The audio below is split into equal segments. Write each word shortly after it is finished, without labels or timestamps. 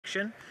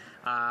jurisdiction.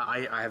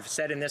 I have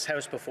said in this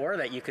House before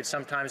that you could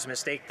sometimes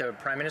mistake the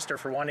Prime Minister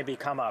for wanting to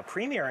become a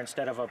Premier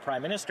instead of a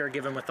Prime Minister,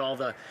 given with all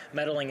the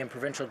meddling in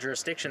provincial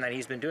jurisdiction that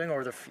he's been doing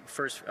over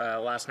the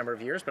last number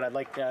of years. But I'd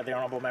like the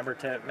Honourable Member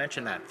to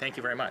mention that. Thank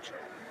you very much.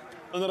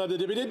 Honorable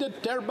député de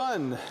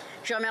Terrebonne.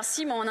 Je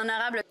remercie mon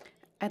honorable.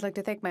 I'd like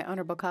to thank my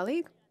honourable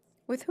colleague,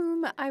 with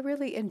whom I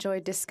really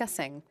enjoyed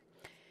discussing.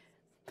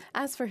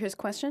 As for his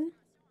question,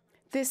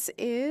 this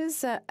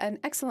is an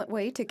excellent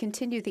way to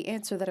continue the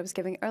answer that I was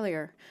giving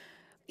earlier.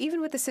 Even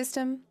with the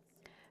system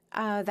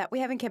that we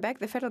have in Quebec,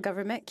 the federal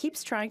government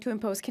keeps trying to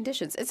impose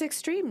conditions. It's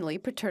extremely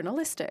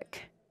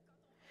paternalistic.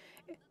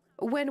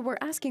 When we're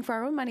asking for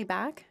our own money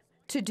back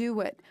to do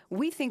what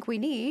we think we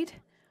need,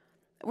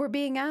 we're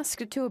being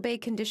asked to obey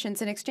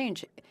conditions in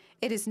exchange.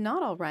 It is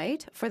not all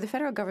right for the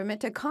federal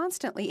government to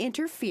constantly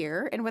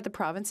interfere in what the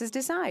provinces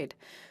decide.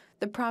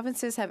 The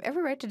provinces have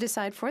every right to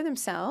decide for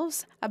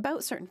themselves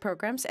about certain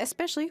programs,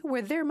 especially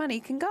where their money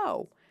can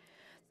go.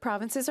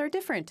 Provinces are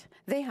different.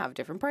 They have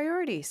different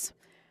priorities.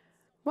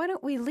 Why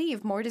don't we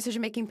leave more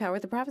decision-making power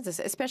with the provinces,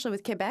 especially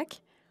with Quebec,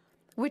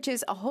 which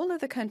is a whole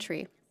other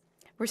country?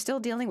 We're still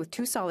dealing with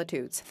two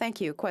solitudes. Thank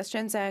you.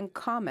 Questions and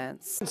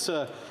comments?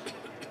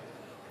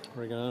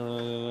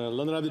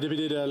 L'honorable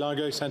député de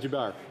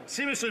Longueuil-Saint-Hubert.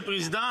 Si, Monsieur le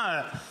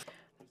Président.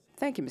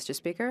 Thank you, Mr.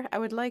 Speaker. I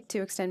would like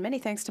to extend many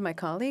thanks to my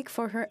colleague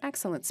for her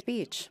excellent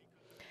speech.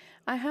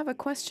 I have a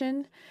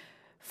question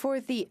for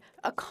the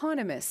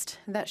economist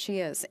that she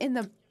is. In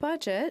the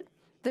budget,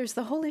 there's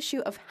the whole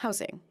issue of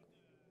housing.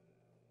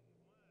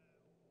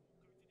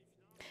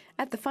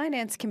 At the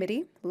Finance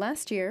Committee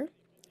last year,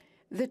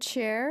 the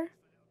chair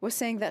was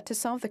saying that to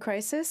solve the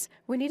crisis,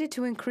 we needed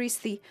to increase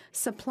the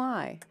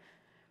supply.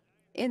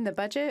 In the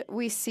budget,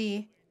 we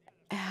see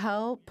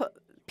help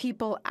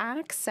people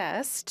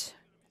access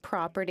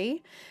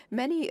property.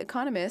 Many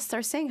economists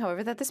are saying,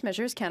 however, that this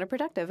measure is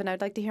counterproductive, and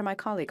I'd like to hear my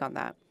colleague on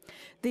that.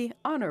 The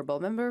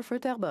Honourable Member for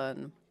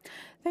Terrebonne.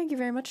 Thank you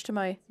very much to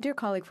my dear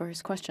colleague for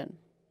his question.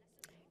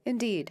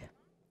 Indeed,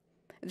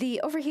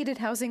 the overheated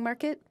housing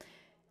market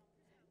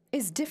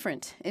is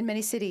different in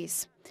many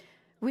cities.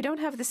 We don't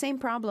have the same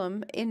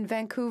problem in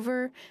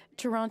Vancouver,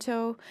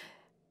 Toronto,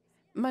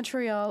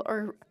 Montreal,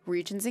 or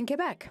regions in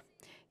Quebec.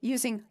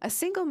 Using a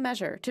single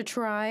measure to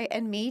try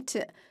and meet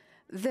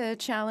the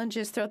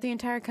challenges throughout the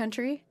entire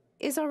country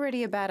is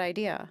already a bad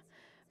idea.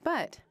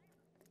 But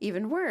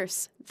even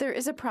worse, there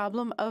is a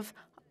problem of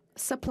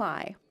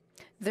supply.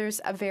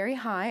 There's a very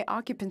high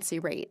occupancy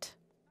rate.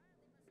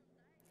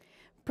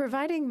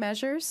 Providing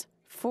measures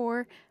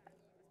for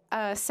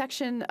a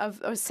segment of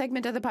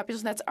the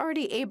population that's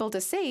already able to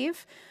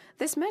save,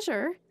 this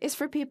measure is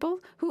for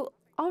people who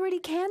already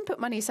can put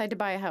money aside to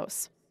buy a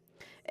house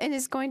and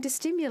is going to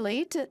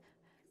stimulate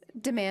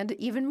demand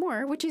even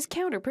more, which is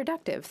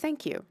counterproductive.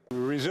 Thank you.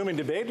 Resuming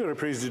debate,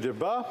 reprise du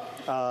débat.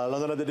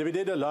 L'honorable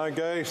député de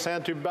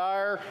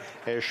Longueuil-Saint-Hubert,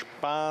 et je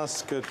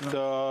pense que tu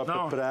as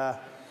à peu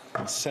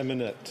près 5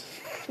 minutes.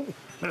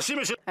 Merci,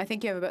 Monsieur. I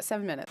think you have about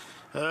 7 minutes.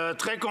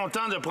 Très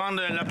content de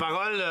prendre la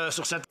parole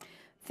sur cette.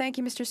 Thank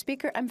you, Mr.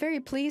 Speaker. I'm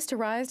very pleased to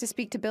rise to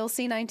speak to Bill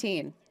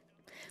C-19.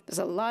 There's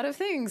a lot of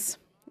things.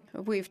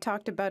 We've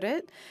talked about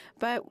it,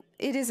 but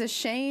it is a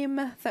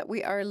shame that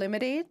we are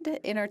limited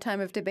in our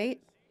time of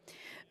debate.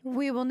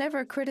 We will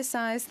never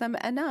criticize them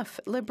enough.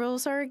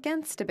 Liberals are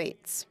against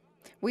debates.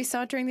 We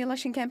saw during the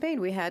election campaign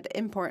we had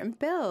important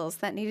bills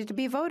that needed to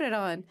be voted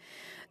on.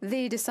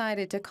 They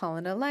decided to call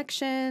an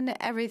election.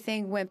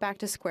 Everything went back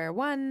to square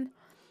one.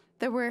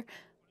 There were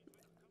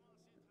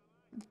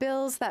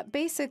bills that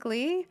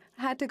basically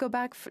had to go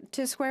back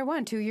to square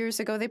one. 2 years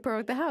ago, they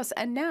prorogued the House.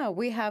 And now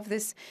we have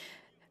this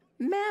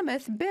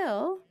mammoth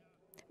bill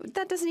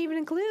that doesn't even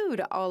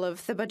include all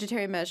of the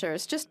budgetary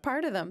measures, just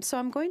part of them. So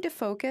I'm going to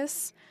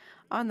focus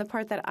on the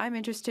part that I'm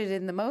interested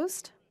in the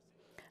most.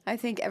 I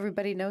think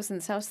everybody knows in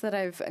this House that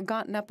I've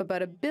gotten up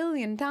about 1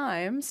 billion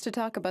times to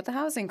talk about the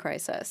housing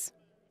crisis.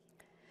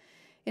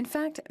 In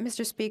fact,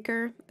 Mr.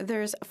 Speaker,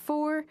 there's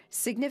 4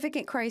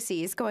 significant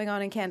crises going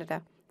on in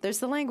Canada. There's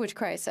the language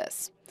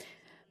crisis.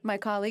 My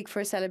colleague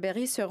for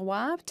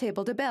Salaberry-sur-Loire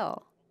tabled a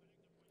bill.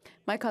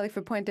 My colleague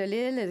for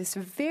Pointe-de-l'Île is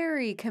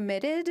very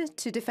committed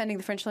to defending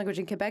the French language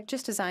in Quebec,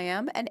 just as I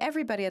am, and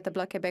everybody at the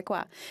Bloc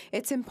Québécois.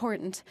 It's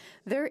important.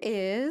 There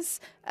is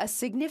a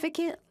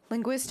significant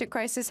linguistic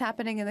crisis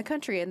happening in the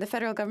country, and the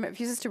federal government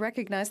refuses to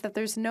recognize that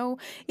there's no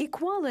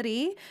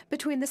equality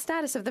between the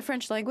status of the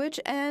French language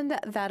and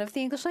that of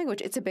the English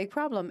language. It's a big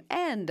problem.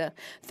 And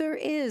there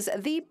is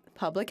the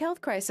public health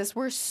crisis.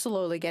 We're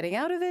slowly getting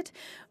out of it.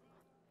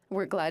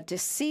 We're glad to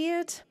see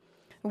it.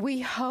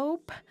 We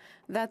hope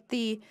that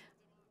the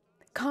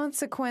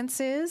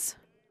consequences,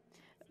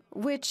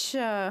 which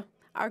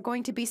are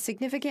going to be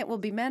significant, will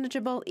be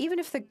manageable. Even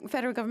if the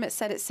federal government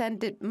said it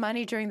sent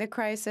money during the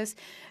crisis,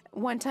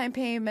 one-time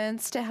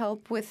payments to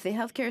help with the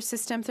healthcare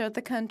system throughout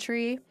the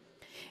country,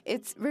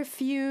 it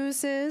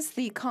refuses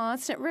the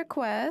constant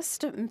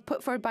request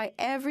put forward by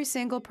every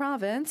single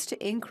province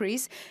to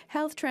increase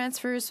health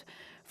transfers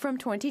from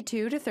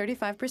 22 to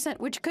 35%,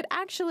 which could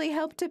actually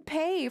help to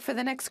pay for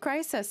the next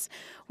crisis.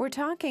 We're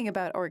talking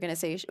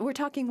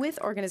with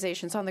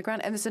organizations on the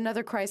ground, and there's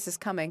another crisis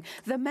coming,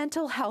 the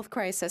mental health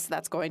crisis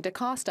that's going to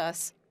cost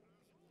us.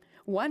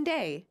 One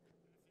day,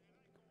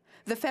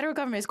 the federal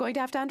government is going to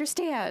have to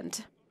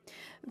understand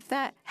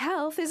that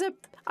health is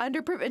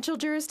under provincial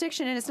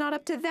jurisdiction, and it's not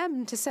up to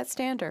them to set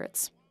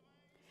standards.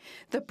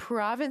 The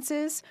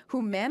provinces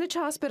who manage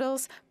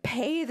hospitals,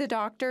 pay the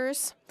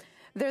doctors,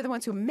 they're the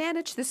ones who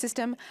manage the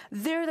system,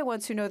 they're the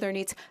ones who know their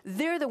needs,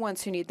 they're the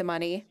ones who need the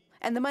money,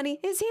 and the money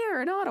is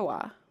here in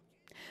Ottawa.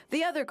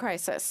 The other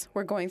crisis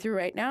we're going through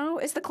right now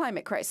is the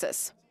climate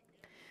crisis.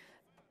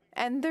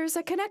 And there's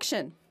a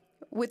connection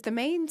with the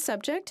main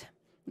subject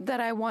that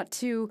I want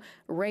to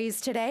raise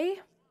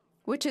today,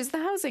 which is the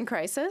housing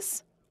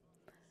crisis,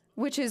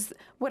 which is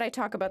what I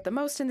talk about the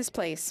most in this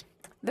place,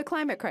 the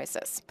climate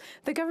crisis.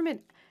 The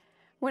government,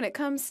 when it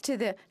comes to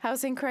the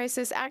housing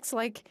crisis, acts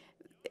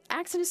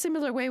in a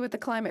similar way with the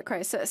climate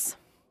crisis.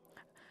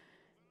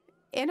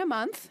 In a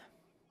month,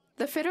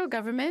 the federal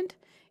government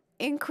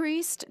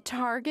increased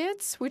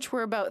targets, which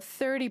were about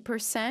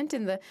 30%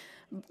 in the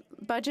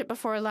budget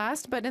before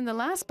last, but in the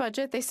last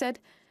budget, they said,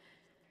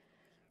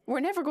 we're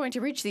never going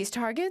to reach these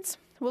targets.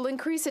 We'll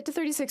increase it to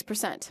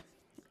 36%.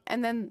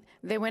 And then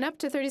they went up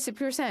to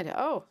 36%.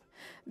 Oh,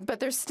 but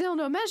there's still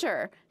no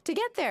measure to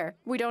get there.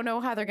 We don't know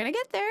how they're going to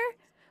get there,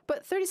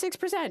 but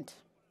 36%.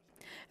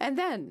 And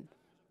then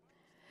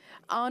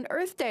on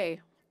Earth Day,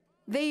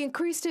 they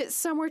increased it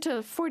somewhere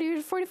to 40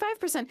 to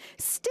 45%.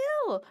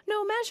 Still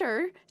no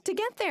measure to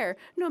get there.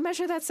 No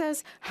measure that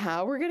says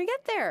how we're going to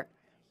get there.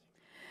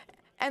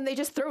 And they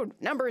just throw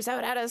numbers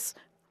out at us.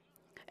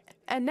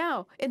 And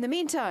now, in the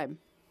meantime,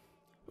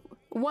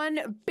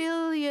 1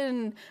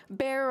 billion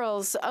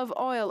barrels of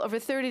oil over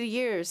 30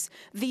 years.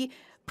 The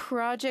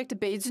Project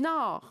Baie du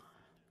Nord.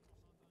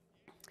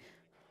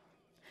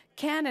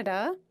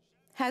 Canada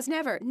has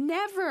never,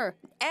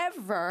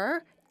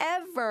 ever,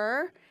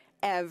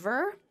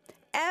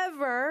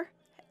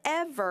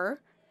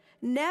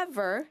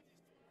 never,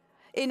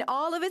 in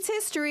all of its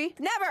history,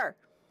 never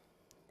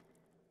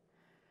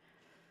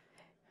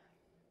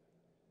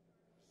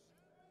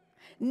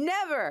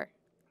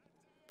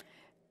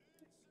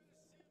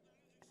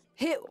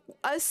hit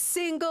a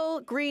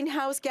single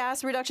greenhouse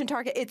gas reduction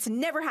target. It's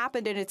never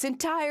happened in its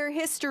entire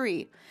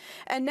history.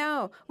 And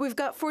now we've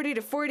got 40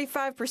 to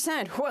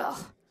 45%.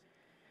 Well,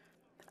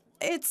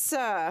 it's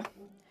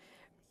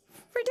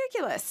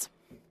ridiculous.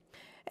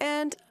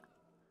 And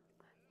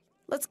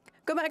let's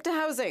go back to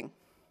housing.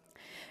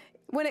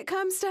 When it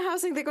comes to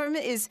housing, the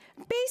government is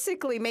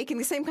basically making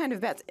the same kind of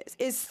bets,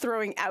 is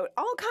throwing out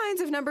all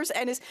kinds of numbers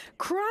and is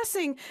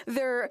crossing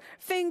their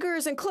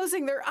fingers and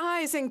closing their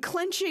eyes and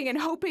clenching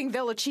and hoping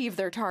they'll achieve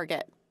their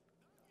target.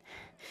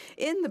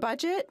 In the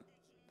budget,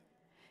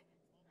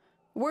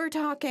 we're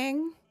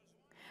talking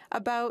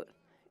about,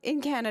 in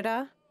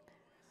Canada,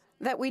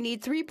 that we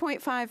need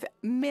 3.5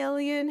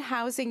 million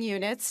housing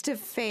units to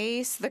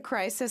face the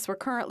crisis we're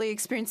currently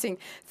experiencing.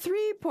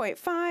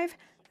 3.5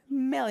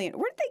 million.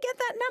 Where did they get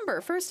that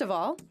number, first of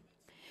all?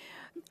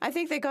 I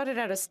think they got it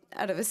out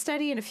of a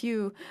study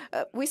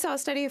we saw a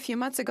study a few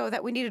months ago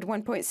that we needed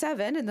 1.7,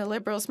 and the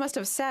Liberals must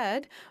have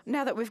said,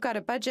 now that we've got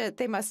a budget,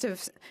 they must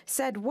have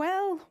said,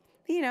 well,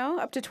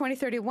 up to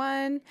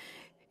 2031,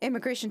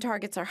 immigration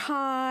targets are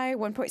high,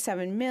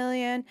 1.7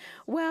 million.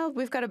 Well,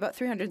 we've got about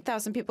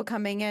 300,000 people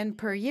coming in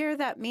per year.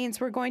 That means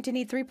we're going to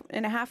need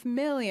 3.5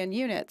 million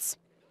units.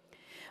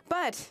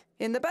 But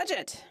in the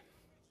budget,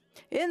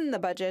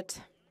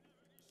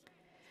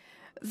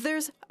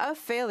 there's a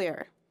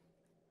failure.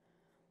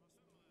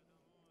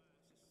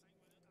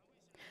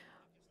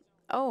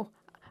 Oh,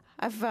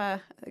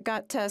 I've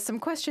got some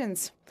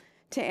questions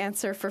to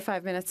answer for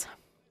 5 minutes.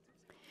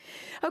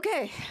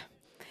 Okay.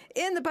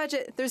 In the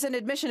budget, there's an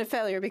admission of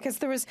failure because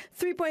there was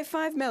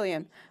 3.5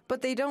 million,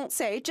 but they don't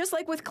say, just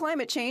like with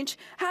climate change,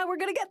 how we're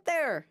going to get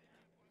there.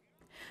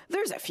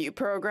 There's a few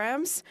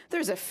programs,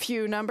 there's a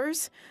few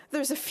numbers,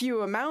 there's a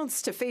few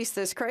amounts to face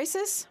this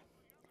crisis.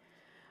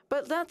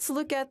 But let's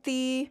look at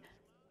the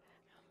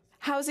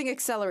housing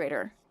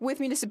accelerator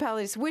with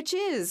municipalities, which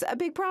is a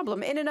big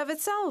problem in and of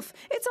itself.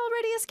 It's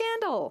already a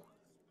scandal.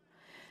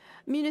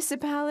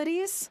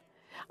 Municipalities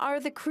are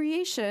the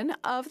creation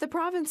of the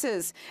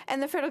provinces.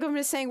 And the federal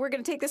government is saying, we're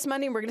going to take this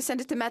money and we're going to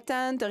send it to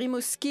Matane, to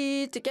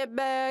Rimouski, to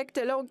Quebec,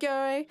 to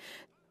Longueuil,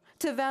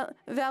 to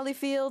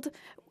Valleyfield,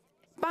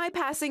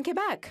 bypassing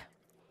Quebec.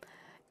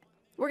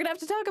 We're going to have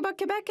to talk about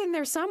Quebec in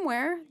there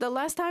somewhere. The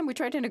last time we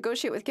tried to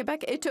negotiate with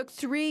Quebec, it took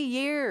 3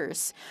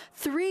 years.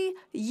 3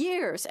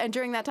 years. And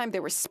during that time, they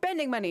were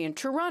spending money in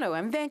Toronto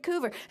and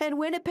Vancouver and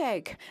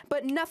Winnipeg,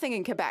 but nothing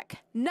in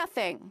Quebec.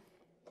 Nothing.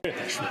 Je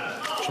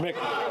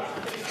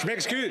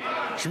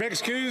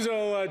m'excuse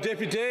au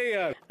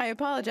député. I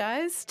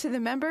apologize to the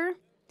member.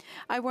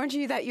 I warned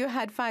you that you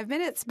had 5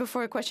 minutes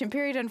before question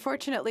period.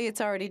 Unfortunately,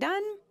 it's already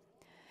done.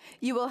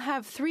 You will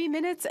have 3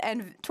 minutes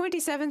and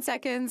 27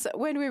 seconds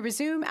when we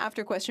resume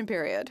after question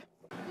period.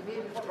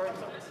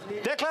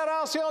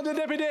 Déclaration de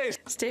députés.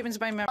 Statements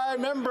by members. By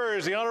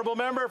members, the honourable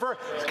member for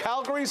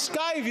Calgary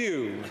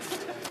Skyview.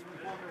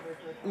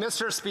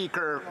 Mr.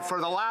 Speaker, for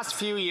the last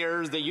few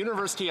years, the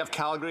University of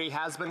Calgary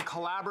has been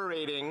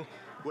collaborating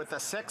with the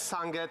Sikh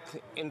Sangat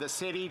in the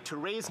city to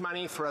raise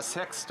money for a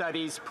Sikh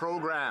Studies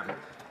program.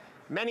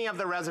 Many of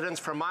the residents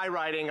from my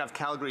riding of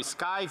Calgary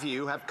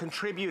Skyview have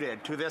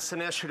contributed to this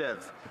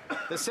initiative.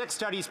 The Sikh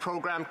Studies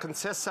program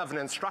consists of an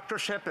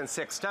instructorship in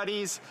Sikh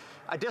Studies,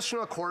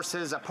 additional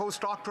courses, a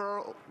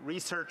postdoctoral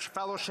research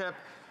fellowship,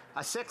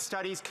 a Sikh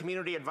Studies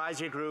community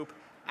advisory group,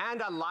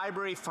 and a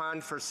library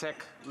fund for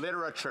Sikh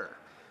literature.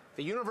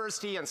 The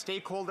university and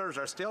stakeholders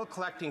are still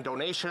collecting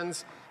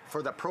donations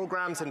for the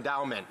program's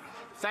endowment.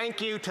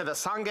 Thank you to the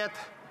Sangat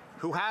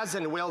who has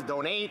and will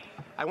donate.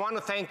 I want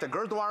to thank the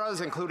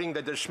Gurdwaras, including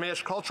the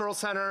Dashmesh Cultural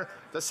Center,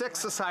 the Sikh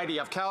Society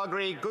of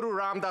Calgary, Guru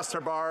Ramdas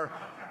Darbar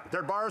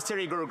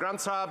Sri Guru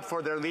Granth Sahib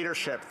for their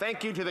leadership.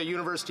 Thank you to the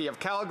University of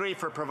Calgary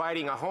for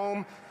providing a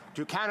home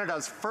to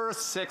Canada's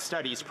first Sikh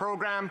Studies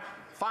program.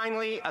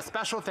 Finally, a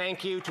special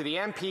thank you to the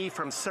MP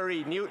from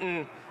Surrey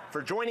Newton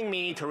for joining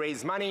me to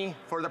raise money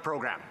for the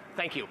program.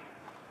 Thank you.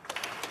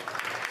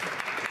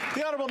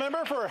 The honourable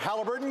member for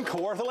Haliburton,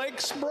 Kawartha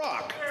Lakes,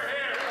 Brock.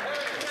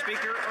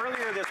 Speaker,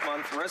 earlier this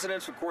month,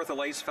 residents of Kawartha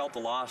Lakes felt the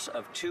loss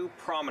of two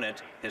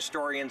prominent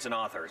historians and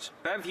authors.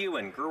 Bev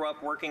Ewan grew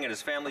up working at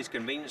his family's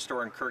convenience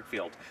store in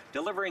Kirkfield,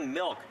 delivering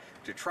milk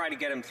to try to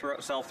get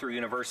himself through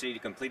university to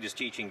complete his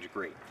teaching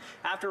degree.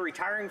 After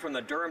retiring from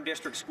the Durham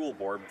District School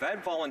Board,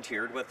 Bev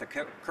volunteered with the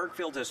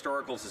Kirkfield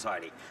Historical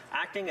Society,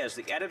 acting as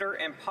the editor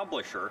and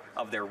publisher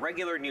of their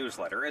regular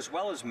newsletter, as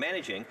well as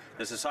managing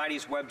the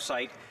Society's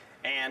website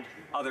and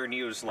other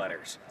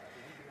newsletters.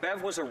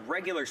 Bev was a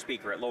regular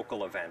speaker at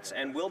local events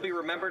and will be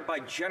remembered by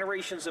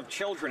generations of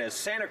children as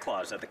Santa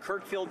Claus at the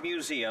Kirkfield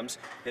Museum's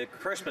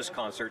Christmas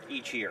concert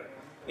each year.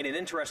 In an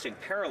interesting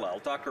parallel,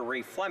 Dr.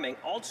 Ray Fleming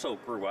also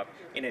grew up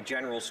in a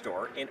general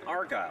store in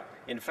Argyll.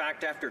 In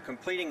fact, after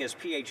completing his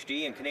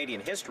PhD in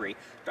Canadian history,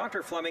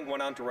 Dr. Fleming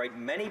went on to write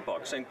many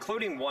books,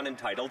 including one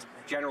entitled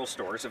General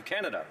Stores of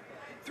Canada.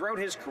 Throughout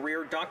his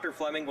career, Dr.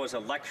 Fleming was a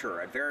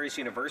lecturer at various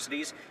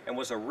universities and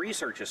was a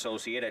research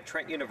associate at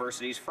Trent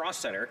University's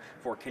Frost Centre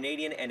for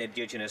Canadian and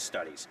Indigenous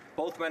Studies.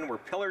 Both men were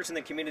pillars in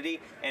the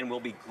community and will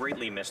be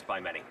greatly missed by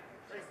many.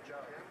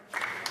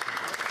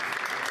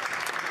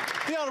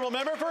 The honourable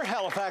member for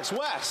Halifax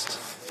West.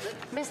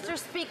 Mr.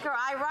 Speaker,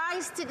 I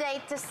rise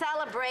today to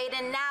celebrate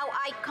a now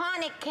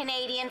iconic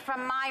Canadian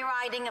from my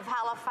riding of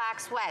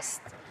Halifax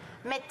West,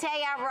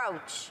 Metea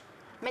Roach.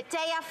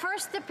 Metea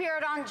first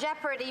appeared on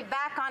Jeopardy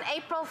back on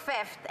April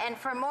 5th, and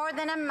for more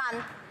than a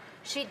month,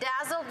 she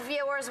dazzled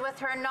viewers with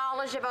her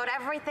knowledge about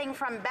everything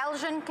from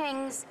Belgian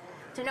kings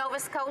to Nova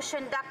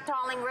Scotian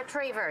duck-calling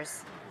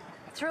retrievers.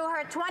 Through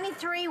her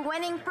 23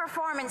 winning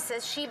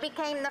performances, she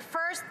became the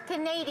first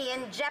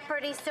Canadian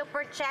Jeopardy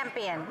super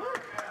champion.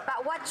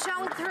 But what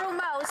shone through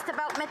most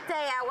about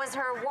Metea was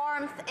her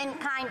warmth and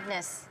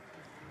kindness.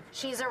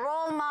 She's a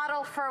role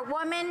model for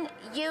women,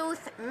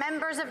 youth,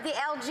 members of the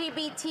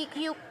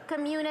LGBTQ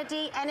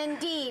community, and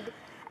indeed,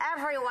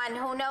 everyone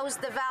who knows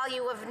the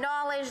value of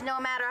knowledge, no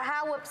matter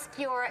how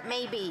obscure it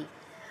may be.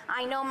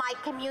 I know my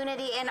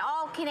community and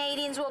all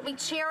Canadians will be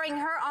cheering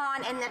her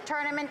on in the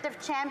Tournament of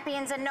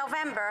Champions in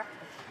November,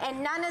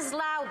 and none as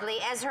loudly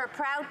as her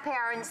proud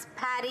parents,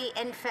 Patty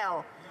and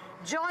Phil.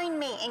 Join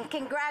me in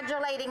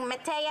congratulating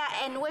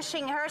Metea and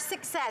wishing her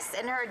success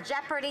in her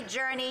Jeopardy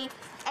journey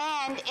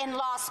and in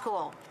law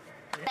school.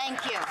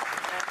 Thank you.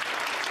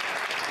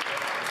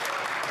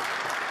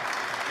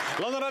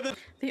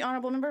 The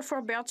honourable member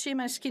for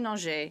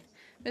Berthier-Maskinongé.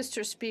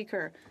 Mr.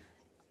 Speaker,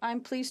 I'm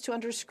pleased to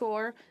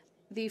underscore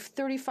the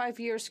 35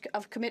 years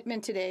of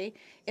commitment today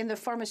in the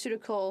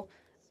pharmaceutical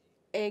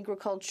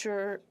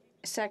agriculture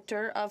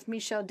sector of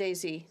Michel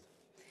Daisy.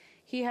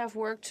 He have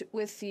worked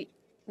with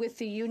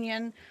the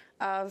Union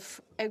of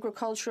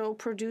Agricultural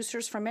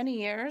Producers for many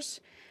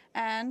years,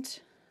 and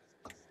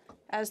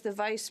as the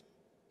Vice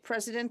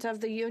President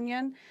of the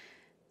Union,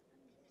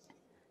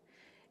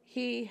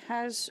 he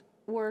has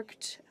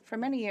worked for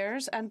many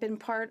years and been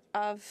part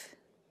of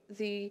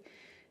the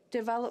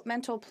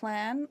developmental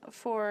plan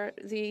for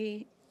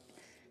the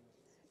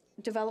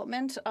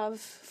development of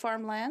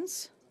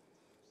farmlands,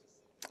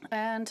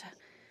 and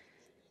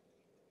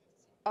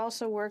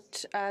also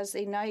worked as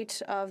a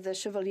knight of the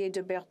Chevalier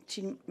de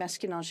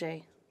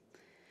Berthier-Maskinongé.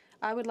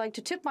 I would like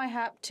to tip my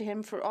hat to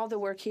him for all the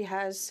work he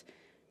has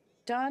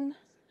done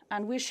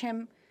and wish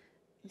him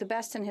the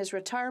best in his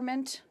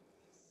retirement.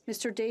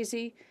 Mr.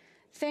 Daisy,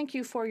 thank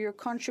you for your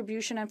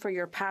contribution and for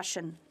your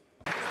passion.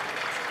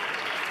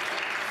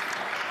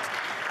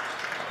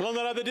 The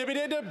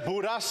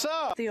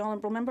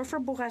honourable member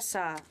for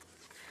Bourassa.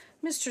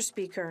 Mr.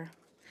 Speaker,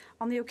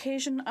 on the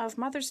occasion of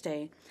Mother's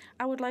Day,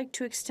 I would like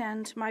to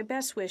extend my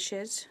best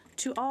wishes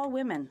to all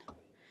women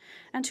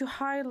and to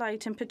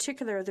highlight in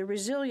particular the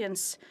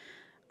resilience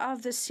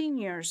of the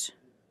seniors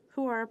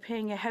who are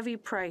paying a heavy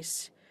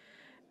price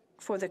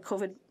for the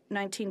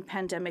COVID-19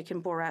 pandemic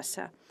in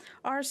Bourassa.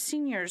 Our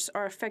seniors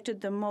are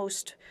affected the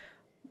most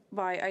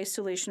by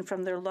isolation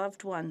from their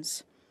loved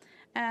ones.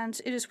 And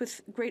it is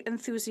with great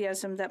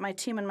enthusiasm that my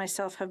team and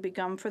myself have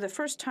begun, for the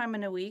first time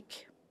in a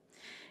week,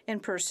 in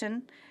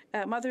person,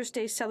 Mother's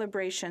Day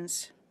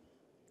celebrations.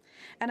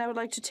 And I would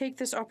like to take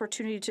this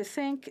opportunity to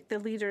thank the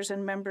leaders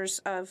and members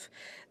of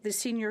the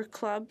senior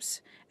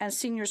clubs and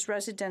seniors'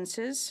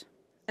 residences,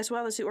 as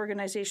well as the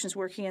organizations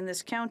working in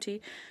this county,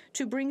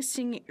 to bring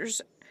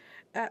seniors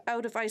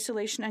out of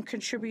isolation and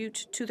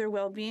contribute to their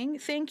well-being.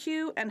 Thank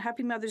you, and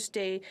happy Mother's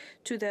Day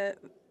to the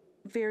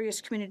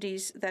various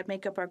communities that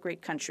make up our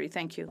great country.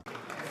 Thank you.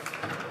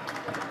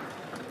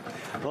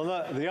 Well,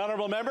 the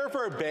honourable member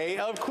for Bay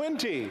of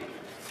Quinte.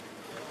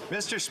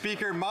 Mr.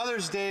 Speaker,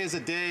 Mother's Day is a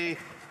day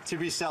to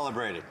be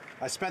celebrated.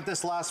 I spent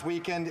this last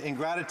weekend in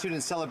gratitude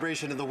and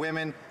celebration of the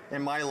women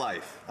in my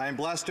life. I am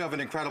blessed to have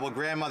an incredible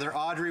grandmother,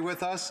 Audrey,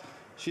 with us.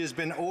 She has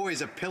been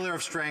always a pillar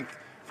of strength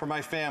for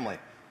my family.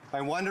 My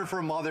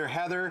wonderful mother,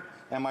 Heather,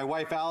 and my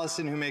wife,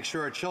 Allison, who make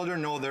sure our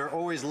children know they're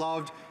always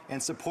loved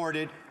and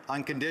supported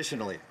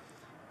unconditionally.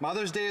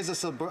 Mother's Day is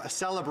a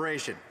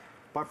celebration,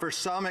 but for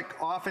some it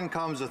often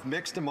comes with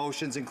mixed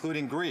emotions,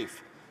 including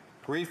grief.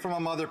 Grief from a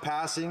mother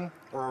passing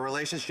or a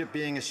relationship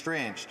being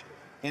estranged,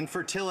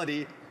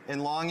 infertility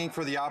and longing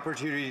for the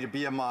opportunity to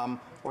be a mom,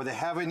 or the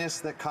heaviness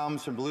that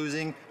comes from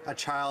losing a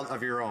child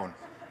of your own.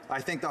 I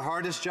think the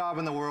hardest job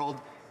in the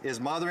world is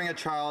mothering a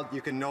child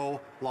you can no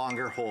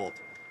longer hold.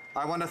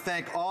 I want to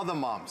thank all the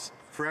moms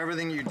for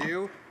everything you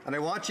do, and I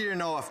want you to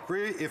know if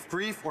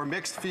grief or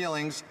mixed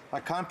feelings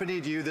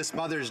accompanied you this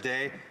Mother's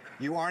Day,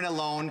 you aren't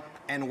alone,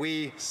 and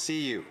we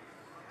see you.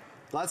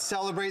 Let's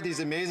celebrate these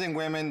amazing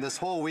women this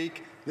whole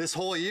week, this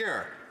whole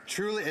year,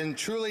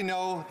 truly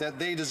know that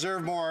they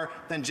deserve more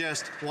than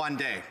just one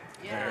day.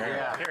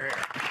 Yeah. Here, here.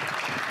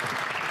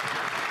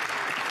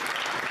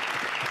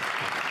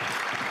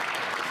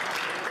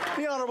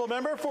 The honourable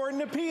member for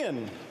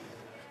Nepean.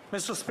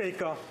 Mr.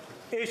 Speaker,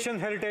 Asian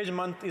Heritage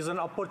Month is an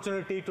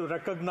opportunity to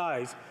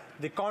recognize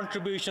the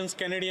contributions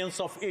Canadians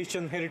of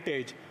Asian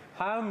heritage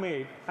have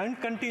made and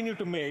continue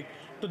to make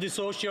to the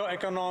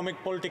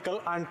socio-economic,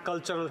 political and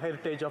cultural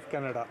heritage of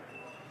Canada.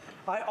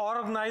 I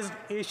organized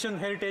Asian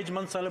Heritage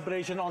Month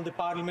celebration on the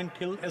Parliament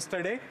Hill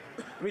yesterday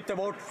with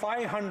about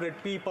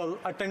 500 people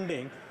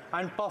attending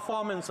and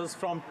performances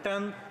from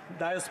 10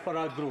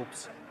 diaspora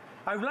groups.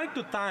 I would like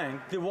to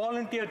thank the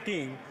volunteer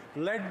team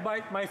led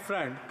by my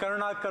friend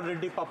Karunakar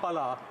Reddy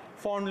Papala,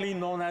 fondly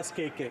known as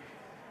KK.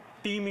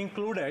 Team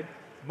included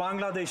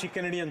Bangladeshi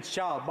Canadian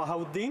Shah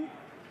Bahauddin,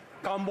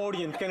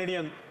 Cambodian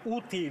Canadian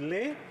Uthi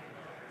Le,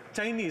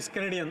 Chinese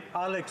Canadian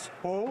Alex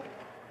Ho,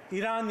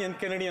 Iranian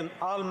Canadian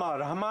Alma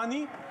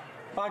Rahmani,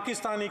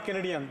 Pakistani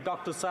Canadian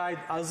Dr. Said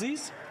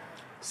Aziz,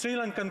 Sri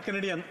Lankan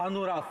Canadian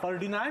Anura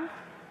Ferdinand,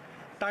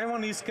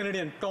 Taiwanese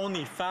Canadian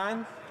Tony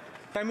Fan,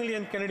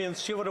 Tamilian Canadian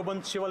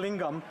Shivaruban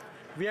Shivalingam,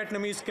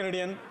 Vietnamese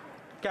Canadian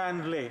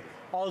Can Le.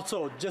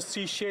 Also,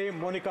 Jassi Shea,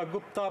 Monica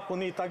Gupta,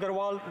 Puneet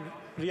Agarwal,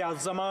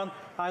 Riaz Zaman,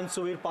 and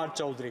Suvir Par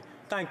Chaudhary.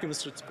 Thank you,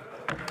 Mr. Speaker.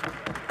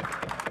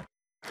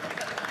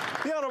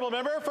 The honourable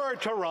member for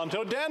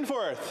Toronto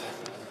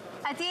Danforth.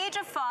 At the age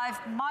of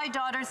 5, my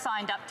daughter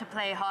signed up to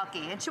play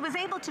hockey, and she was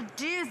able to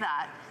do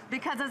that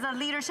because of the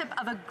leadership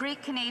of a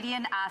great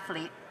Canadian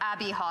athlete,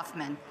 Abby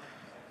Hoffman.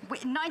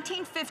 In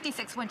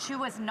 1956, when she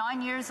was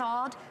 9 years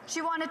old,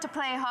 she wanted to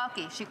play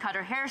hockey. She cut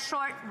her hair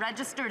short,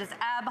 registered as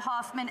Ab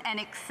Hoffman, and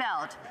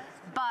excelled.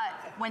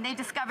 But when they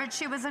discovered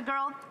she was a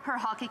girl, her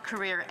hockey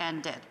career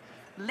ended.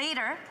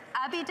 Later,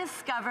 Abby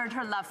discovered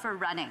her love for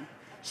running.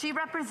 She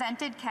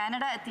represented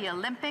Canada at the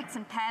Olympics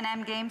and Pan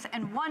Am Games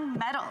and won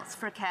medals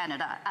for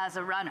Canada as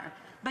a runner.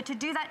 But to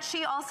do that,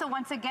 she also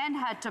once again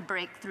had to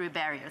break through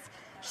barriers.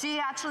 She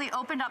actually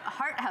opened up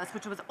Heart House,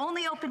 which was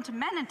only open to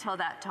men until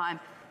that time,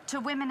 to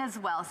women as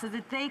well, so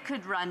that they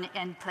could run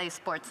and play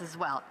sports as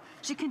well.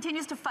 She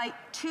continues to fight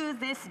to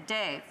this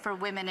day for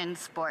women in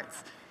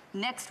sports.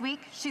 Next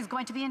week, she's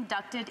going to be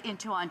inducted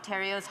into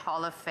Ontario's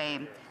Hall of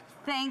Fame.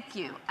 Thank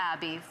you,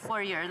 Abby,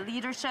 for your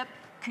leadership.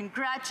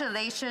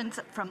 Congratulations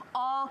from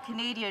all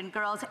Canadian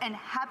girls, and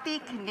happy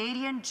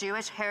Canadian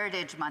Jewish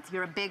Heritage Month.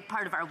 You're a big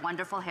part of our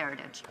wonderful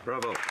heritage.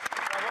 Bravo.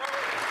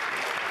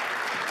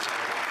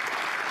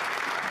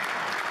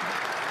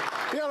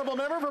 The honourable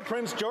member for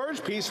Prince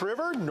George, Peace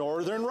River,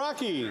 Northern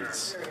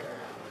Rockies.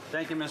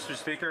 Thank you, Mr.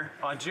 Speaker.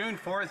 On June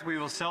 4th, we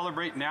will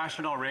celebrate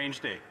National Range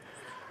Day.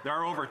 There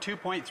are over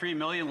 2.3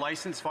 million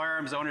licensed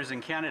firearms owners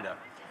in Canada.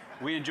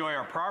 We enjoy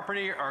our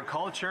property, our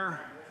culture,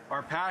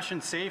 our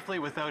passion safely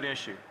without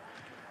issue.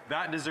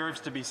 That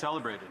deserves to be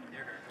celebrated.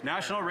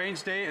 National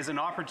Range Day is an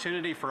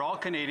opportunity for all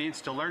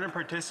Canadians to learn and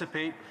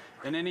participate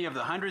in any of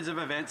the hundreds of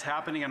events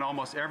happening in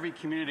almost every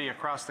community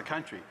across the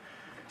country.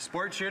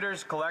 Sport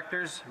shooters,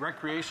 collectors,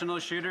 recreational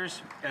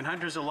shooters, and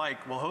hunters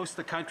alike will host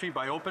the country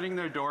by opening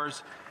their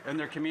doors and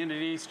their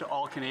communities to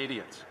all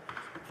Canadians.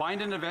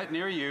 Find an event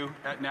near you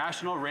at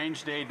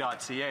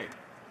nationalrangeday.ca.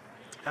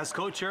 As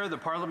co-chair of the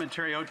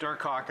Parliamentary Outdoor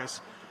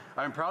Caucus,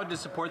 I am proud to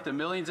support the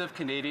millions of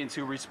Canadians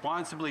who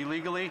responsibly,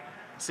 legally,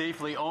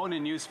 safely own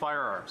and use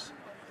firearms.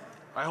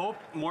 I hope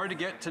more to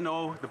get to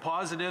know the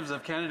positives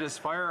of Canada's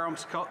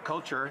firearms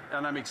culture,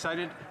 and I'm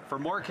excited for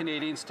more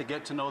Canadians to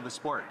get to know the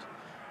sport.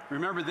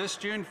 Remember, this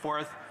June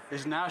 4th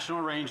is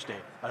National Range Day.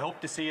 I hope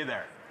to see you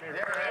there.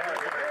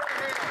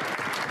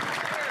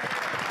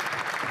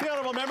 The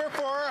honourable member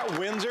for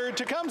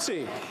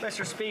Windsor-Tecumseh.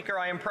 Mr. Speaker,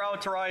 I am proud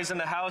to rise in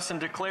the House and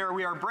declare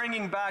we are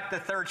bringing back the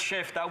third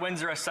shift at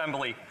Windsor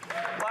Assembly.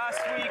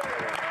 Last week,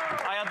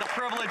 I had the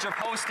privilege of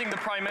hosting the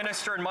Prime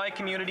Minister in my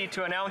community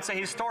to announce a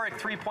historic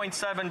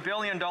 $3.7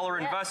 billion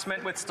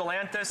investment with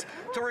Stellantis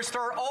to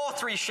restore all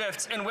three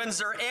shifts in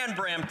Windsor and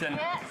Brampton.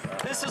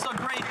 This is a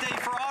great day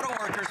for auto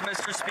workers,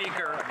 Mr.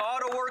 Speaker.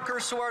 Auto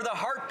workers who are the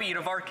heartbeat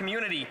of our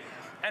community.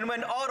 And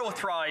when auto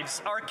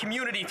thrives, our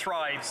community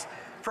thrives.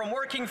 From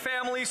working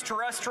families to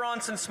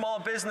restaurants and small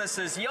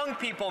businesses, young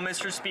people,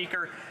 Mr.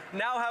 Speaker,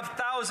 now have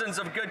thousands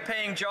of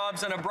good-paying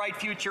jobs and a bright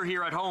future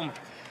here at home.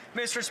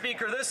 Mr.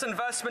 Speaker, this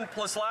investment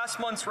plus last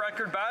month's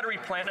record battery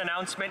plant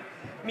announcement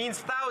means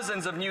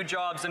thousands of new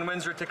jobs in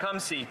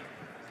Windsor-Tecumseh.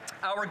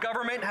 Our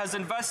government has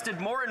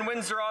invested more in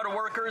Windsor auto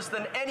workers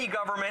than any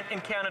government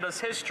in Canada's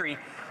history.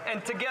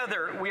 And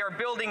together, we are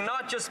building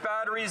not just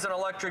batteries and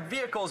electric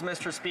vehicles,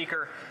 Mr.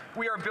 Speaker.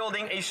 We are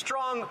building a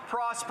strong,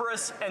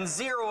 prosperous, and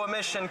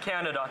zero-emission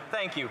Canada.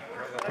 Thank you.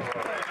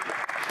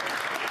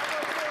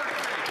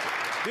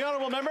 The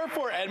honourable member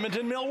for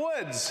Edmonton Mill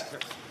Woods.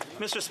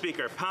 Mr.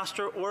 Speaker,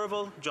 Pastor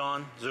Orville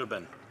John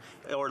Zubin,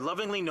 or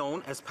lovingly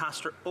known as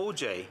Pastor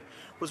OJ,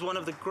 was one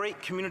of the great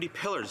community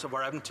pillars of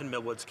our Edmonton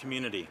Mill Woods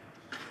community.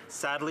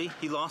 Sadly,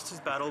 he lost his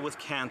battle with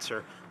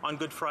cancer on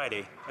Good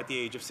Friday at the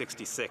age of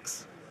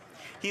 66.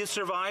 He is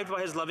survived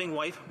by his loving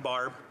wife,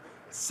 Barb,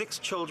 6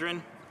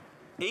 children,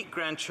 8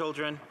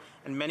 grandchildren,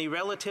 and many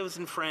relatives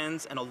and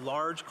friends, and a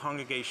large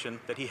congregation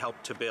that he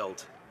helped to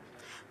build.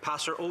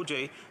 Pastor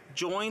OJ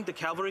joined the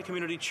Calvary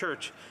Community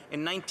Church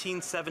in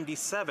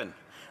 1977,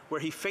 where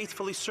he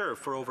faithfully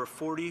served for over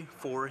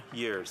 44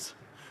 years.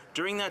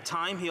 During that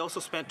time, he also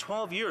spent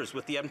 12 years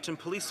with the Edmonton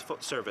Police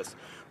Service,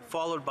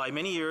 followed by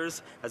many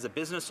years as a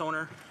business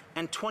owner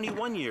and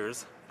 21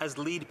 years as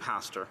lead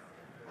pastor.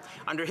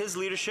 Under his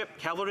leadership,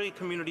 Calvary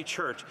Community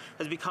Church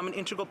has become an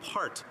integral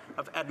part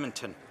of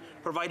Edmonton,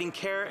 providing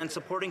care and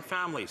supporting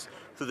families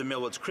through the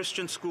Millwoods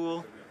Christian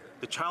School,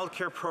 the Child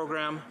Care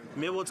Program,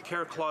 Millwoods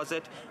Care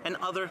Closet, and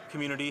other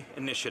community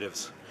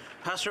initiatives.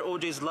 Pastor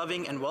OJ's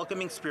loving and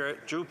welcoming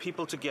spirit drew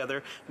people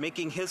together,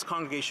 making his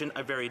congregation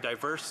a very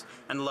diverse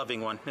and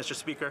loving one. Mr.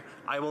 Speaker,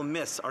 I will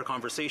miss our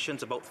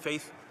conversations about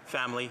faith,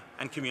 family,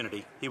 and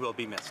community. He will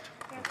be missed.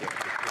 Thank you.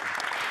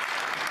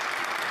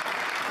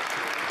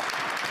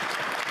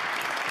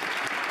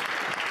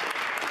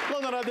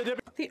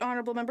 The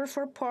honourable member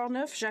for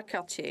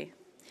Portneuf-Jacques-Cartier.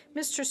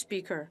 Mr.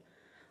 Speaker,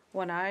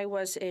 when I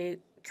was a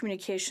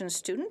communications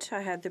student,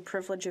 I had the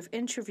privilege of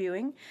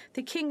interviewing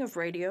the king of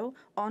radio,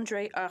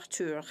 André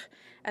Arthur,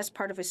 as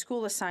part of a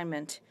school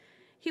assignment.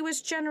 He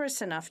was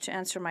generous enough to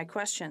answer my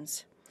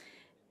questions.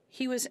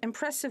 He was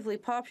impressively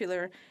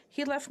popular.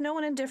 He left no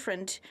one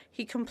indifferent.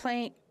 He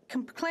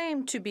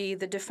claimed to be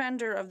the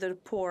defender of the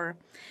poor.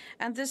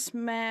 And this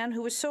man,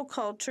 who was so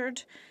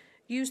cultured,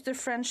 used the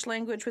French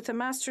language with a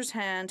master's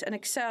hand and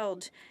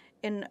excelled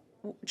in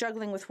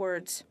juggling with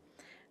words.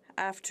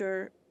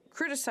 After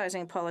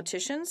criticizing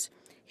politicians,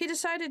 he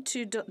decided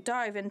to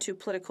dive into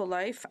political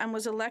life and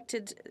was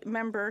elected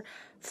member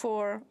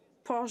for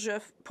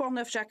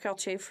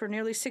Portneuf-Jacques-Cartier for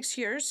nearly 6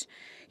 years.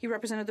 He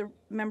represented the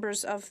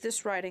members of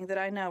this riding that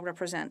I now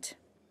represent.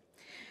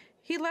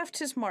 He left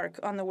his mark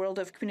on the world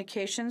of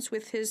communications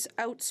with his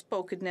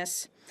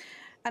outspokenness.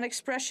 An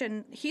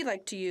expression he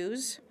liked to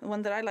use,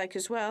 one that I like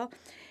as well,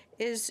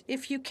 is,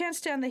 if you can't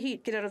stand the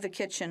heat, get out of the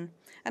kitchen.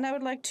 And I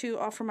would like to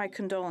offer my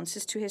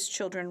condolences to his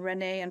children,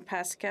 Renee and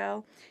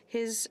Pascal,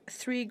 his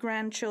 3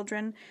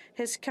 grandchildren,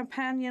 his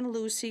companion,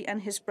 Lucy,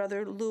 and his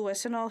brother,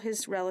 Louis, and all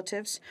his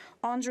relatives.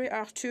 André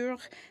Arthur,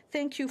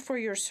 thank you for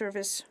your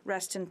service.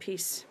 Rest in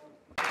peace.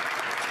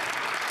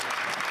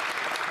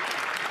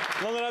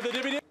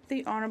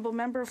 The honourable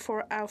member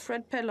for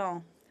Alfred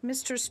Pellon.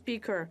 Mr.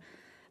 Speaker,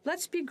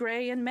 let's be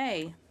grey in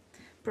May.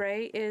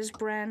 Bray is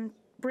Brain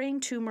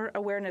Tumor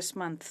Awareness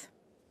Month.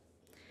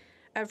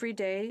 Every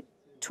day,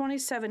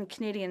 27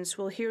 Canadians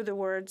will hear the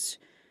words,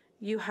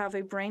 "You have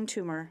a brain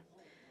tumor."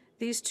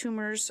 These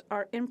tumors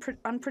are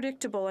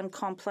unpredictable and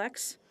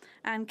complex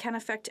and can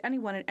affect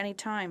anyone at any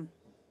time.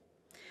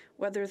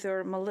 Whether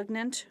they're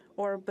malignant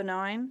or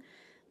benign,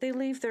 they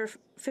leave their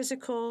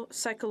physical,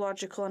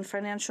 psychological, and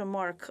financial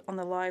mark on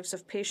the lives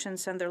of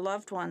patients and their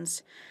loved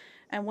ones.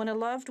 And when a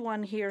loved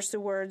one hears the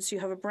words, "You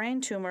have a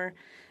brain tumor,"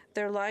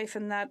 their life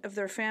and that of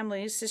their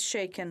families is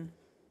shaken.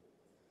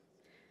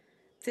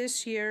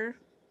 This year,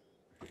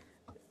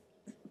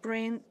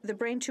 the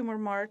Brain Tumor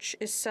March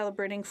is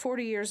celebrating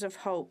 40 years of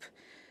hope.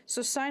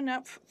 So sign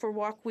up for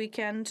Walk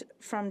Weekend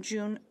from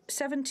June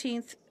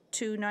 17th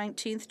to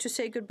 19th to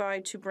say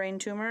goodbye to brain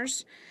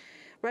tumors.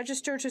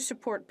 Register to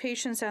support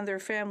patients and their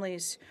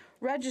families.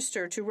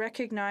 Register to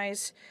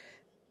recognize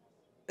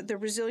the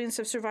resilience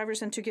of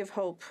survivors and to give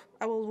hope.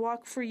 I will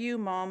walk for you,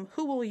 Mom.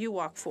 Who will you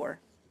walk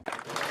for?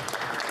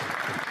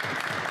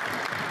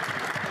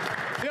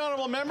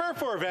 honourable member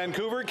for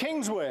Vancouver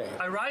Kingsway.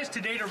 I rise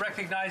today to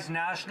recognize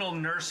National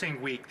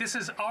Nursing Week. This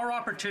is our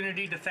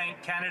opportunity to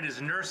thank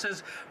Canada's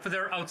nurses for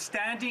their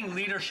outstanding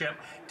leadership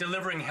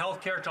delivering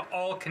healthcare to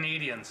all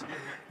Canadians.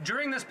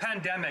 During this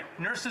pandemic,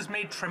 nurses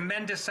made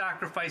tremendous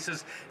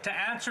sacrifices to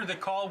answer the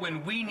call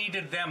when we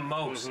needed them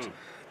most.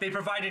 They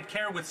provided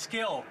care with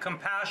skill,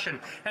 compassion,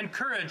 and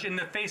courage in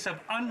the face of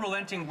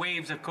unrelenting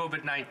waves of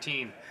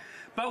COVID-19.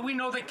 But we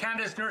know that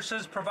Canada's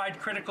nurses provide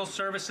critical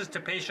services to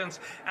patients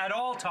at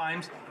all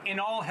times in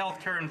all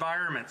healthcare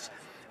environments.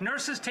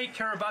 Nurses take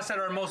care of us at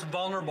our most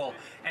vulnerable,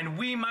 and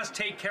we must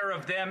take care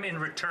of them in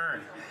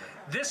return.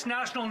 This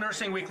National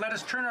Nursing Week, let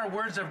us turn our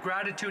words of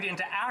gratitude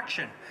into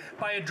action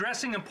by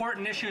addressing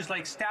important issues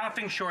like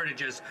staffing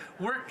shortages,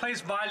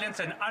 workplace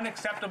violence, and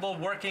unacceptable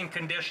working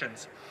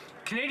conditions.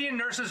 Canadian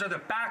nurses are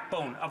the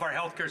backbone of our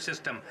healthcare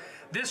system.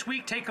 This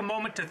week, take a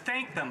moment to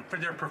thank them for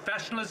their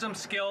professionalism,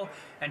 skill,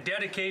 and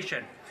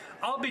dedication.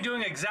 I'll be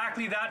doing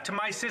exactly that to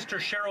my sister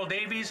Cheryl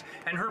Davies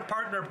and her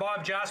partner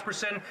Bob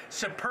Jasperson,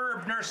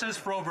 superb nurses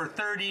for over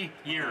 30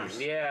 years.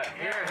 Yeah,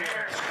 here,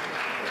 here.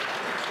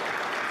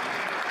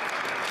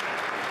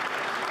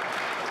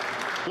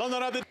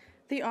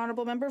 The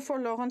Honourable Member for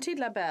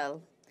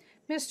Laurentides-Labelle.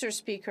 Mr.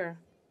 Speaker,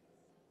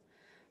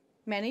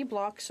 many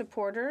Bloc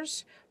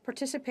supporters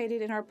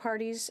participated in our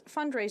party's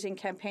fundraising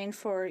campaign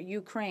for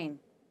Ukraine.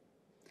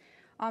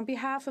 On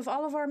behalf of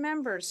all of our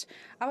members,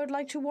 I would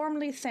like to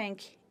warmly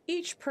thank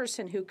each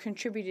person who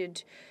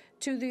contributed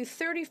to the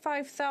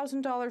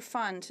 $35,000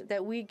 fund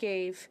that we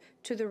gave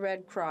to the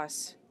Red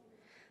Cross.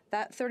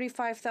 That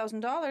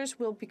 $35,000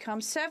 will become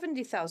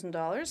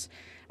 $70,000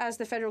 as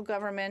the federal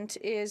government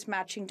is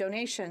matching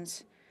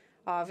donations.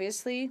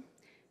 Obviously,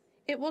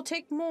 it will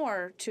take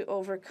more to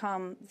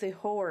overcome the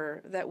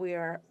horror that we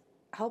are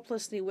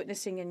helplessly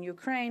witnessing in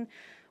Ukraine,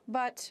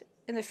 but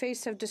in the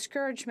face of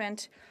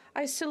discouragement,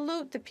 I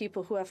salute the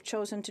people who have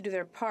chosen to do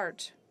their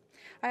part.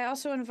 I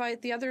also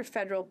invite the other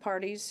federal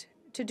parties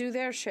to do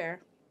their share.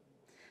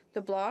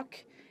 The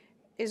Bloc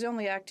is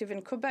only active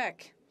in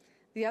Quebec.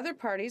 The other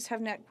parties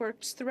have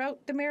networks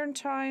throughout the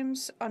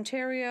Maritimes,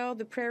 Ontario,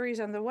 the Prairies,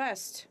 and the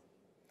West.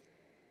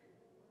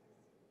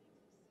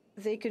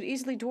 They could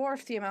easily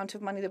dwarf the amount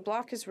of money the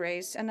Bloc has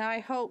raised, and I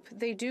hope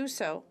they do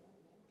so.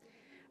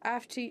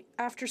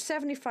 After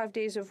 75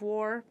 days of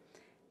war,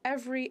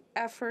 every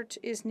effort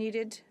is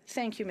needed.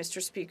 Thank you,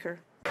 Mr.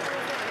 Speaker.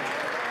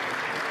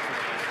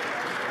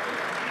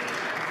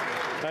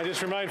 I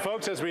just remind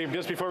folks,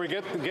 just before we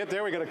get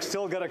there, we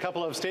still got a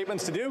couple of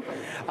statements to do.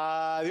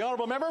 The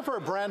honourable member for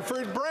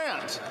Brantford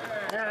Brant.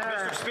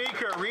 Mr.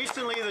 Speaker,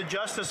 recently the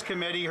Justice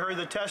Committee heard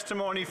the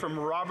testimony from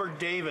Robert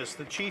Davis,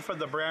 the chief of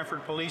the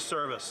Brantford Police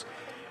Service.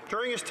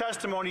 During his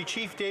testimony,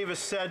 Chief Davis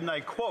said, and I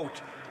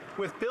quote,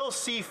 "With Bill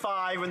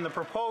C-5 and the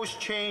proposed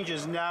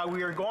changes now,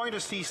 we are going to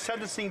see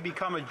sentencing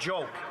become a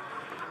joke.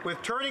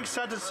 With turning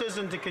sentences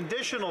into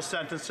conditional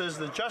sentences,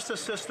 the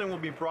justice system will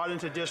be brought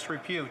into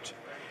disrepute.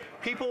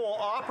 People will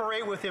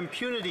operate with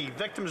impunity.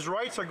 Victims'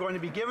 rights are going to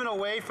be given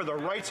away for the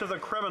rights of the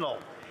criminal.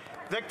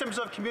 Victims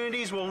of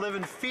communities will live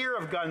in fear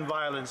of gun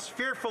violence,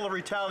 fearful of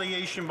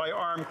retaliation by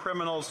armed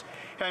criminals,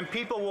 and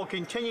people will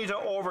continue to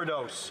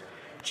overdose."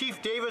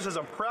 Chief Davis is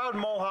a proud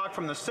Mohawk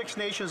from the Six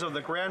Nations of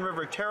the Grand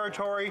River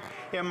Territory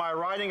in my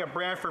riding of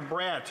Brantford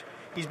Brant.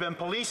 He's been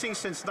policing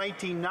since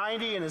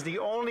 1990 and is the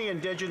only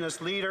Indigenous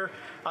leader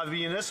of the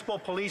Municipal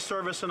Police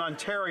Service in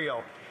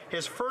Ontario.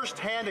 His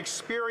first-hand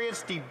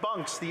experience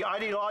debunks the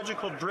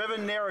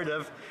ideological-driven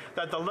narrative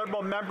that the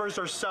Liberal members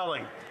are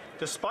selling.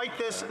 Despite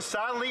this,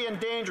 sadly and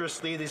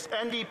dangerously, this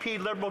NDP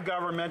Liberal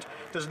government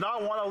does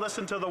not want to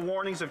listen to the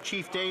warnings of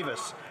Chief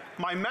Davis.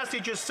 My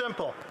message is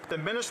simple. The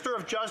Minister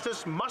of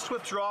Justice must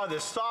withdraw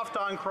this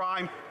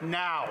soft-on-crime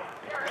now.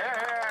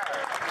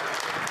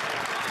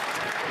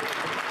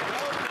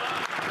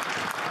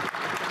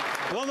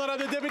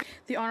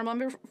 The Honourable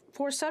Member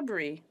for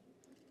Sudbury.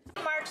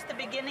 Marks the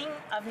beginning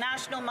of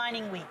National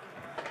Mining Week.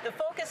 The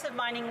focus of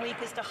Mining Week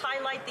is to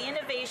highlight the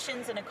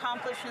innovations and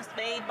accomplishments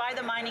made by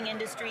the mining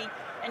industry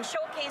and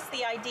showcase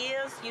the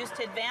ideas used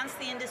to advance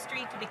the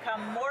industry to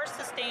become more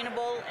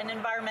sustainable and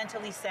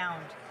environmentally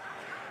sound.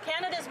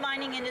 Canada's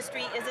mining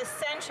industry is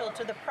essential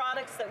to the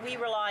products that we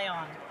rely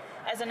on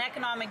as an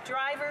economic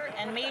driver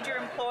and major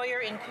employer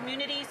in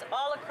communities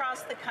all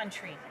across the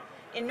country.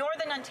 In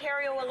Northern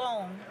Ontario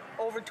alone,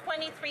 over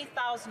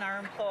 23,000 are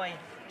employed,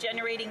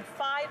 generating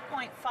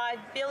 $5.5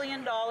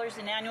 billion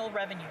in annual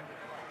revenue.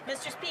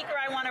 Mr. Speaker,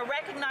 I want to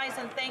recognize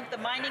and thank the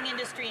mining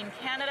industry in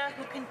Canada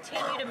who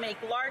continue to make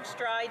large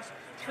strides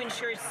to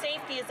ensure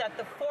safety is at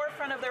the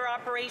forefront of their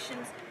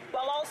operations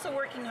while also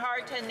working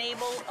hard to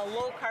enable a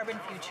low-carbon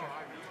future.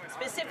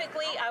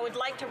 Specifically, I would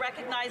like to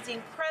recognize the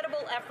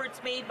incredible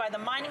efforts made by the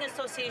Mining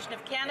Association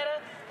of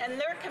Canada and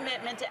their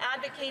commitment to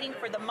advocating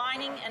for the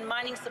mining and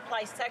mining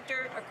supply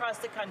sector across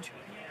the country.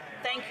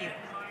 Thank you.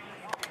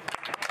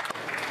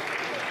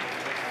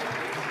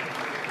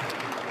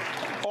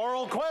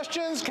 Oral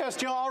questions,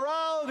 question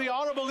orale, the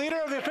Honourable Leader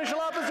of the Official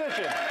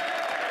Opposition.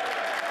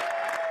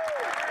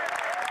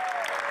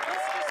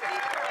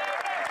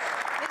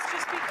 Mr.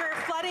 Speaker,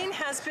 flooding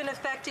has been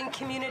affecting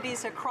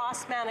communities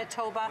across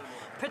Manitoba,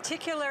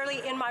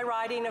 particularly in my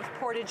riding of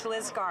Portage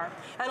Lisgar.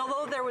 And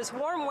although there was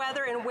warm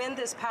weather and wind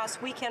this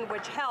past weekend,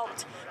 which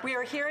helped, we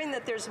are hearing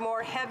that there's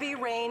more heavy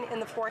rain in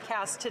the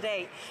forecast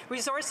today.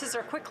 Resources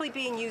are quickly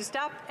being used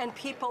up and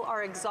people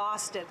are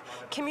exhausted.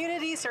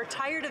 Communities are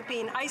tired of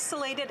being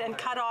isolated and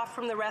cut off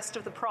from the rest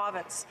of the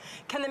province.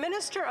 Can the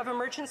Minister of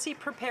Emergency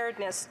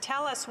Preparedness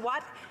tell us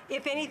what,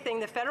 if anything,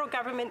 the federal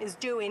government is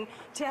doing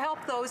to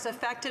help those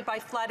affected by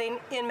flooding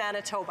in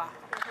Manitoba?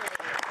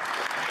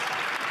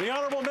 The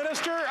Honourable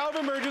Minister of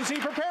Emergency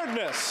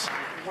Preparedness.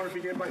 I want to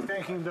begin by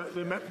thanking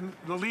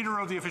the Leader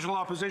of the Official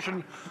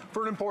Opposition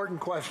for an important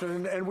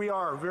question, and we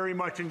are very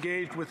much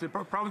engaged with the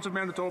province of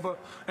Manitoba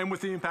and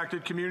with the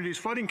impacted communities.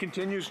 Flooding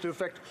continues to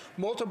affect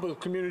multiple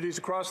communities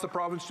across the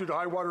province due to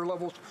high water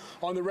levels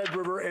on the Red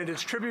River and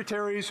its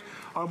tributaries.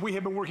 We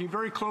have been working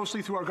very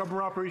closely through our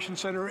Government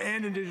Operations Centre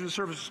and Indigenous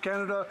Services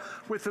Canada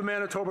with the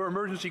Manitoba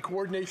Emergency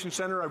Coordination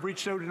Centre. I've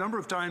reached out a number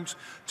of times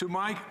to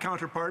my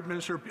counterpart,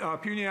 Minister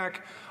Puniak.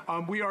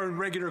 We are in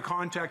regular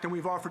contact, and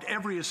we've offered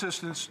every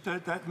assistance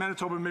that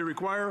Manitoba may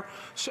require.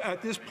 So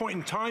at this point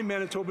in time,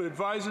 Manitoba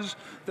advises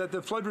that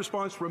the flood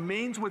response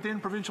remains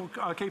within provincial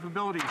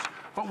capabilities,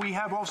 but we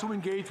have also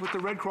engaged with the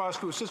Red Cross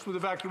to assist with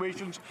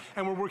evacuations,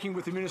 and we're working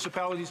with the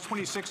municipalities,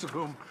 26 of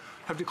whom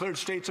have declared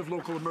states of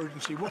local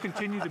emergency. We'll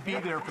continue to be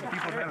there for the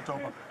people of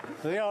Manitoba.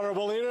 The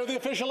Honourable Leader of the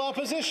Official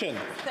Opposition.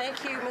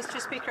 Thank you,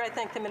 Mr. Speaker. I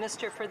thank the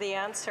Minister for the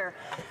answer.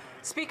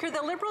 Speaker,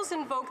 the Liberals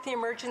invoked the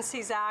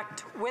Emergencies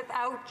Act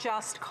without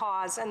just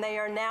cause, and they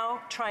are now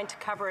trying to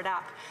cover it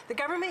up. The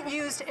government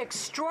used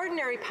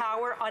extraordinary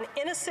power on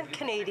innocent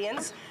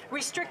Canadians,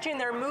 restricting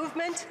their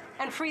movement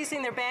and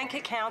freezing their bank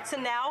accounts,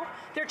 and now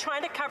they're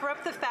trying to cover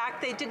up the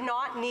fact they did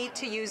not need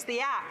to use the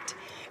Act.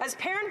 As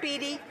Perrin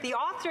Beatty, the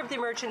author of the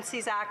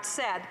Emergencies Act,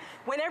 said,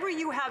 whenever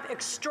you have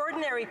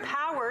extraordinary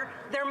power,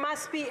 there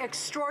must be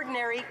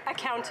extraordinary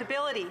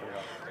accountability.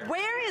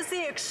 Where is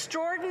the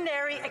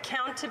extraordinary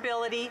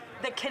accountability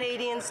that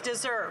Canadians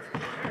deserve?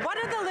 What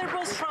are the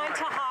Liberals trying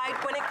to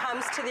hide when it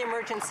comes to the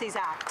Emergencies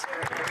Act?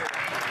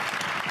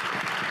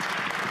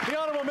 The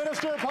Honourable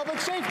Minister of Public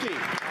Safety.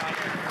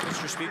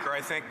 Mr. Speaker,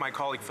 I thank my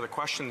colleague for the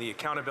question. The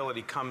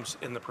accountability comes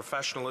in the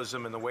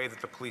professionalism and the way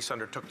that the police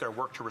undertook their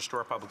work to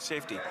restore public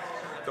safety.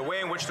 The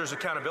way in which there's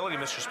accountability,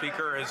 Mr.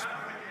 Speaker, is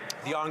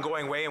the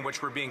ongoing way in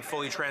which we're being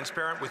fully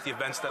transparent with the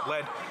events that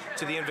led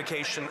to the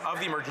invocation of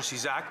the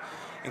Emergencies Act,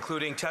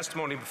 including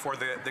testimony before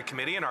the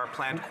committee and our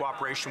planned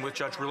cooperation with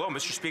Judge Rouleau.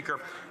 Mr. Speaker,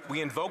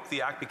 we invoked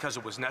the Act because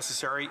it was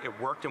necessary,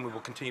 it worked, and we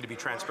will continue to be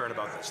transparent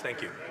about this.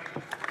 Thank you.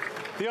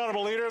 The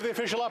Honourable Leader of the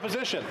Official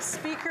Opposition.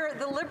 Speaker,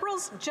 the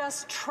Liberals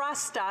just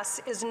trust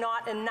us is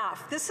not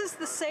enough. This is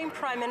the same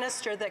Prime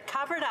Minister that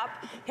covered up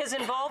his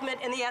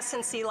involvement in the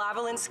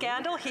SNC-Lavalin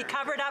scandal. He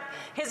covered up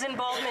his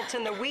involvement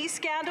in the WE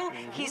scandal.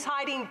 He's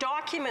hiding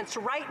documents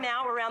right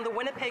now around the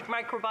Winnipeg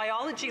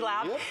Microbiology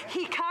Lab.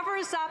 He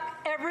covers up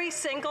every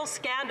single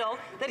scandal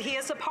that he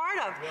is a part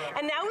of.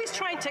 And now he's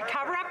trying to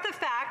cover up the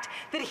fact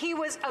that he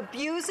was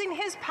abusing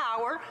his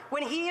power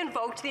when he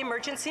invoked the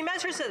Emergency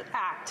Measures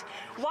Act.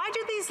 Why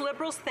do these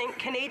Liberals think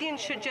Canadians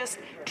should just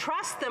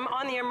trust them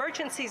on the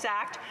Emergencies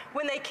Act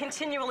when they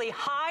continually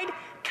hide,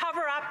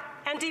 cover up,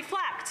 and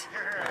deflect?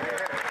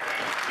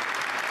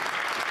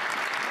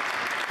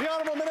 The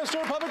Honourable Minister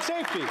of Public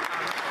Safety.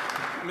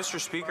 Mr.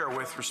 Speaker,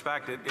 with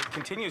respect, it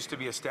continues to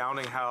be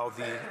astounding how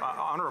the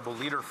Honourable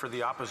Leader for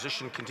the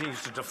Opposition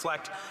continues to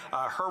deflect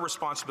her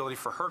responsibility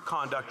for her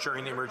conduct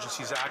during the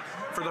Emergencies Act,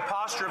 for the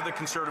posture of the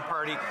Conservative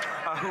Party,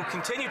 who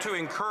continue to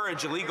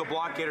encourage illegal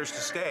blockaders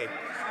to stay.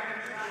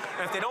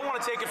 And if they don't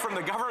want to take it from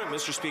the government,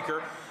 Mr.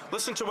 Speaker,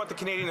 listen to what the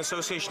Canadian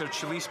Association of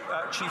Chiefs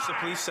of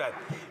Police said.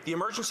 The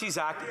Emergencies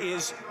Act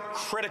is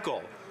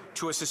critical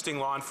to assisting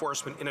law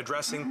enforcement in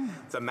addressing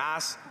the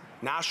mass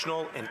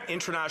national and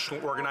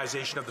international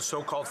organization of the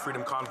so-called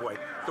Freedom Convoy.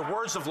 The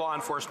words of law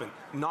enforcement,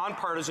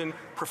 nonpartisan,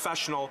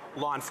 professional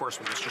law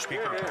enforcement, Mr.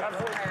 Speaker.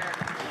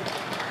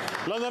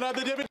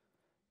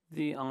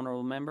 The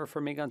Honourable Member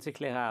for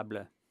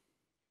Mégantic-L'Érable.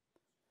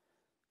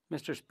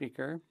 Mr.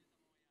 Speaker,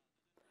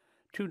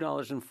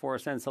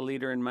 $2.04 a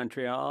litre in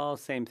Montreal,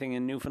 same thing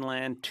in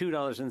Newfoundland,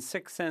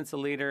 $2.06 a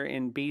litre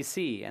in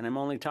BC, and I'm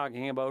only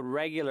talking about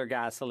regular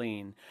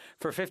gasoline.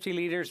 For 50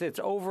 litres,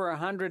 it's over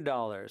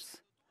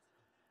 $100.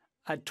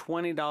 A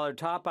 $20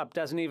 top-up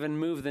doesn't even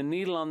move the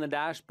needle on the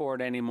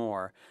dashboard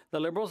anymore. The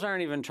Liberals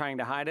aren't even trying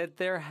to hide it.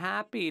 They're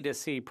happy to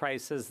see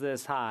prices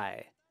this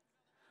high.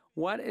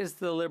 What is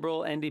the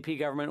Liberal NDP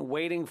government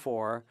waiting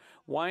for?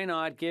 Why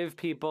not give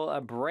people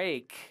a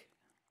break?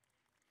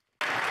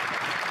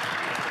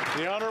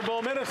 The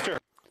Honourable Minister.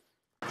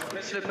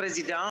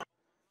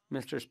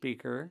 Mr.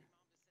 Speaker,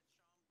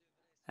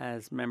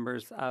 as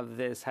members of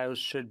this House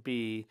should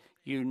be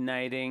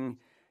uniting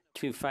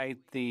to fight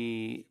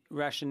the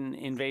Russian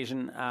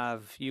invasion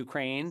of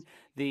Ukraine,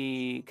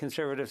 the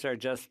Conservatives are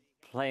just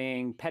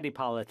playing petty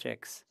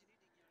politics.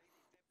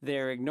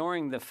 They're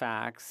ignoring the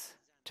facts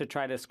to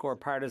try to score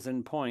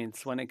partisan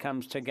points when it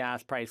comes to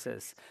gas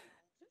prices.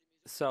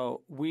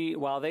 So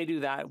while they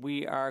do that,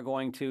 we are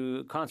going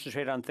to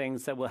concentrate on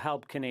things that will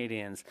help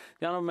Canadians.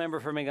 The honourable member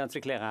for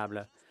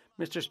Mégantic-L'Érable.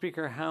 Mr.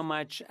 Speaker, how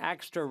much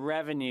extra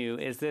revenue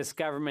is this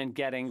government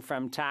getting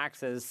from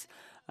taxes,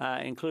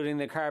 including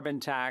the carbon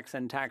tax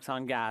and tax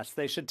on gas?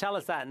 They should tell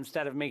us that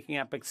instead of making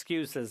up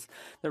excuses.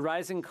 The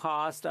rising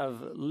cost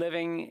of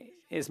living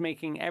is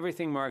making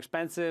everything more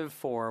expensive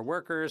for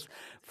workers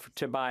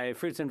to buy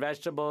fruits and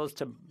vegetables,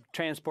 to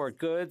transport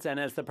goods. And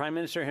as the Prime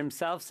Minister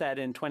himself said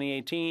in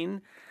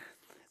 2018,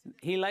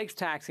 he likes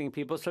taxing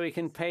people so he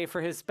can pay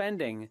for his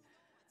spending.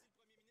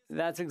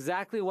 That's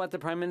exactly what the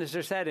Prime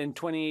Minister said in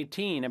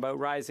 2018 about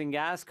rising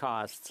gas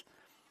costs.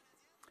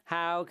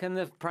 How can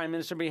the Prime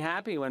Minister be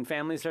happy when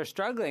families are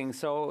struggling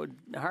so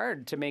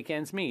hard to make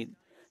ends meet?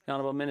 The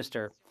Honourable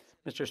Minister.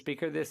 Mr.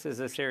 Speaker, this is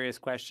a serious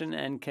question,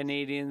 and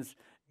Canadians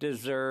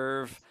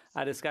deserve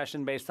a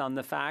discussion based on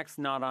the facts,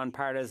 not on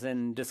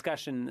partisan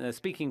discussion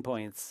speaking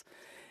points.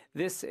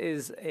 This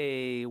is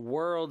a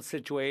world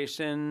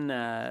situation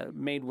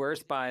made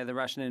worse by the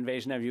Russian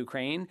invasion of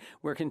Ukraine.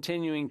 We're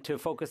continuing to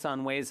focus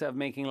on ways of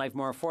making life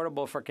more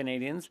affordable for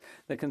Canadians.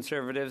 The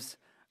Conservatives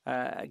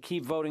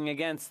keep voting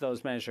against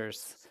those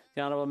measures.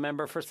 The Honourable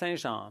Member for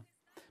Saint-Jean.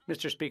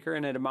 Mr. Speaker,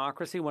 in a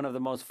democracy, one of the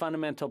most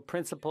fundamental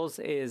principles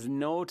is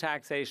no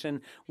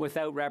taxation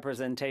without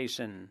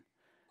representation.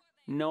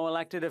 No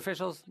elected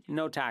officials,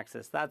 no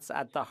taxes. That's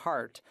at the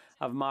heart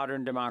of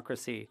modern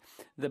democracy.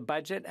 The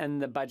budget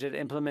and the budget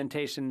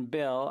implementation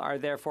bill are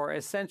therefore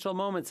essential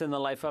moments in the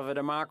life of a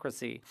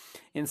democracy.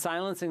 In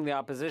silencing the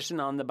opposition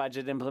on the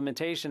Budget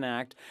Implementation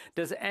Act,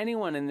 does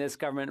anyone in this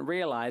government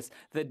realize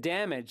the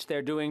damage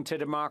they're doing to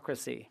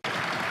democracy?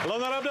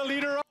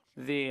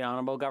 The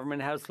Honourable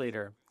Government House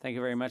Leader. Thank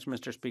you very much,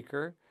 Mr.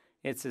 Speaker.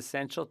 It's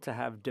essential to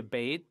have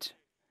debate,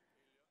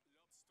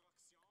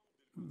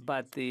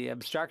 but the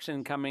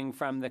obstruction coming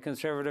from the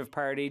Conservative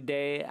Party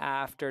day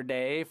after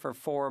day for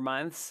 4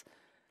 months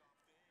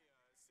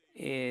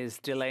is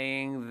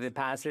delaying the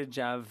passage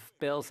of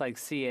bills like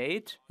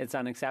C8. It's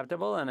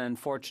unacceptable, and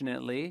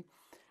unfortunately,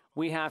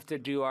 we have to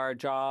do our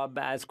job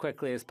as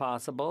quickly as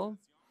possible.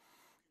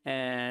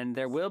 And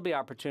there will be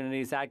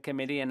opportunities at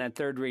committee and at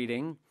third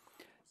reading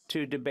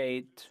to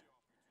debate.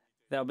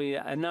 There'll be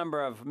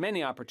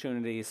many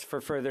opportunities for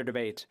further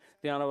debate.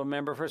 The Honourable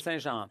Member for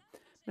Saint-Jean.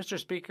 Mr.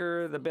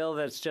 Speaker, the bill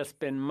that's just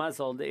been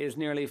muzzled is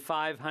nearly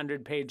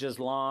 500 pages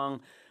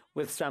long,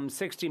 with some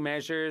 60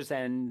 measures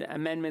and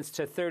amendments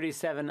to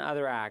 37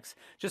 other acts.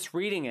 Just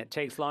reading it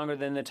takes longer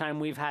than the time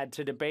we've had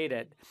to debate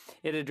it.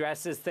 It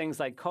addresses things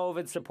like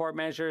COVID support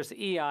measures,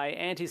 EI,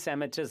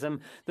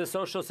 anti-Semitism, the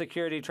Social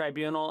Security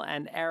Tribunal,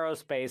 and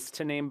aerospace,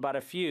 to name but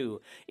a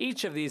few.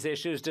 Each of these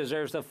issues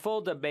deserves a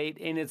full debate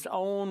in its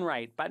own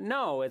right. But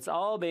no, it's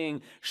all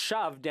being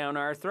shoved down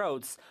our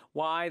throats.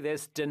 Why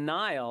this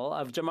denial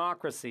of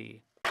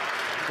democracy?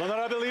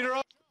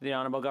 The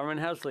Honourable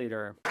Government House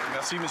Leader.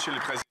 Merci, Monsieur le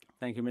Président.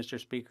 Thank you, Mr.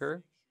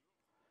 Speaker.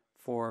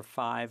 For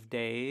 5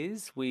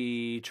 days,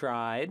 we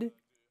tried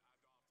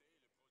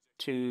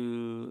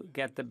to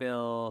get the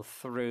bill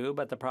through,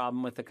 but the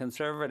problem with the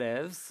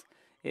Conservatives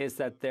is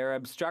that they're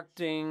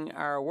obstructing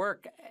our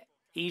work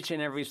each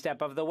and every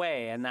step of the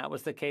way, and that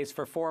was the case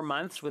for 4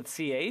 months with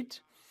C8,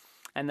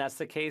 and that's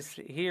the case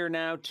here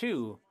now,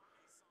 too.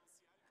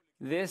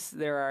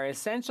 There are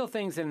essential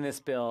things in this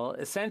bill,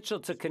 essential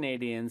to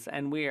Canadians,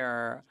 and we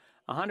are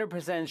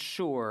 100%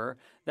 sure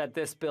that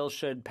this bill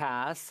should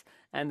pass,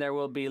 and there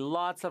will be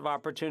lots of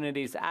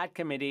opportunities at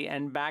committee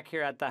and back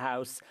here at the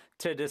House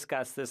to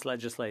discuss this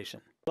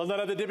legislation. The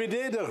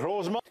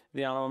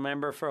Honourable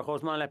Member for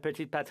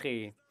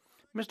Rosemont-la-Petite-Patrie.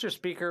 Mr.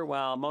 Speaker,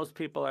 while most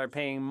people are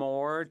paying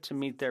more to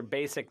meet their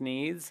basic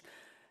needs,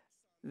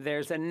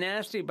 there's a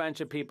nasty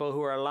bunch of people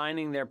who are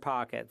lining their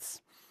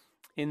pockets.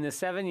 In the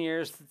 7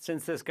 years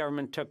since this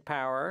government took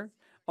power,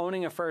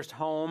 owning a first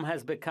home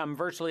has become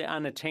virtually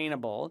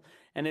unattainable,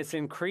 and it's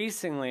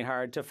increasingly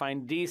hard to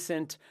find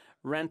decent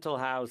rental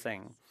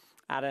housing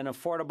at an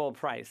affordable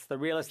price. The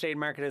real estate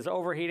market is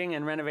overheating,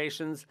 and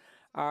renovations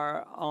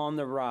are on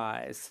the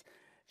rise.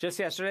 Just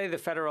yesterday, the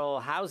federal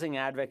housing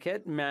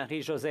advocate,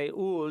 Marie-Josée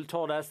Houle,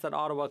 told us that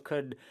Ottawa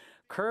could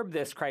curb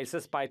this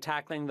crisis by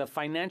tackling the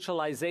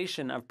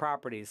financialization of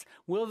properties.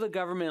 Will the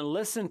government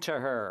listen to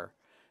her?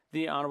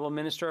 The Honourable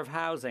Minister of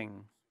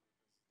Housing.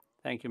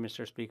 Thank you,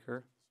 Mr.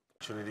 Speaker.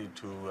 Opportunity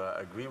to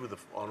agree with the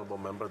honourable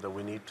member that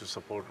we need to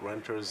support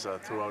renters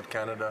throughout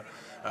Canada.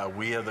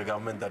 We are the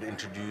government that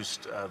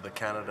introduced the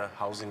Canada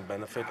Housing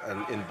Benefit,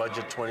 and in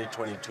Budget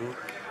 2022,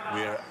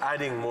 we are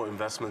adding more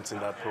investments in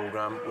that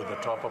program with a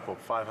top-up of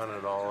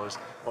 $500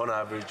 on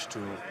average to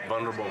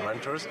vulnerable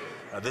renters.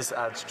 This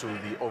adds to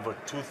the over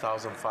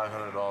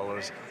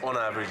 $2,500 on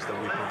average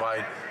that we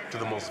provide to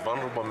the most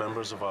vulnerable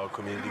members of our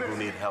community who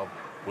need help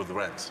with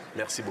rents.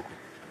 Merci beaucoup.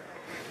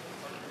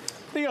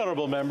 The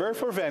Honourable Member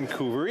for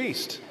Vancouver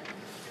East.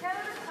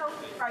 Canada's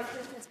housing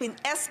crisis is been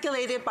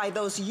escalated by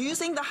those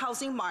using the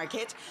housing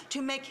market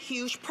to make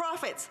huge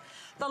profits.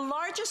 The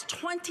largest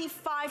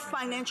 25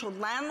 financial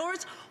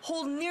landlords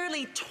hold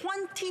nearly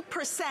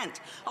 20%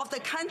 of the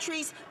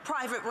country's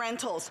private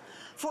rentals.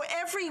 For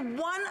every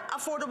one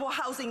affordable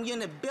housing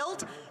unit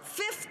built,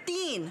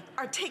 15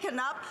 are taken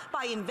up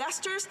by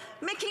investors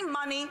making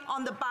money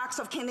on the backs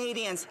of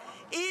Canadians.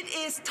 It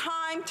is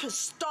time to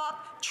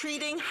stop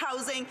treating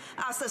housing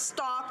as a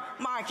stock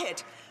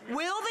market.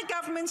 Will the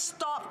government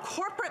stop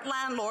corporate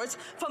landlords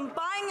from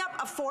buying up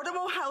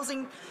affordable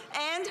housing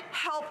and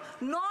help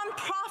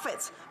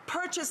nonprofits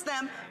purchase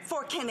them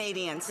for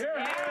Canadians?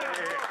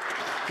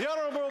 The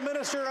Honourable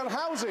Minister of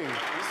Housing.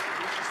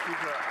 Mr.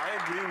 Speaker, I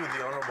agree with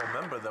the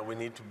Honourable Member that we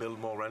need to build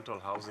more rental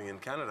housing in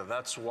Canada.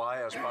 That's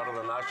why, as part of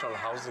the National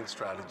Housing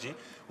Strategy,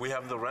 we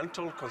have the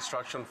Rental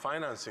Construction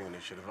Financing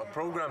Initiative, a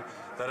program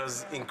that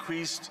has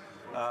increased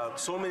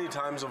so many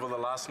times over the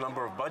last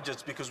number of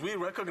budgets, because we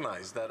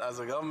recognize that as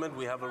a government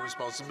we have a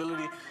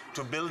responsibility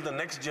to build the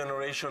next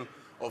generation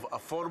of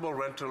affordable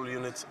rental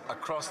units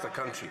across the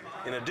country.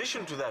 In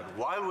addition to that,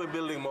 while we're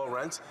building more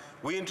rents,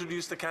 we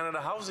introduced the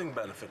Canada Housing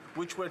Benefit,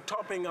 which we're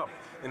topping up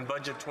in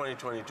Budget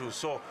 2022.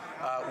 So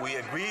we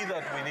agree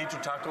that we need to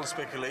tackle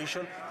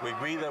speculation. We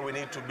agree that we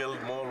need to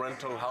build more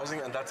rental housing,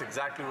 and that's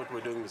exactly what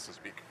we're doing, Mr.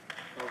 Speaker.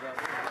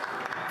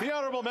 The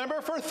Honourable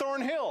Member for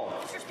Thornhill.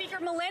 Mr. Speaker,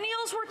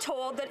 millennials were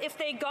told that if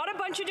they got a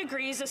bunch of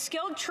degrees, a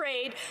skilled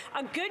trade,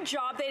 a good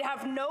job, they'd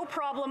have no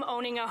problem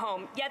owning a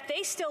home. Yet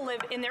they still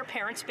live in their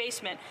parents'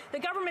 basement. The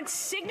government's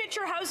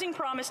signature housing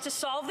promise to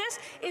solve this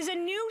is a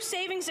new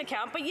savings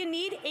account, but you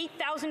need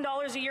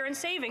 $8,000 a year in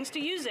savings to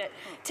use it.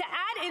 To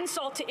add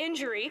insult to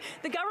injury,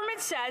 the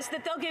government says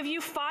that they'll give you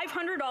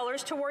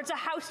 $500 towards a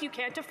house you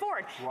can't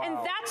afford. Wow. And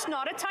that's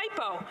not a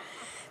typo.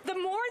 The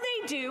more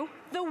they do,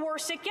 the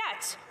worse it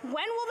gets. When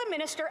will the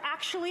minister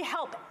actually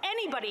help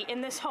anybody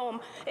in this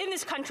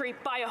country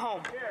buy a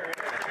home?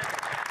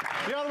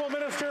 The Honourable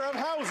Minister of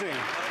Housing.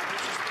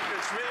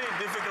 It's really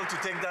difficult to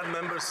take that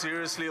member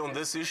seriously on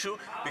this issue,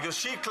 because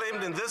she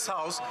claimed in this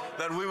House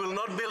that we will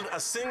not build a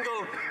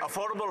single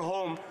affordable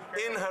home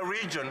in her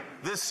region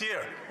this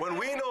year, when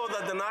we know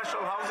that the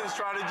National Housing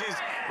Strategy's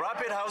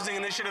Rapid Housing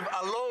Initiative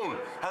alone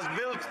has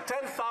built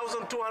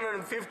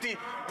 10,250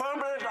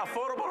 permanent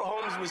affordable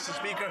homes, Mr.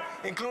 Speaker,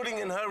 including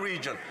in her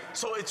region.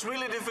 So it's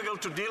really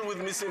difficult to deal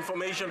with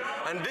misinformation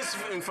and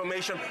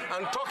disinformation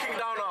and talking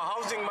down our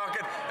housing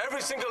market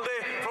every single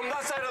day from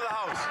that side of the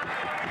House.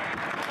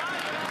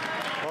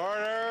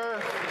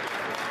 Order.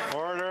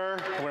 Order.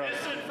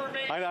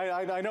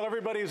 I know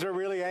everybody's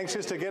really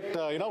anxious to get,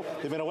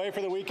 they've been away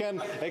for the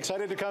weekend,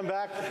 excited to come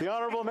back. The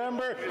Honourable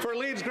Member for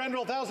Leeds,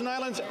 Grenville, Thousand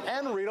Islands,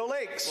 and Rideau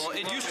Lakes. Well,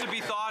 it used to be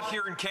thought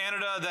here in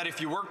Canada that if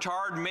you worked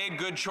hard, made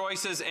good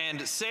choices,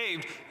 and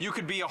saved, you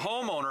could be a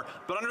homeowner.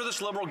 But under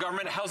this Liberal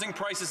government, housing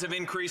prices have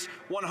increased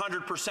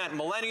 100%.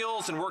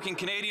 Millennials and working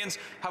Canadians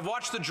have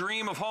watched the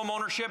dream of home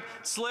ownership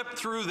slip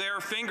through their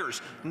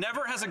fingers.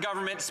 Never has a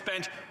government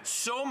spent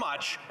so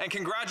much and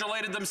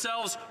congratulated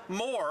themselves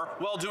more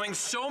while doing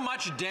so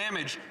much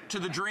damage to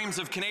the dreams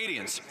of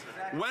Canadians.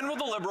 When will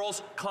the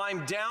Liberals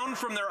climb down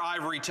from their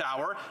ivory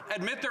tower,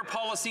 admit their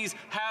policies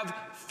have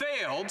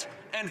failed,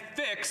 and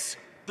fix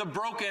the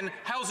broken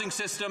housing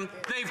system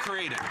they've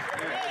created?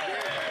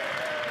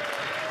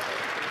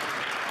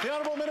 The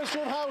Honourable Minister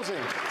of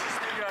Housing.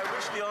 I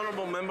wish the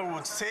Honourable Member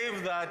would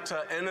save that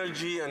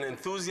energy and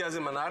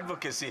enthusiasm and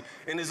advocacy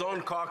in his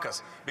own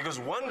caucus, because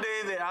one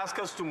day they ask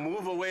us to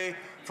move away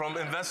from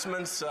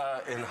investments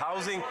in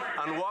housing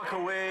and walk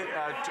away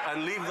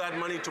and leave that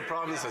money to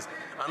provinces.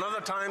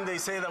 Another time they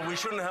say that we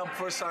shouldn't help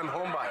first-time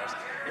homebuyers.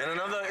 In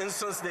another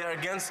instance, they are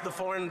against the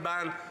foreign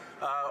ban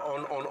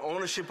on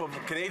ownership of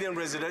Canadian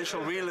residential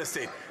real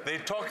estate. They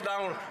talk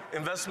down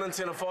investments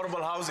in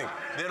affordable housing.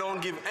 They don't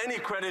give any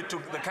credit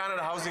to the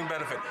Canada Housing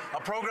Benefit, a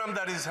program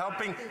that is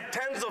helping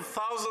tens of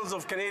thousands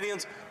of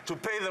Canadians to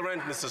pay the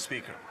rent, Mr.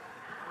 Speaker.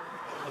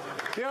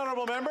 The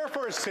Honourable Member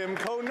for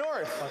Simcoe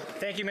North.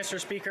 Thank you, Mr.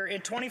 Speaker. In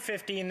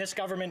 2015, this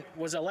government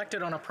was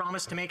elected on a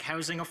promise to make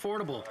housing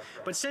affordable.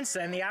 But since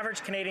then, the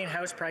average Canadian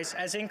house price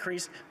has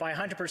increased by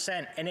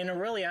 100%, and in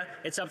Orillia,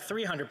 it's up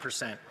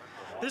 300%.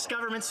 This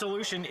government's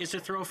solution is to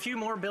throw a few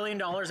more $1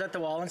 billion at the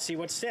wall and see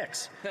what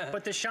sticks.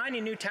 But the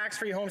shiny new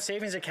tax-free home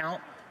savings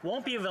account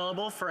won't be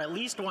available for at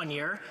least 1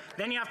 year.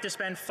 Then you have to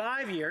spend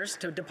 5 years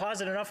to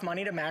deposit enough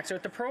money to max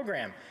out the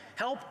program.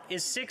 Help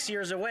is 6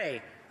 years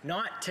away,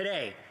 not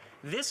today.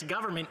 This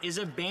government is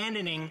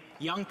abandoning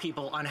young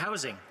people on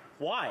housing.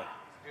 Why?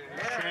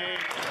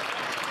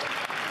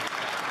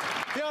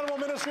 The Honourable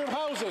Minister of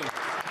Housing.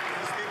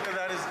 Mr. Speaker,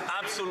 that is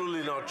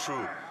absolutely not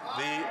true.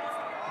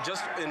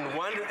 Just in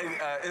one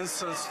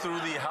instance, through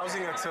the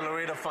Housing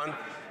Accelerator Fund,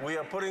 we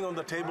are putting on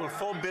the table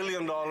 $4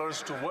 billion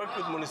to work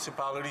with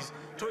municipalities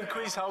to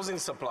increase housing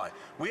supply.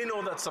 We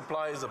know that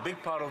supply is a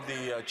big part of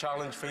the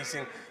challenge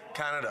facing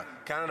Canada.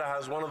 Canada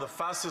has one of the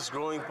fastest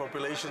growing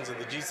populations in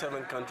the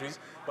G7 countries,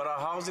 but our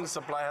housing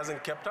supply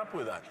hasn't kept up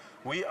with that.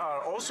 We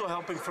are also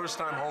helping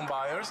first-time home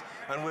buyers,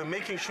 and we're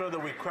making sure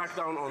that we crack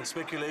down on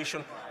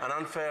speculation and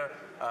unfair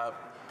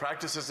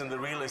practices in the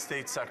real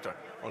estate sector.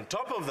 On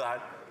top of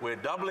that, we're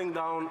doubling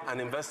down and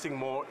investing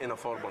more in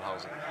affordable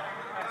housing.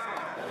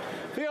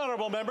 The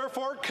honourable member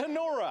for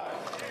Kenora.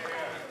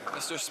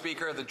 Mr.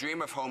 Speaker, the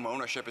dream of home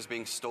ownership is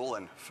being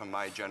stolen from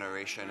my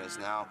generation, as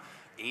now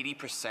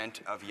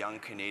 80% of young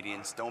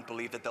Canadians don't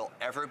believe that they'll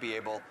ever be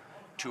able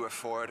to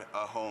afford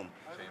a home.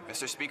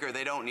 Mr. Speaker,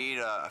 they don't need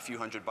a few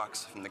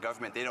 $100 from the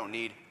government. They don't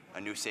need a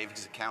new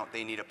savings account.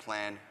 They need a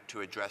plan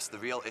to address the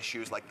real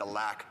issues like the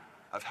lack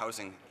of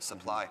housing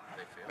supply.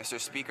 Mr.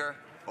 Speaker,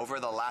 over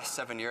the last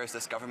 7 years,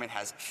 this government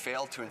has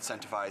failed to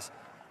incentivize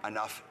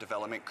enough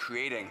development,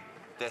 creating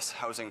this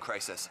housing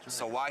crisis.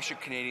 So why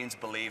should Canadians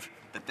believe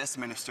that this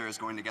minister is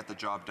going to get the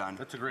job done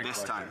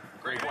this time?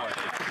 Great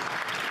question.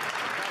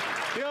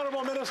 The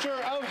Honourable Minister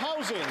of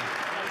Housing.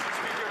 Mr.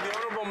 Speaker, the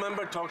honourable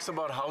member talks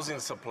about housing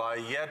supply,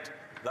 yet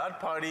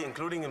that party,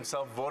 including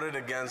himself, voted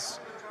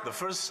against the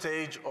first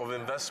stage of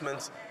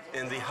investments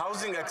in the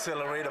Housing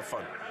Accelerator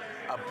Fund,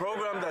 a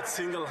program that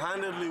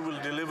single-handedly will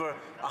deliver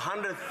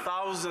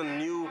 100,000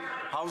 new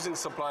housing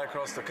supply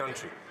across the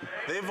country.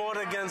 They vote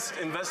against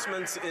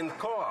investments in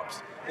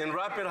co-ops, in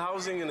rapid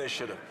housing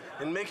initiative,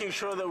 in making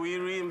sure that we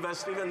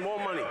reinvest even more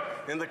money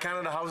in the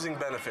Canada Housing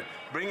Benefit,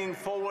 bringing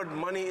forward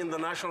money in the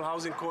National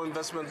Housing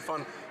Co-Investment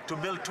Fund to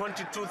build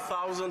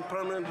 22,000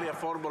 permanently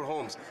affordable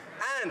homes,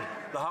 and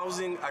the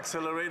Housing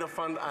Accelerator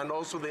Fund and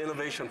also the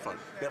Innovation Fund.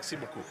 Merci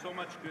beaucoup. So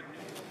much good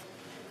news.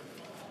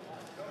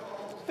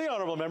 The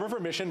honourable member for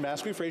Mission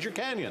Mascouy Fraser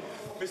Canyon.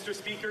 Mr.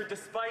 Speaker,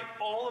 despite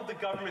all of the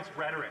government's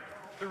rhetoric,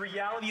 the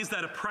reality is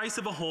that a price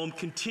of a home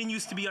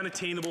continues to be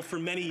unattainable for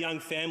many young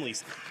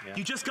families. Yeah.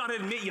 You just got to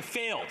admit you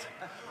failed.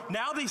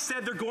 Now they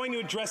said they're going to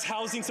address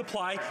housing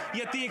supply,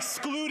 yet they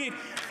excluded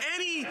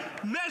any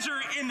measure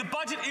in the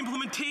Budget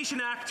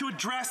Implementation Act to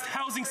address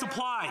housing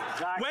supply.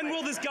 Exactly. When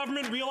will this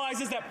government realize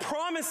that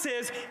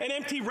promises and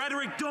empty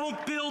rhetoric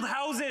don't build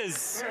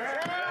houses?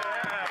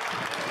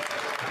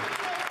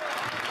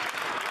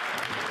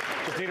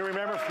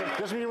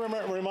 Just need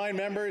to remind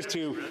members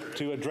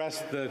to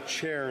address the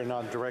chair and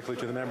not directly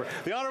to the member.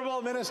 The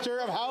Honourable Minister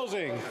of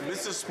Housing.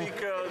 Mr.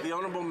 Speaker, the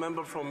honourable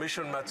member from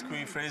Mission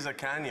Mascouy Fraser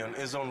Canyon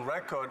is on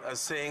record as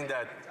saying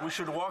that we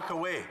should walk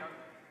away.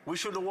 We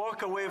should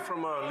walk away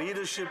from a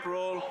leadership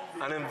role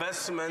and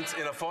investments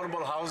in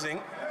affordable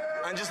housing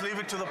and just leave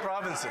it to the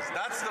provinces.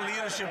 That's the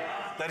leadership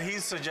that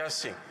he's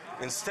suggesting.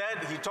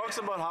 Instead, he talks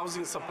about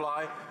housing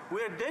supply.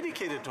 We are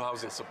dedicated to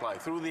housing supply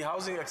through the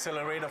Housing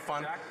Accelerator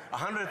Fund,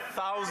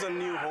 100,000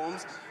 new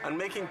homes, and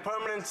making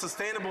permanent,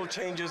 sustainable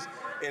changes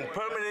in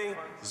permitting,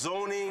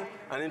 zoning,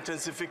 and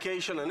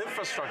intensification and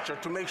infrastructure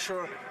to make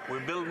sure we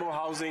build more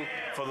housing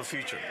for the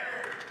future.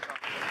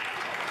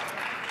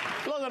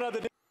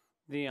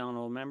 The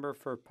honourable member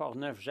for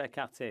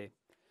Portneuf-Jacques-Cartier.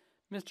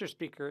 Mr.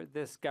 Speaker,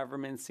 this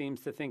government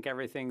seems to think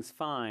everything's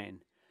fine.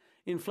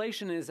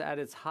 Inflation is at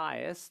its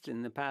highest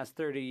in the past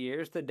 30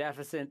 years. The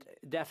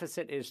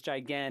deficit is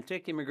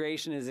gigantic.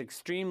 Immigration is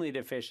extremely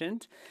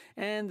deficient.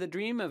 And the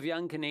dream of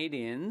young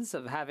Canadians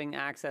of having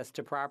access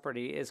to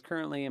property is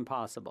currently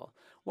impossible.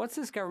 What's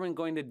this government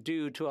going to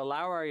do to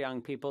allow our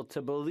young people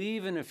to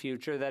believe in a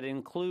future that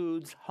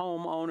includes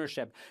home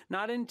ownership?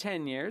 Not in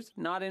 10 years,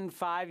 not in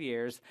 5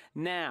 years,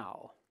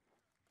 now.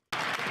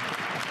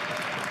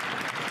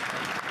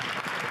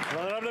 The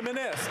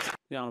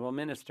Honourable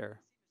Minister.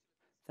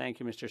 Thank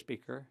you, Mr.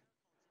 Speaker.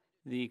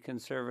 The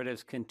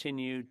Conservatives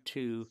continue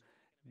to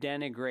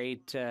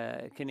denigrate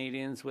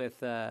Canadians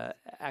with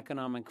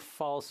economic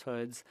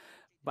falsehoods,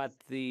 but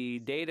the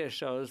data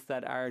shows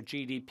that our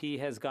GDP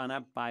has gone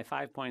up by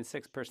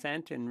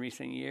 5.6% in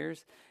recent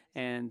years,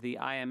 and the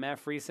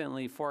IMF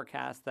recently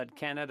forecast that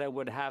Canada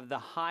would have the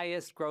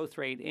highest growth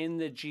rate in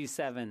the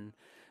G7.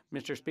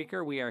 Mr.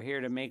 Speaker, we are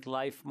here to make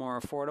life more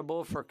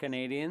affordable for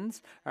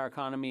Canadians. Our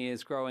economy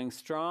is growing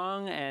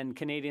strong, and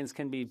Canadians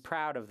can be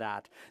proud of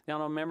that. The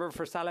honourable member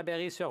for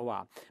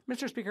Salaberry-sur-Roi.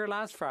 Mr. Speaker,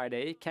 last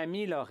Friday,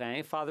 Camille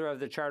Lorrain, father of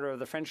the Charter of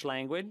the French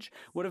language,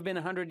 would have been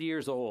 100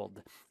 years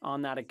old.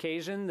 On that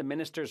occasion, the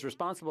ministers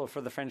responsible for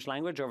the French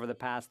language over the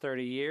past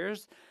 30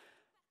 years,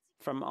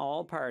 from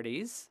all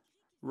parties,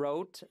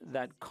 wrote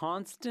that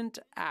constant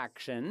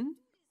action,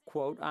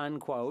 quote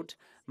unquote,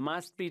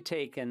 must be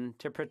taken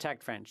to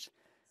protect French.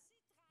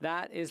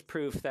 That is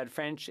proof that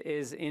French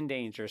is in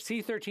danger.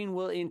 C-13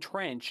 will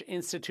entrench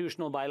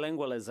institutional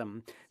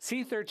bilingualism.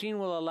 C-13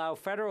 will allow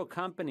federal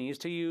companies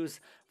to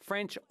use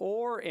French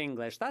or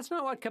English. That's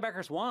not what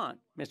Quebecers want,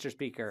 Mr.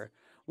 Speaker.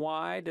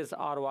 Why does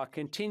Ottawa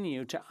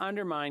continue to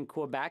undermine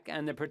Quebec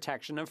and the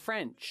protection of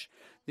French?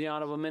 The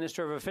Honourable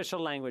Minister of Official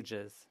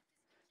Languages.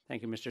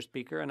 Thank you, Mr.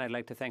 Speaker, and I'd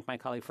like to thank my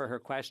colleague for her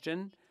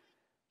question.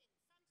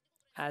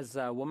 As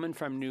a woman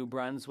from New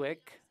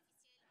Brunswick,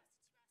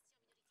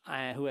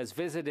 who has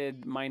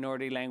visited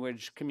minority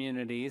language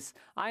communities,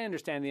 I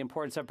understand the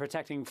importance of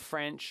protecting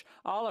French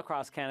all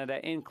across Canada,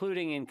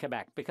 including in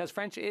Quebec, because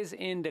French is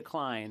in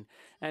decline.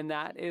 And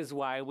that is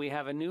why we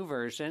have a new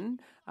version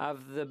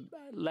of the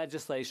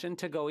legislation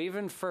to go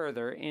even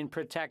further in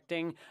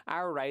protecting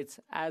our rights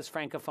as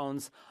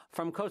Francophones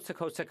from coast to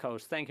coast to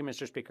coast. Thank you,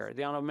 Mr. Speaker.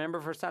 The honourable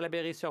member for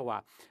Salaberry-sur-Roi.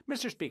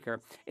 Mr.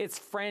 Speaker, it's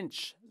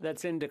French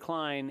that's in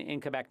decline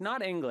in Quebec,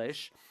 not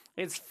English.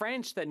 It's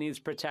French that needs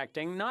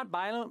protecting, not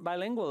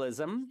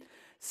bilingualism.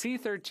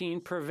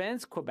 C-13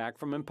 prevents Quebec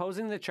from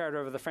imposing the Charter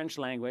of the French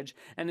language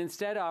and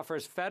instead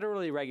offers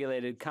federally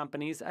regulated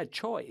companies a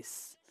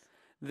choice.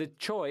 The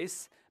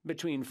choice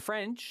between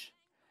French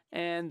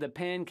and the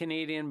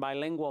pan-Canadian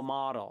bilingual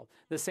model,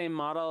 the same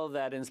model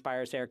that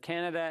inspires Air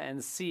Canada and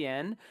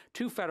CN,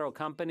 two federal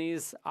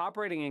companies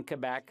operating in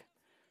Quebec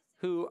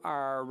who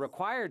are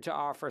required to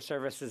offer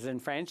services in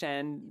French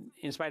and,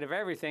 in spite of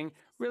everything,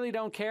 really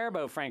don't care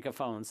about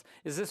Francophones.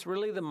 Is this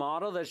really the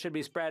model that should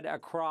be spread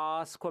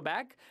across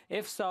Quebec?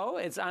 If so,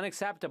 it's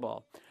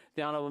unacceptable.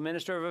 The Honourable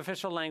Minister of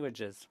Official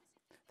Languages.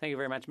 Thank you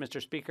very much, Mr.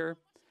 Speaker.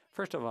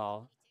 First of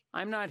all,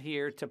 I'm not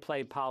here to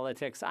play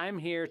politics. I'm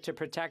here to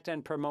protect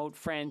and promote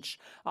French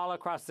all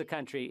across the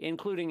country,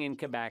 including in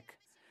Quebec.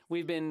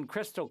 We've been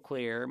crystal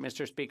clear,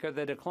 Mr. Speaker,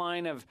 the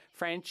decline of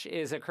French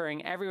is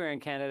occurring everywhere in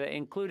Canada,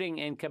 including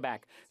in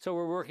Quebec. So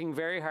we're working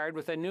very hard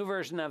with a new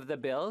version of the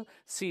bill,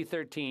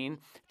 C-13,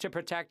 to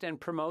protect and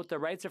promote the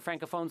rights of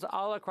Francophones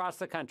all across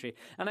the country.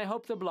 And I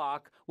hope the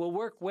Bloc will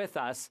work with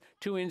us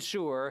to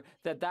ensure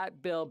that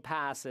that bill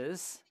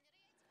passes,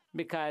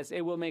 because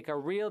it will make a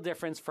real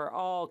difference for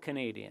all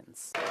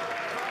Canadians.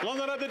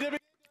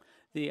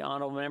 The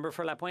honourable member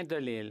for La Pointe de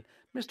l'Île.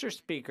 Mr.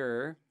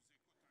 Speaker,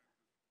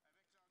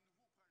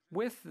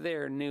 with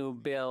their new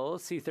bill,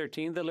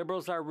 C-13, the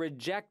Liberals are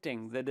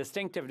rejecting the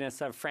distinctiveness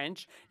of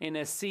French in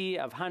a sea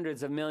of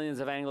hundreds of millions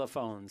of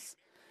Anglophones.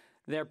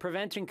 They're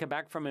preventing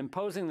Quebec from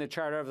imposing the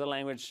Charter of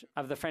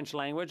the French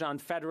language on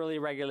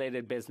federally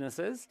regulated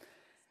businesses.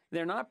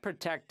 They're not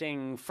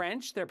protecting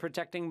French, they're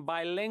protecting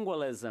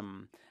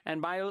bilingualism.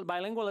 And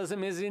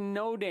bilingualism is in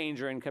no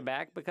danger in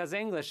Quebec because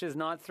English is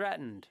not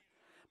threatened.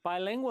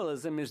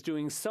 Bilingualism is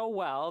doing so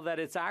well that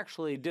it's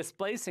actually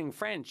displacing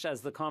French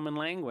as the common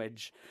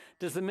language.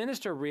 Does the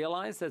minister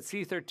realize that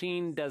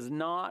C-13 does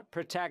not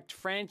protect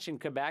French in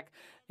Quebec?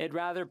 It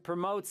rather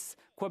promotes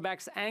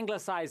Quebec's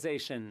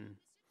Anglicization.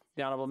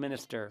 The Honourable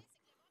Minister.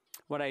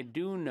 What I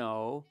do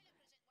know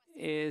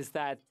is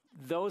that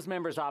those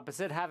members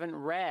opposite haven't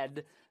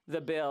read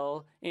the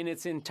bill in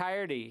its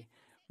entirety.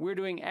 We're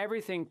doing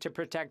everything to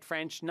protect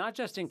French, not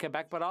just in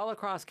Quebec, but all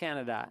across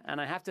Canada. And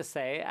I have to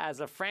say, as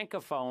a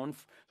Francophone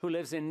who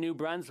lives in New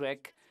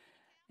Brunswick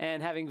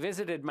and having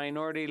visited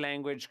minority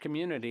language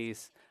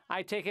communities,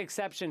 I take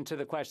exception to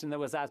the question that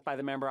was asked by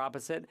the member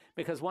opposite,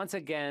 because once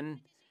again,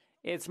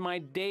 it's my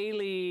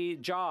daily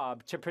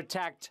job to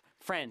protect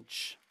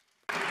French.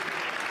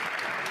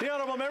 The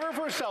honourable member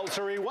for South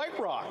Surrey White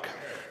Rock.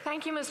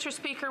 Thank you, Mr.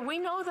 Speaker. We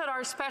know that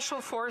our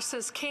Special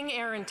Forces King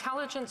Air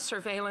Intelligence,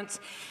 Surveillance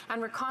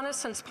and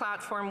Reconnaissance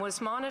Platform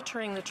was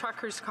monitoring the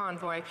truckers'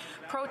 convoy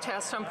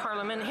protest on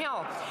Parliament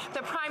Hill.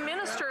 The Prime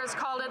Minister has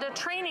called it a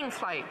training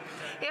flight.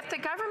 If the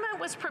government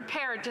was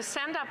prepared to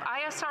send up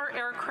ISR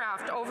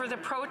aircraft over the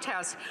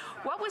protest,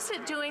 what was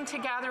it doing to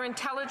gather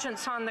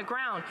intelligence on the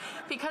ground?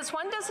 Because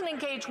one doesn't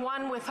engage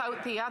one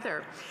without the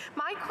other.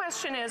 My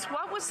question is,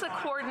 what was the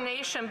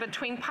coordination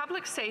between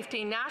public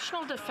safety,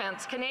 national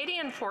defence,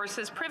 Canadian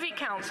Forces, Privy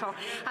Council,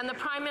 and the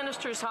Prime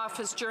Minister's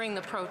office during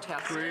the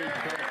protest? The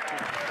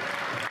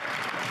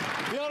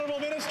Honourable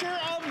Minister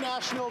of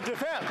National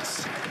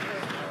Defence.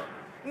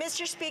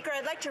 Mr. Speaker,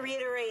 I'd like to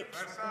reiterate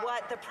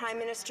what the Prime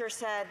Minister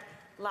said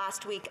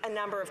last week a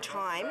number of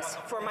times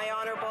for my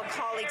honourable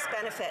colleagues'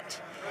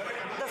 benefit.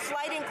 The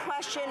flight in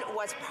question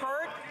was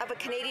part of a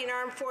Canadian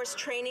Armed Force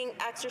training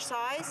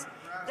exercise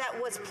that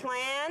was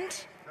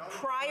planned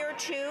prior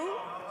to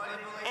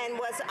and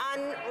was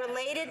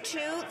unrelated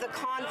to the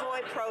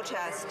convoy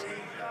protest.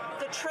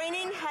 The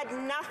training had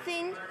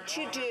nothing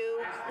to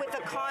do with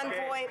the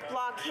convoy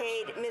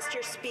blockade,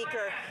 Mr.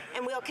 Speaker,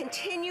 and we'll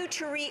continue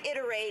to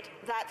reiterate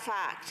that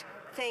fact.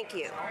 Thank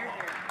you.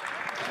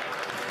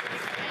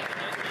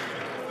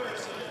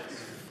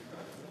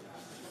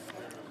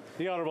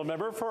 The honourable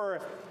member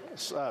for,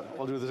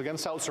 we'll do this again,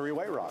 South Surrey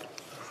White Rock.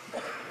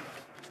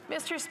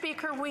 Mr.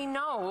 Speaker, we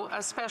know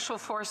a Special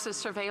Forces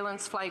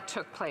surveillance flight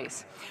took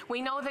place. We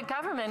know the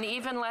government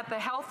even let the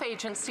health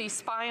agency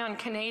spy on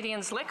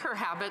Canadians' liquor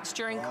habits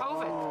during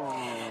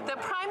COVID. The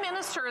Prime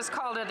Minister has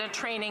called it a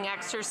training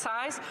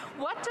exercise.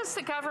 What does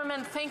the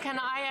government think an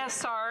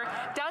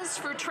ISR does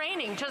for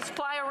training? Just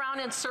fly around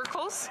in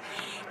circles?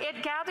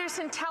 It gathers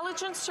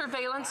intelligence,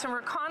 surveillance, and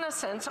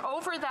reconnaissance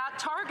over that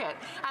target,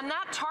 and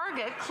that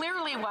target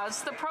clearly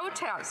was the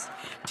protest.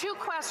 Two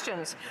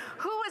questions.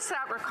 Who is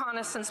that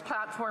reconnaissance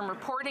platform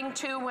reporting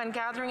to when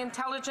gathering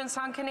intelligence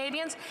on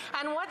Canadians,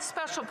 and what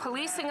special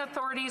policing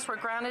authorities were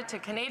granted to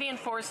Canadian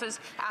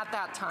Forces at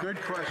that time?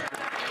 Good question.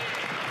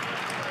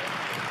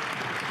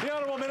 The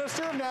Honourable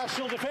Minister of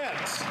National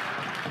Defence.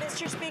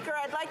 Mr. Speaker,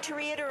 I'd like to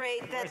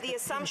reiterate that the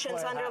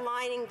assumptions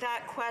underlying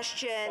that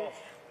question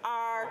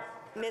are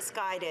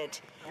misguided.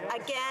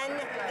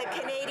 Again, the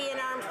Canadian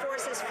Armed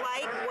Forces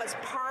flight was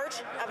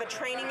part of a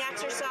training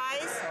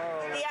exercise.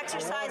 The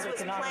exercise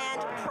was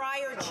planned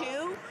prior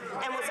to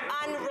and was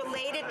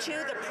unrelated to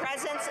the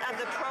presence of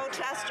the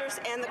protesters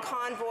and the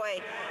convoy.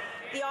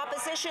 The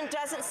opposition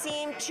doesn't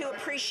seem to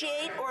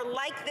appreciate or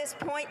like this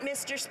point,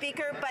 Mr.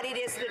 Speaker, but it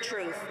is the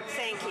truth.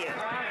 Thank you.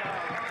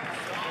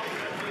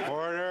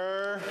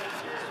 Order.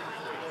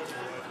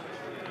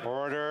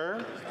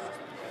 Order.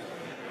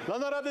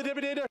 L'honorable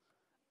député.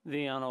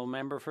 The honourable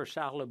member for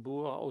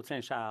Charlesbourg,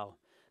 Haute-Saint-Charles.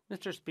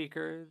 Mr.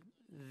 Speaker,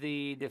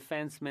 the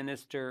Defence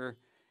Minister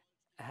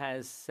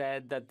has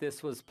said that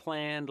this was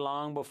planned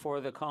long before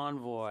the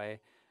convoy,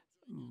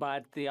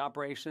 but the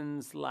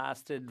operations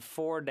lasted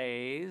 4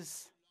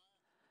 days.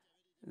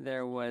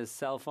 There was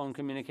cell phone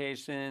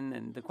communication,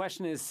 and the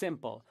question is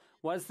simple.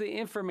 Was the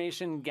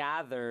information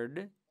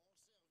gathered,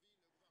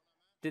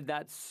 did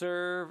that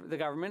serve the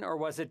government, or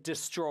was it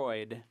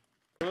destroyed?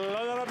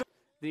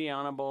 The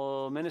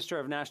Honourable Minister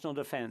of National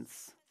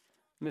Defence.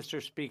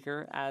 Mr.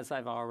 Speaker, as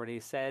I've already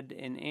said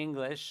in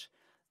English,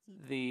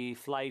 the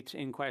flight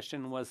in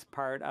question was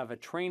part of a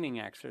training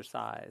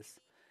exercise.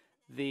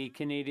 The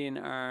Canadian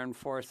Armed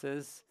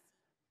Forces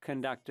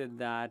conducted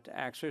that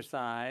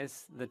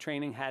exercise. The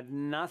training had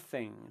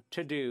nothing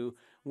to do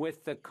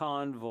with the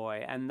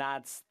convoy, and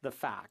that's the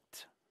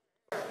fact.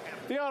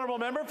 The honourable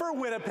member for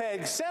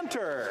Winnipeg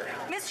Centre.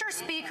 Mr.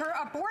 Speaker,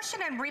 abortion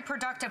and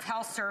reproductive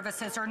health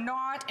services are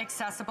not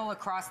accessible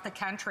across the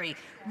country.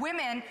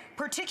 Women,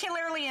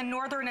 particularly in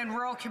northern and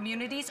rural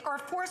communities, are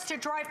forced to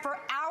drive for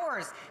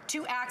hours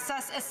to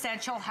access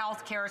essential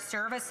health care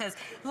services.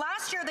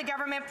 Last year, the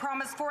government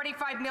promised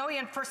 $45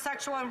 million for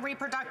Sexual and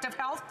Reproductive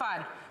Health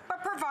Fund,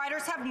 but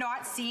providers have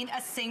not seen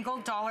a single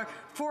dollar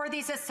for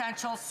these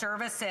essential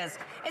services.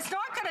 It's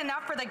not good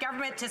enough for the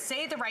government to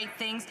say the right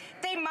things.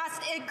 They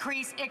must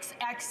increase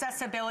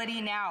accessibility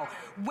now.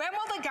 When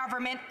will the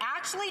government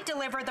actually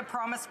deliver the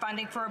promised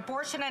funding for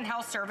abortion and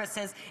health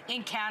services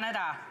in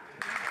Canada?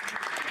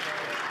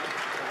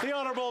 The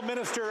Honourable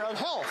Minister of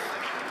Health.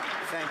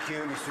 Thank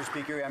you, Mr.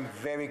 Speaker. I'm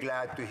very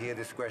glad to hear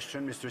this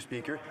question, Mr.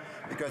 Speaker,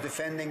 because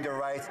defending the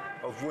rights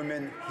of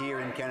women here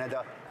in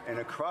Canada and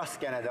across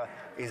Canada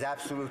is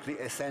absolutely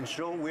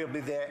essential. We'll be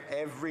there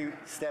every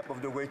step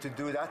of the way to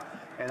do that,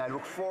 and I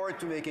look forward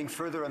to making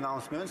further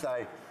announcements.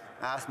 I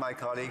ask my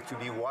colleague to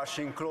be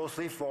watching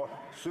closely for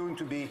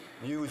soon-to-be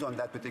news on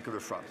that particular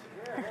front.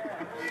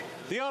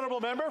 The honourable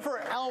member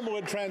for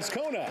Elmwood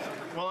Transcona.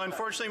 Well,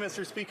 unfortunately,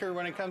 Mr. Speaker,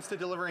 when it comes to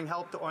delivering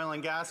help to oil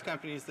and gas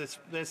companies,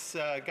 this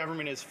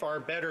government is far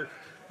better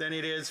than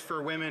it is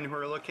for women who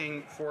are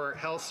looking for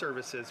health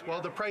services.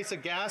 While the price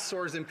of gas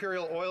soars,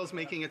 Imperial Oil is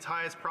making its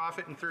highest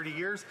profit in 30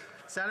 years.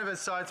 Cenovus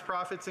saw its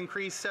profits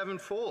increase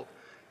sevenfold.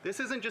 This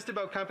isn't just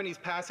about companies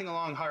passing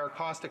along higher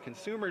costs to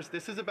consumers.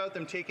 This is about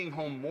them taking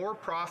home more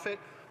profit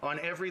on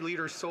every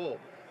litre sold.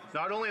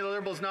 Not only are the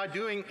Liberals not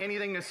doing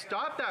anything to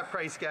stop that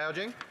price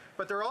gouging,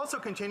 but they're also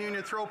continuing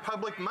to throw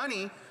public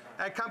money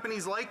at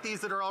companies like these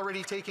that are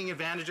already taking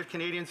advantage of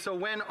Canadians. So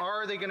when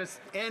are they going to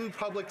end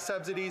public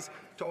subsidies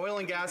to oil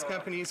and gas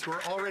companies who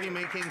are already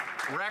making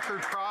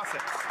record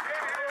profits?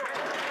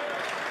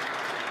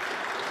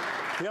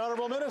 The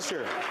Honourable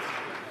Minister.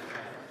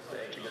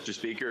 Mr.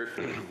 Speaker,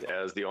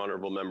 as the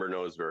honourable member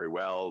knows very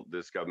well,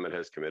 this government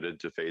has committed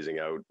to phasing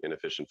out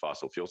inefficient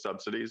fossil fuel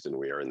subsidies, and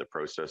we are in the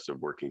process of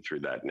working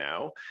through that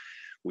now.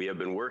 We have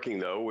been working,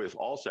 though, with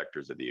all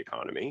sectors of the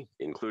economy,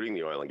 including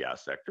the oil and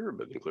gas sector,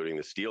 but including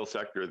the steel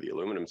sector, the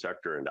aluminum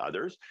sector, and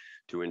others,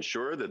 to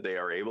ensure that they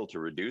are able to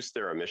reduce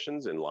their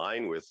emissions in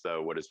line with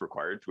what is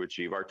required to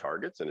achieve our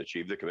targets and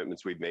achieve the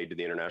commitments we've made to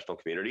the international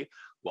community,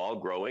 while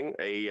growing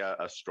a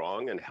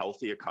strong and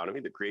healthy economy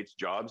that creates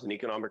jobs and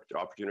economic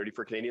opportunity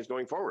for Canadians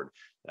going forward.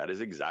 That is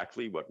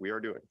exactly what we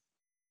are doing.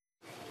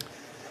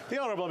 The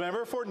honourable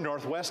member for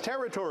Northwest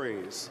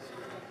Territories.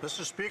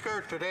 Mr.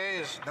 Speaker, today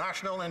is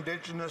National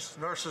Indigenous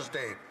Nurses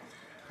Day.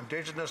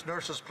 Indigenous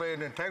nurses play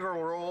an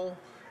integral role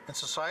in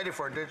society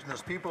for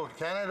Indigenous people in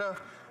Canada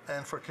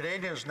and for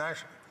Canadians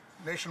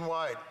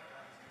nationwide.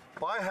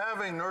 By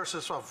having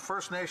nurses of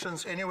First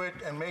Nations, Inuit,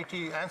 and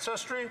Métis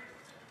ancestry,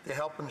 they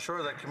help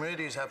ensure that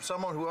communities have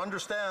someone who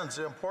understands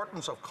the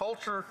importance of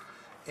culture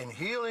in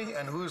healing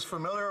and who is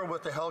familiar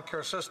with the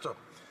healthcare system.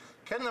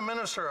 Can the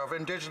Minister of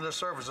Indigenous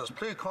Services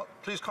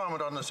please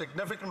comment on the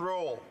significant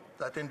role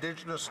that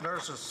Indigenous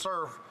nurses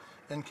serve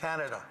in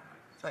Canada?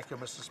 Thank you,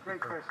 Mr.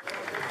 Speaker.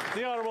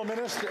 The Honourable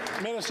Minister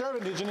of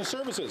Indigenous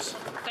Services.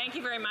 Thank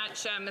you very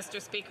much, Mr.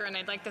 Speaker, and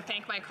I'd like to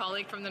thank my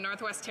colleague from the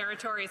Northwest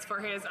Territories for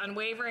his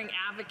unwavering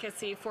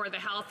advocacy for the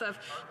health of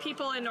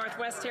people in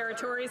Northwest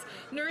Territories.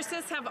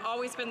 Nurses have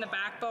always been the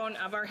backbone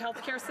of our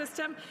healthcare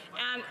system,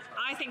 and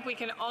I think we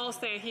can all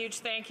say a huge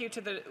thank you to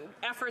the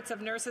efforts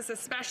of nurses,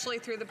 especially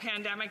through the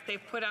pandemic.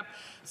 They've put up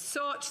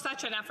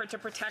such an effort to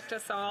protect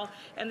us all,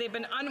 and they've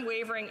been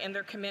unwavering in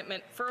their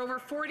commitment. For over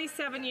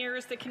 47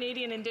 years, the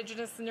Canadian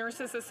Indigenous Indigenous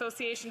Nurses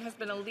Association has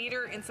been a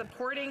leader in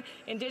supporting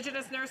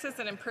Indigenous nurses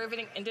and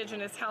improving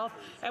Indigenous health,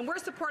 and we're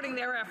supporting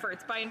their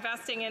efforts by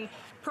investing in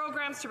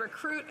programs to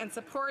recruit and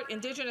support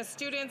Indigenous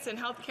students in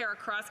healthcare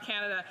across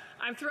Canada.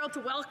 I'm thrilled to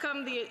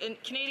welcome the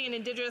Canadian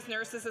Indigenous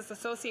Nurses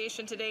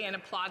Association today and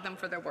applaud them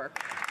for their work.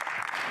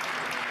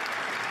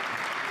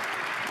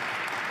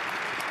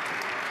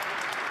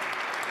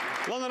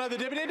 L'honorable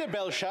député de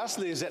Bellechasse,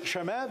 les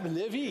Etchemins,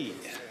 Lévis.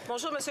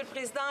 Bonjour, Monsieur le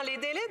Président. Les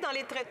délais dans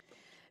les traités.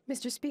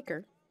 Mr.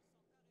 Speaker,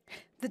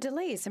 the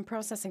delays in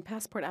processing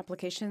passport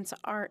applications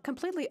are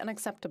completely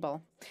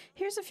unacceptable.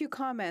 Here's a few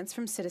comments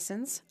from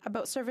citizens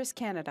about Service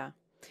Canada.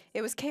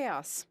 It was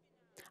chaos.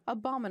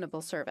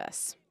 Abominable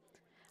service.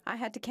 I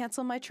had to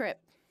cancel my trip.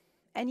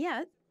 And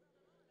yet,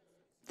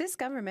 this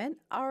government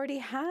already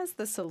has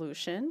the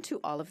solution to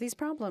all of these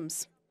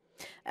problems.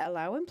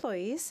 Allow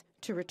employees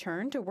to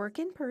return to work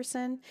in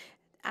person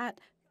at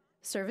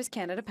Service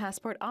Canada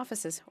passport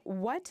offices.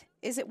 What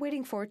is it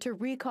waiting for to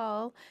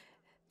recall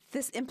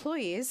this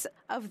employees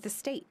of the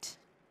state?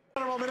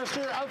 Honourable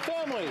Minister of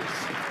Families.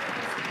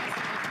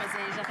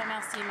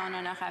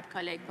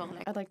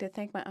 I'd like to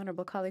thank my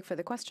honourable colleague for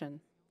the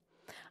question.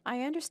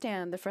 I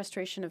understand the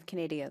frustration of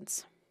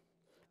Canadians.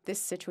 This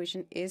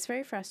situation is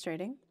very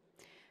frustrating.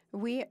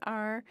 We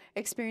are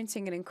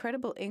experiencing an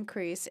incredible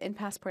increase in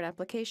passport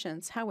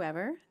applications.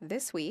 However,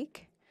 this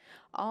week,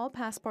 all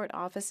passport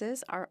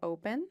offices are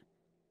open.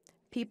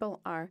 People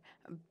are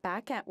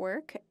back at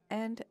work,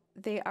 and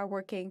they are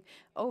working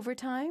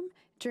overtime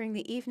during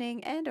the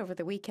evening and over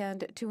the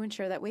weekend to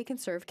ensure that we can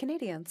serve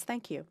Canadians.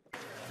 Thank you.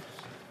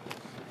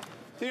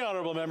 The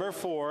honourable member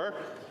for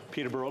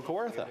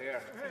Peterborough-Kawartha.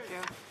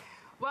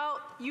 Well,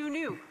 you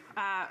knew,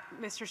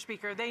 Mr.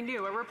 Speaker. They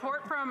knew. A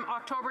report from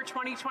October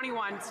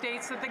 2021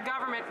 states that the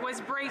government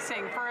was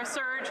bracing for a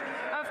surge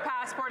of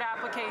passport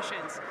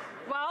applications.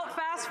 Well,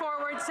 fast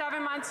forward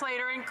 7 months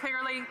later, and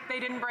clearly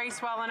they didn't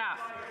brace well enough.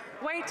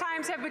 Wait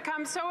times have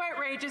become so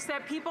outrageous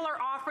that people are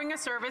offering a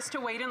service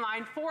to wait in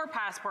line for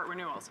passport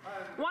renewals.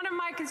 One of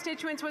my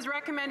constituents was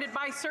recommended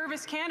by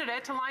Service Canada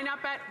to line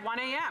up at 1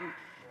 a.m.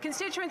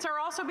 Constituents are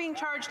also being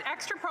charged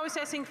extra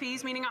processing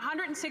fees, meaning a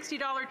 $160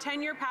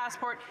 10-year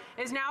passport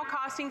is now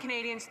costing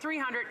Canadians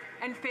 $315.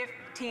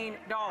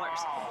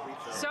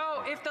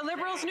 So if the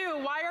Liberals knew,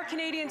 why are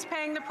Canadians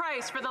paying the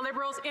price for the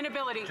Liberals'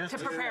 inability to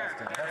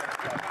prepare?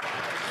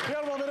 The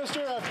Honourable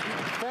Minister of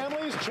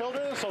Families,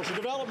 Children and Social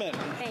Development.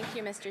 Thank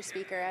you, Mr.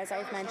 Speaker. As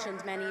I've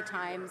mentioned many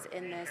times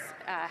in this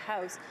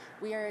House,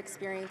 we are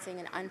experiencing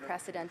an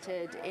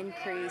unprecedented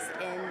increase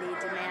in the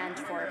demand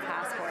for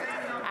passports.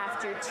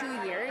 After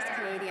 2 years,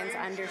 Canadians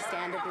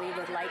understandably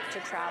would like to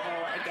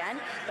travel again,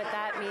 but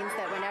that means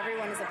that when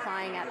everyone is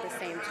applying at the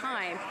same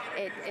time,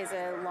 it is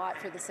a lot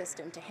for the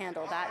system to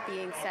handle. That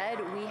being said,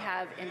 we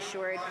have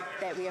ensured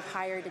that we have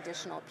hired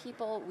additional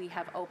people. We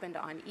have opened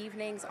on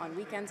evenings, on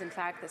weekends. In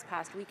fact, this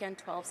past weekend,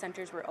 12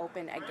 centres were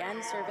open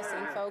again,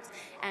 servicing folks,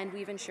 and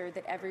we've ensured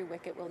that every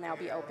wicket will now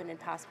be open in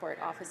passport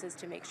offices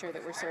to make sure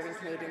that we're serving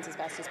Canadians as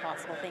best as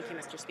possible. Thank you,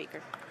 Mr.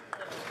 Speaker.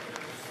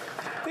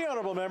 The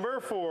honourable member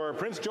for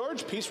Prince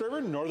George, Peace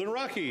River, Northern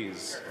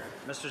Rockies.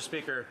 Mr.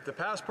 Speaker, the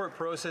passport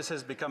process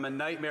has become a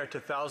nightmare to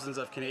thousands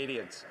of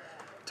Canadians.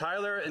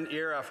 Tyler and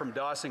Ira from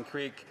Dawson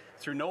Creek,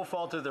 through no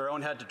fault of their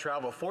own, had to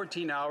travel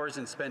 14 hours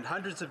and spend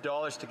hundreds of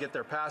dollars to get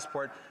their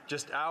passport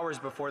just hours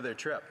before their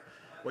trip.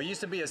 What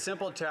used to be a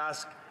simple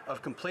task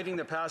of completing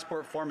the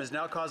passport form is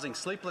now causing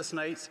sleepless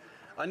nights,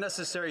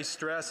 unnecessary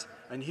stress,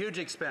 and huge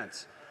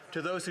expense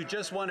to those who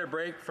just want a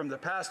break from the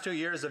past 2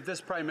 years of this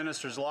Prime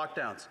Minister's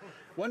lockdowns.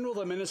 When will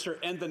the Minister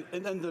end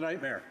the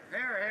nightmare?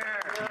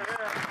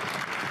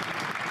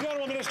 The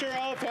Honourable Minister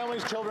of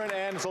Families, Children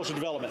and Social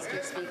Development.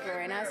 Mr. Speaker,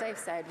 and as I've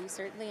said, we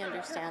certainly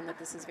understand that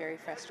this is very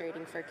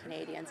frustrating for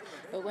Canadians,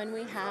 but when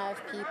we have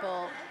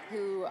people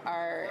who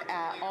are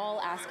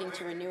all asking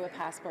to renew a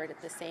passport at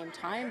the same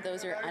time,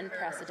 those are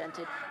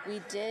unprecedented.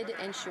 We did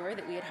ensure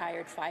that we had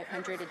hired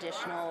 500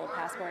 additional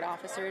passport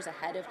officers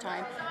ahead of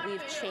time.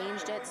 We've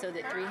changed it so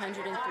that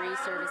 303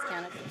 Service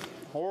Canada.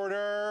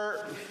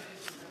 Order.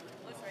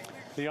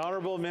 The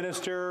Honourable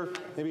Minister,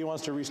 maybe he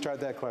wants to restart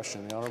that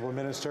question. The Honourable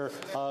Minister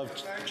of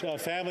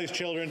Families,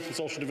 Children and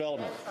Social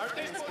Development.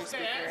 Mr.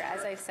 Speaker,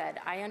 as I've said,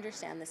 I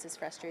understand this is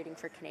frustrating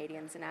for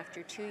Canadians, and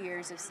after 2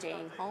 years of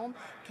staying home,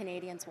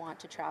 Canadians want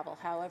to travel.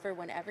 However,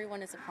 when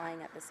everyone is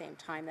applying at the same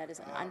time, that is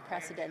an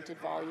unprecedented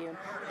volume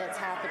that's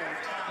happening.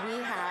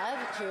 We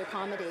have, to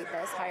accommodate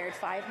this, hired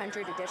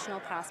 500 additional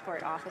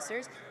passport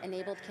officers,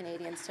 enabled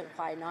Canadians to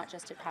apply not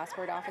just at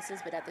passport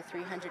offices, but at the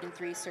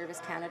 303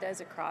 Service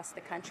Canadas across the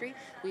country.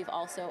 We've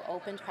also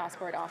opened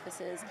passport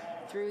offices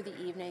through the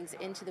evenings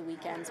into the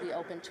weekends. We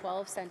opened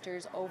 12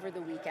 centres over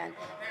the weekend.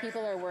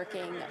 People are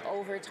working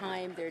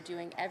overtime. They're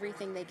doing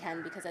everything they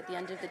can because at the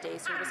end of the day,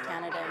 Service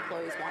Canada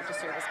employees want to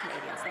service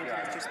Canadians. Thank you,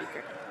 Mr.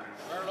 Speaker.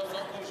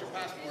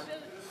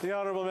 The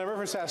Honourable Member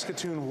for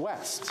Saskatoon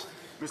West.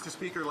 Mr.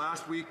 Speaker,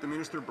 last week the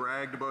Minister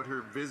bragged about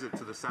her visit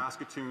to the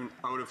Saskatoon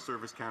Out of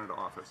Service Canada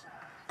office.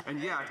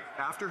 And yet,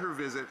 after her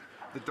visit,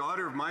 the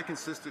daughter of my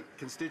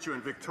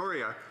constituent,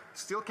 Victoria,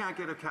 still can't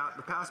get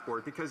the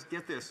passport because,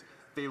 get this,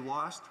 they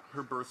lost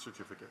her birth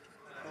certificate.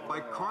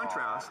 By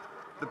contrast,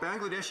 the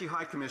Bangladeshi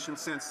High Commission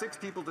sent 6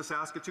 people to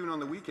Saskatoon on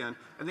the weekend,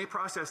 and they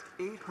processed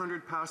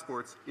 800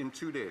 passports in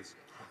 2 days.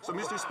 So,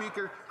 Mr.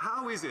 Speaker,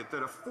 how is it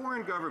that a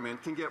foreign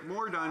government can get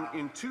more done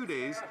in 2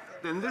 days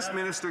than this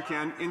minister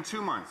can in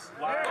 2 months?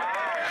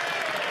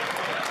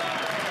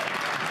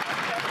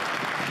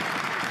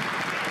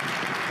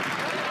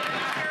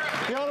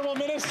 The Honourable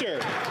Minister.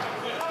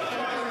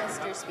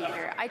 Mr.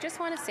 Speaker, I just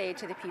want to say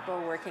to the people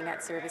working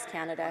at Service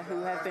Canada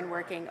who have been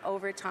working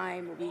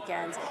overtime,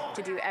 weekends,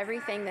 to do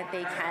everything that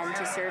they can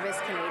to service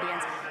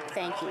Canadians,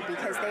 thank you,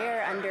 because they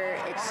are under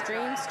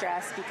extreme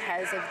stress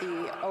because of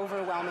the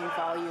overwhelming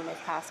volume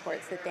of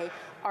passports that they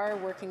are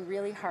working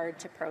really hard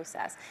to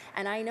process.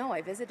 And I know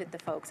I visited the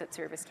folks at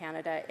Service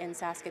Canada in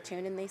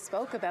Saskatoon, and they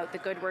spoke about the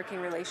good working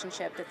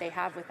relationship that they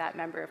have with that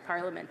Member of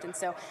Parliament. And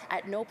so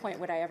at no point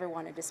would I ever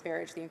want to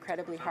disparage the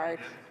incredibly hard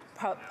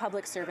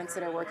public servants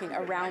that are working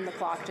around the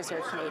clock to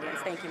serve Canadians.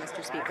 Thank you,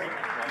 Mr. Speaker.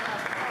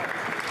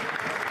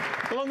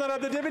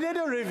 L'honorable député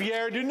de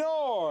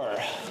Rivière-du-Nord.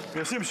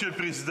 Merci, Monsieur le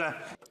Président.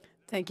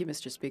 Thank you,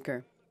 Mr.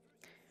 Speaker.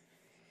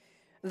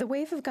 The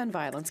wave of gun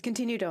violence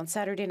continued on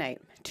Saturday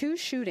night. 2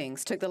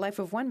 shootings took the life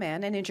of 1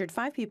 man and injured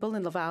 5 people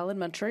in Laval and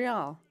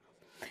Montreal.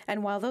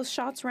 And while those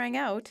shots rang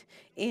out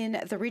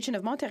in the region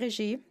of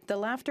Montérégie, the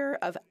laughter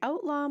of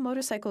outlaw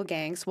motorcycle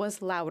gangs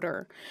was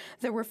louder.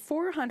 There were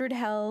 400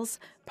 hells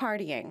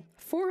partying,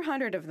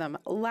 400 of them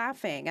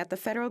laughing at the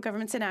federal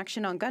government's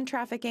inaction on gun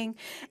trafficking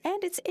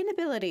and its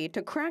inability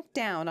to crack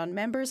down on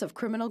members of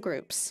criminal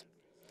groups.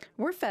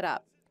 We're fed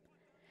up.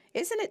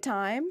 Isn't it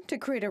time to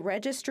create a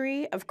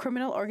registry of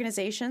criminal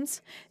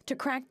organizations to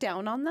crack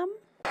down on them?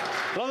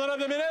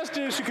 L'honorable Ministre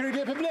de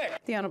Sécurité publique.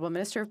 The Honourable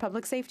Minister of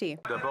Public Safety.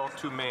 D'abord,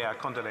 tous mes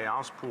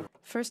condoléances pour.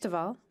 First of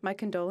all, my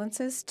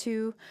condolences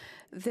to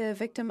the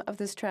victim of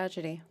this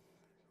tragedy.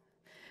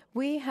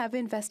 We have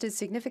invested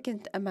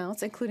significant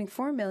amounts, including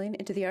 $4 million,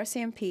 into the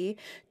RCMP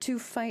to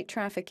fight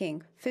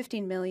trafficking,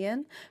 $15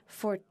 million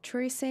for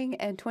tracing,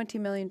 and $20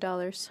 million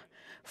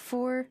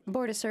for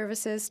border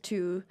services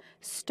to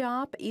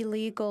stop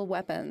illegal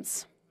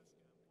weapons.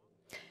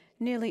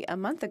 Nearly a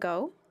month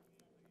ago,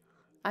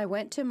 I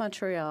went to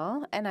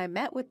Montreal and I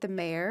met with the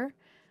mayor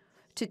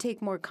to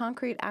take more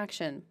concrete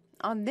action.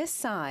 On this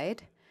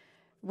side,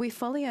 we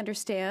fully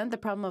understand the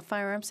problem of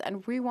firearms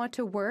and we want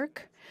to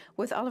work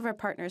with all of our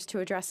partners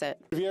to address it.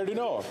 Monsieur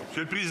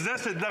le Président,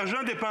 c'est de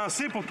l'argent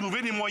dépensé pour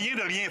trouver des moyens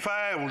de rien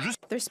faire.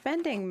 They're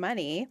spending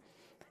money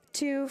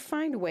to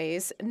find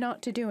ways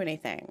not to do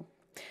anything.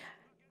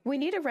 We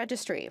need a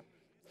registry.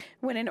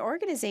 When an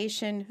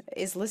organization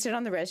is listed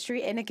on the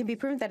registry and it can be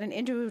proven that an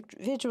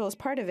individual is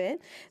part of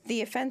it,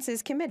 the offense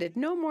is committed.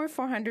 No more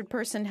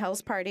 400-person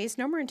Hell's parties,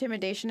 no more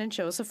intimidation and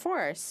shows of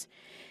force.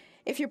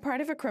 If you're part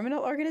of a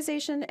criminal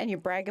organization and you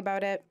brag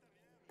about it,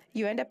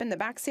 you end up in the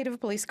backseat of a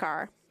police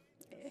car.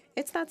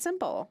 It's that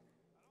simple.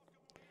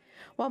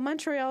 While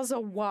Montreal's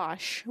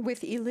awash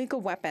with illegal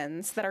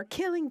weapons that are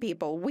killing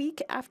people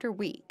week after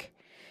week,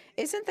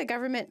 isn't the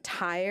government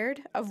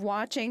tired of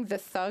watching the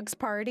thugs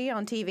party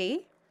on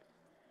TV?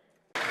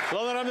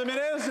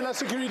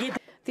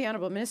 The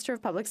Honourable Minister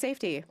of Public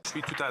Safety.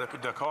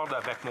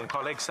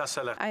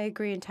 I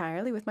agree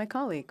entirely with my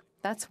colleague.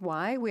 That's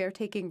why we are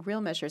taking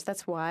real measures.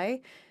 That's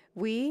why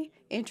we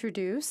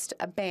introduced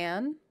a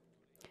ban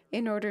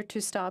in order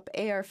to stop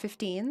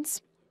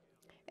AR-15s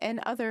and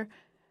other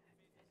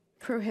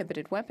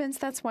prohibited weapons.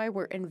 That's why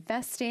we're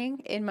investing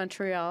in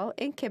Montreal,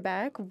 in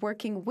Quebec,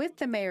 working with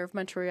the Mayor of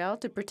Montreal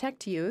to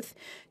protect youth,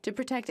 to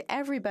protect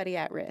everybody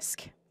at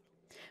risk.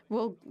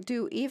 We'll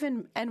do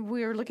even, and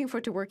we're looking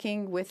forward to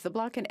working with the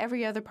Bloc and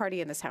every other party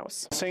in this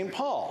House. St.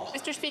 Paul.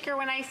 Mr. Speaker,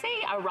 when I say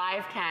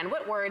ArriveCan,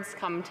 what words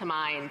come to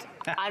mind?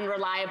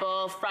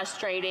 Unreliable,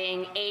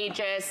 frustrating,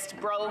 ageist,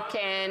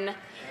 broken.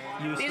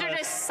 Useless. These are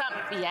just some,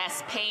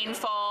 yes,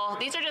 painful.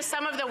 These are just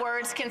some of the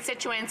words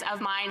constituents of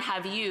mine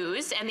have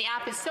used, and the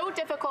app is so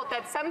difficult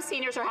that some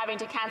seniors are having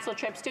to cancel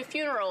trips to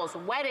funerals,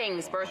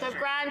 weddings, birth of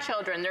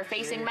grandchildren. They're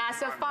facing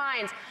massive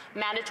fines,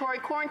 mandatory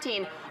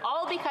quarantine,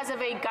 all because of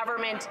a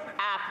government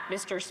app,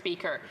 Mr.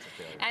 Speaker.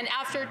 And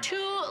after 2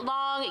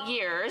 long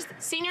years,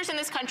 seniors in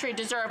this country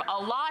deserve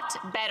a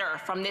lot better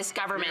from this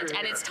government,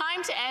 and it's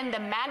time to end the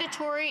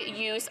mandatory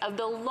use of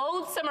the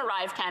loathsome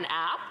ArriveCan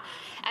app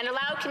and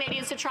allow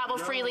Canadians to travel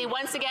freely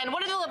once again.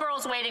 What are the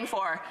Liberals waiting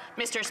for,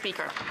 Mr.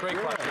 Speaker? Great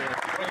question.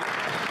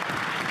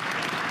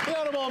 The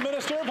Honourable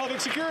Minister of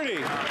Public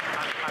Security.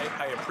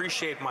 I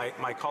appreciate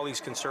my colleagues'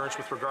 concerns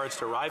with regards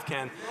to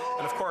ArriveCan,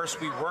 and of course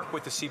we work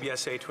with the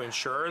CBSA to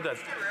ensure that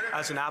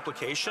as an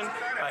application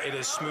it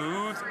is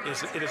smooth,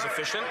 it is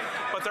efficient,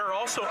 but there are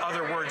also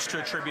other words to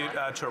attribute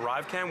to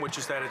ArriveCan, which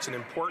is that it's an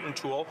important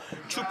tool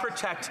to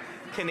protect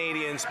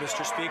Canadians,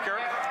 Mr. Speaker,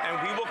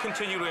 and we will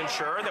continue to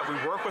ensure that we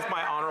work with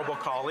my honourable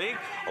colleague,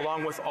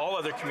 along with all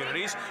other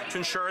communities, to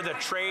ensure that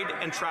trade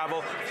and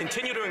travel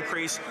continue to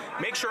increase,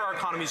 make sure our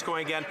economy is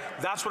going again.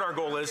 That's what our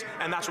goal is,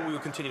 and that's what we will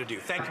continue to do.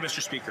 Thank you,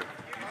 Mr. Speaker.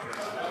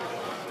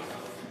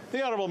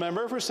 The honourable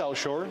member for South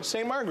Shore,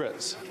 St.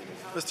 Margaret's.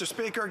 Mr.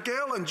 Speaker,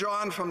 Gail and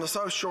John from the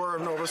South Shore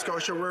of Nova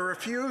Scotia were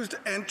refused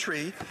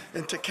entry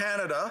into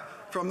Canada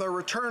from their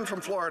return from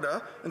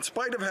Florida in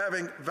spite of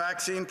having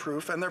vaccine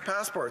proof and their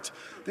passports.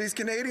 These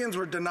Canadians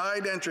were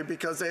denied entry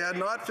because they had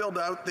not filled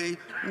out the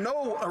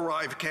No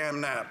ArriveCan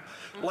NAP.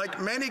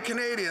 Like many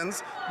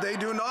Canadians, they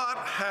do not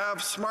have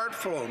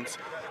smartphones.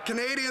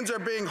 Canadians are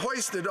being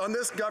hoisted on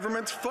this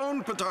government's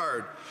phone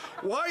petard.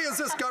 Why is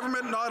this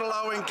government not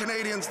allowing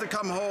Canadians to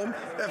come home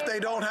if they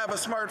don't have a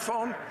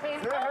smartphone?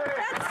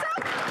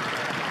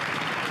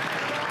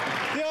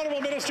 The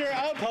Honourable Minister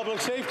of Public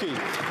Safety.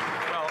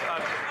 Well,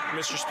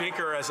 Mr.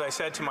 Speaker, as I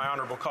said to my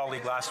honourable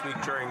colleague last week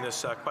during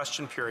this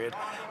question period,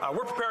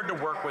 we're prepared to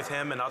work with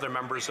him and other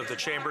members of the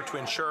chamber to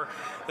ensure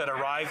that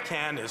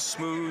ArriveCan is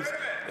smooth,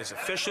 is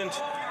efficient.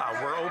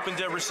 We're open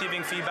to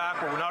receiving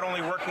feedback. We're not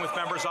only working with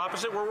members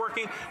opposite, we're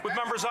working with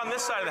members on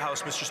this side of the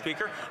House, Mr.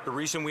 Speaker. The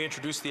reason we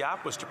introduced the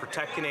app was to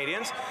protect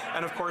Canadians.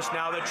 And of course,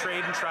 now that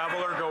trade and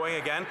travel are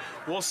going again,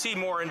 we'll see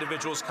more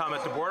individuals come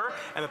at the border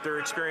and that their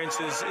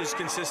experience is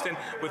consistent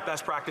with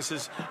best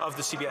practices of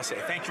the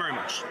CBSA. Thank you very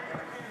much.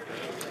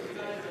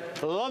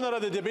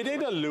 L'honorable député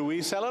de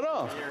Louis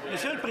Saint-Laurent.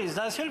 Monsieur le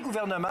Président, si le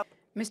gouvernement...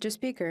 Mr.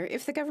 Speaker,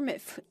 if the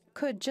government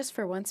could just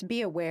for once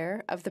be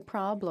aware of the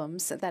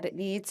problems that it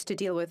needs to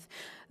deal with,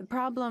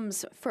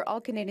 problems for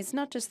all Canadians,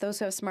 not just those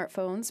who have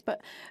smartphones,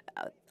 but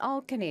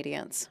all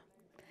Canadians.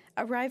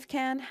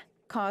 ArriveCan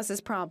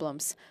causes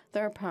problems.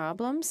 There are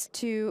problems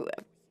to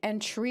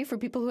entry for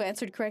people who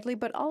answered correctly,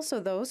 but also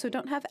those who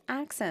don't have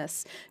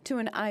access to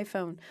an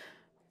iPhone.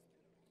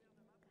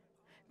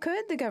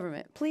 Could the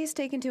government please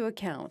take into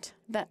account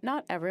that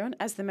not everyone,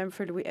 as the member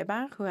for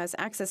Louis-Hébert, who has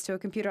access to a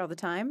computer all the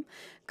time,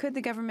 could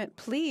the government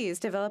please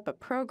develop a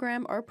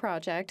program or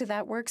project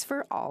that works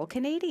for all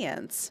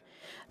Canadians?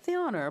 The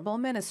Honourable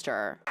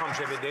Minister. As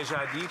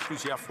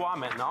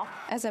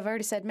I've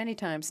already said many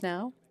times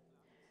now,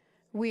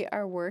 we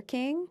are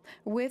working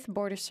with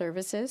border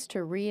services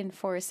to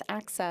reinforce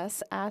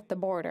access at the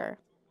border.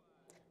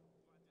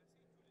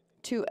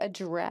 To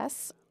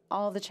address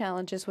all the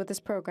challenges with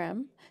this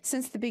program.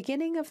 Since the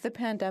beginning of the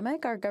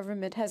pandemic, our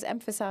government has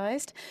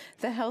emphasized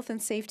the health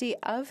and safety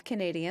of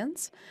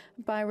Canadians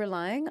by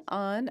relying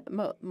on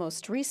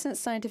most recent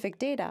scientific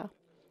data.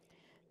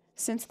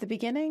 Since the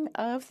beginning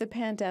of the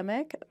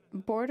pandemic,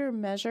 border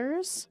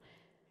measures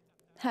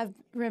have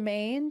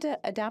remained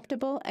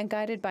adaptable and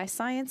guided by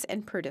science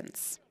and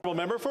prudence.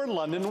 Member for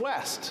London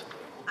West.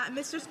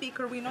 Mr.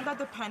 Speaker, we know that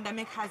the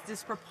pandemic has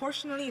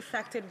disproportionately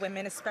affected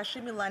women,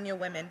 especially millennial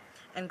women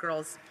and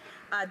girls.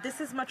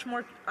 This is much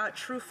more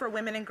true for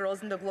women and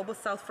girls in the Global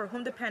South, for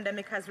whom the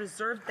pandemic has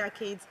reserved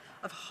decades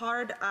of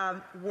hard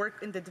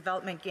work in the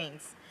development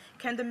gains.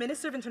 Can the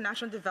Minister of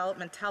International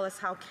Development tell us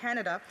how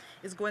Canada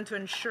is going to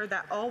ensure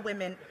that all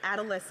women,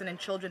 adolescents, and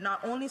children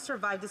not only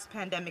survive this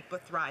pandemic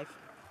but thrive?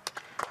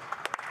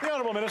 The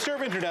Honourable Minister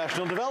of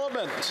International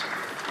Development.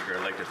 Speaker,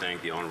 I'd like to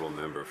thank the Honourable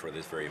Member for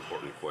this very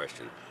important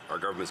question. Our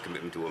government's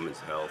commitment to women's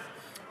health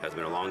has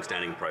been a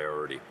long-standing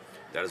priority.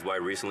 That is why I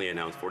recently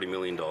announced $40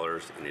 million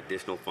in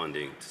additional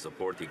funding to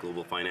support the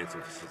Global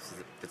Financing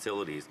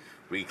Facilities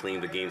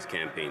Reclaim the Games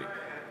campaign,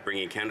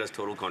 bringing Canada's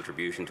total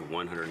contribution to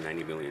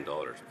 $190 million.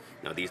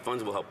 Now, these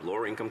funds will help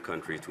lower-income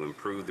countries to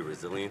improve the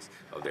resilience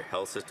of their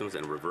health systems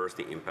and reverse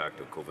the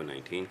impact of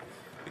COVID-19,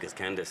 because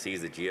Canada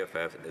sees the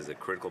GFF as a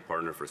critical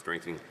partner for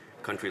strengthening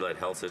country-led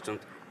health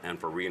systems and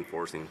for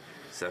reinforcing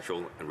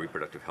sexual and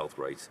reproductive health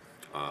rights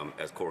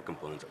as core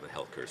components of the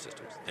healthcare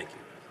systems. Thank you.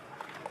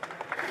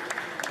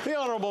 The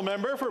Honourable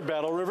Member for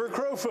Battle River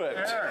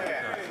Crowfoot.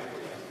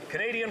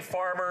 Canadian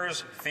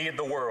farmers feed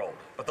the world,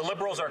 but the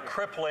Liberals are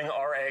crippling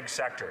our ag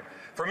sector.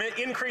 From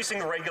increasing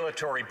the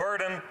regulatory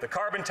burden, the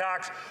carbon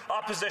tax,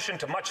 opposition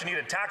to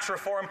much-needed tax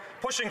reform,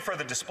 pushing for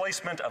the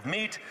displacement of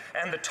meat,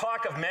 and the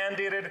talk of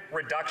mandated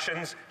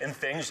reductions in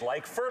things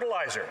like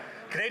fertilizer.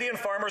 Canadian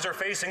farmers are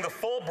facing the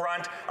full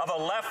brunt of a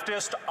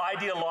leftist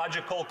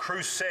ideological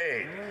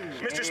crusade.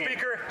 Mr.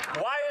 Speaker,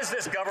 why is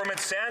this government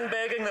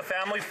sandbagging the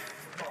family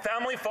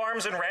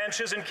farms and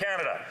ranches in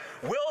Canada?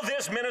 Will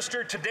this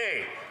minister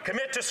today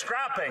commit to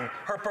scrapping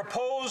her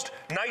proposed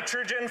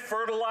nitrogen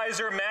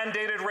fertilizer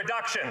mandated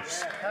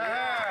reductions?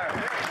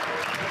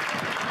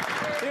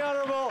 The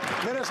Honourable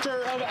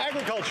Minister of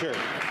Agriculture.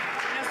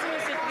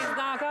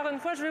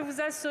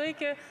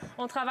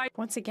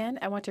 Once again,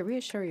 I want to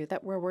reassure you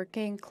that we're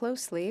working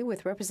closely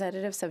with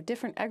representatives of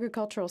different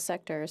agricultural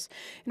sectors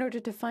in order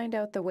to find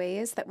out the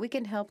ways that we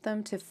can help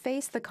them to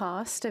face the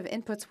cost of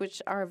inputs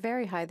which are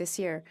very high this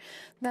year.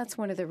 That's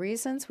one of the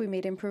reasons we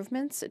made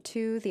improvements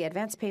to the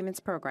advance payments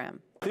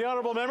program. The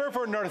honourable member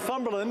for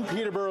Northumberland,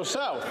 Peterborough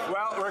South.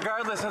 Well,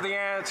 regardless of the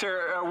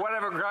answer,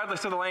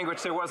 regardless of the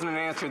language, there wasn't an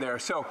answer there.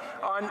 So,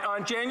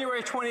 on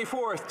January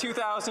 24th,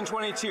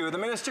 2022, the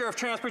Minister of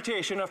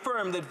Transportation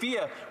affirmed that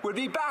VIA would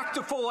be back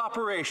to full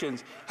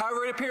operations.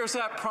 However, it appears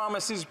that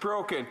promise is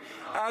broken,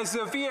 as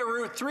the VIA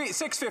Route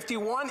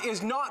 651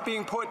 is not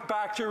being put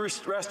back to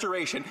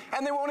restoration,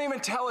 and they won't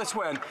even tell us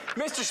when.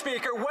 Mr.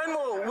 Speaker, when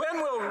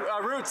will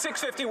Route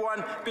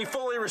 651 be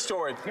fully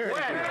restored? When?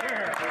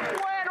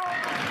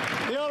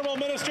 The Honourable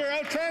Minister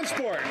of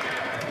Transport.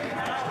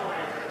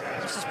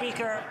 Mr.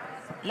 Speaker,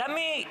 let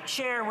me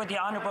share with the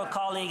honourable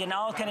colleague and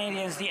all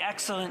Canadians the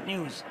excellent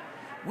news.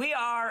 We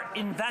are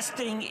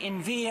investing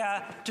in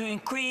VIA to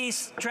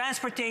increase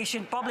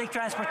transportation, public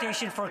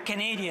transportation for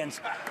Canadians.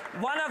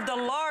 One of the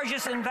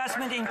largest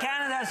investments in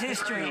Canada's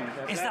history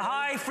is the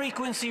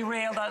high-frequency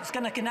rail that's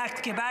going to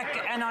connect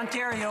Quebec and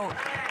Ontario.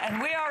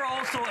 And we are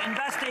also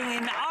investing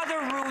in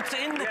other routes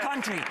in the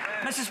country.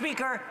 Mr.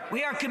 Speaker,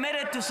 we are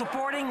committed to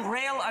supporting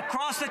rail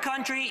across the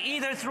country,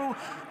 either through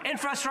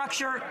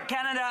Infrastructure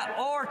Canada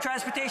or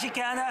Transportation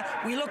Canada.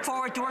 We look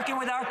forward to working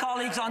with our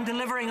colleagues on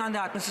delivering on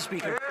that, Mr.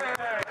 Speaker.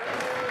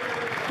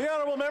 The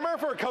honourable member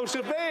for Coast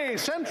Bay,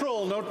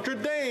 Central Notre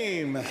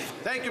Dame.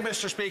 Thank you,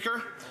 Mr.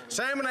 Speaker.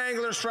 Salmon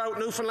anglers throughout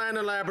Newfoundland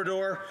and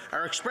Labrador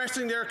are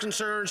expressing their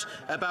concerns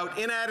about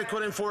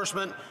inadequate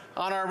enforcement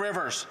on our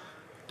rivers.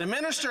 The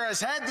Minister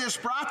has had this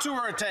brought to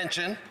her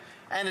attention,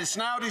 and it's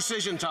now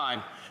decision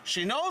time.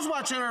 She knows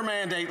what's in her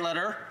mandate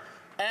letter,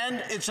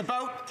 and it's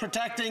about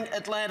protecting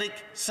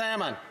Atlantic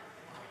salmon.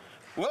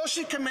 Will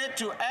she commit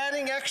to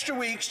adding extra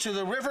weeks to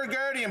the River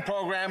Guardian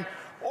program,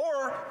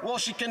 or will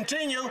she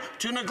continue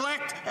to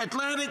neglect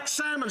Atlantic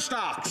salmon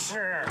stocks?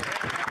 The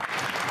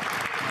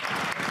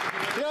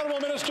Honourable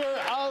Minister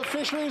of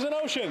Fisheries and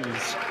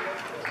Oceans.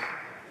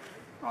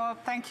 Well,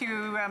 thank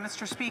you,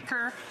 Mr.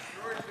 Speaker.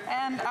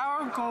 And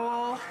our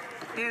goal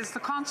is the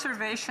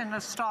conservation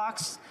of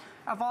stocks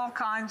of all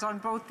kinds on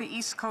both the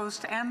East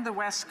Coast and the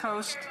West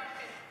Coast.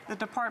 The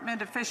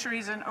Department of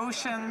Fisheries and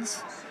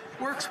Oceans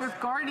works with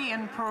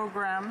Guardian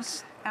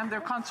programs and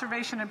their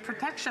conservation and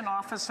protection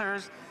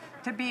officers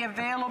to be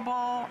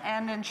available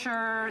and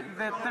ensure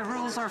that the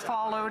rules are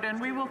followed,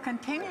 and we will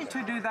continue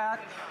to do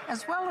that,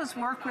 as well as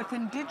work with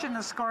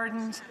Indigenous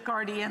guardians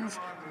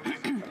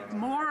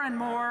more and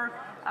more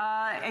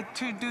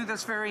to do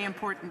this very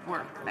important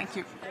work. Thank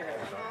you.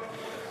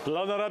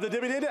 L'honorable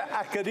député de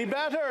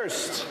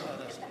Acadie-Bathurst.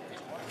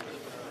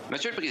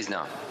 Monsieur le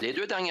Président, les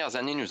 2 dernières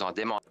années nous ont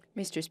démontré.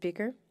 Mr.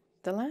 Speaker,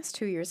 the last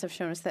 2 years have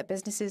shown us that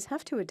businesses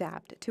have to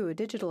adapt to a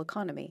digital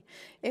economy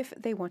if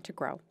they want to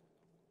grow.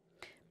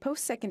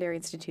 Post-secondary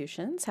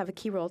institutions have a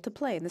key role to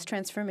play in this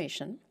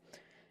transformation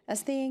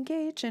as they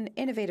engage in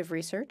innovative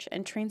research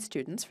and train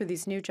students for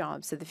these new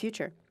jobs of the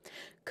future.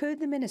 Could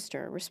the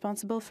minister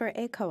responsible for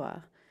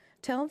ACOA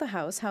tell the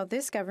House how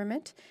this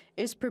government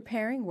is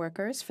preparing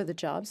workers for the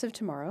jobs of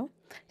tomorrow,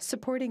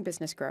 supporting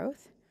business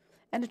growth,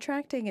 and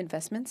attracting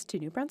investments to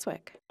New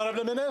Brunswick? The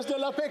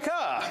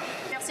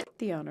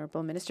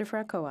Honourable Minister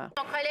for ACOA.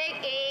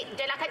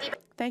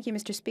 Thank you,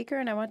 Mr. Speaker,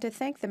 and I want to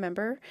thank the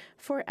member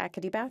for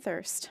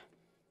Acadie-Bathurst.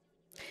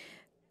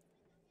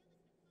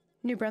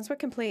 New Brunswick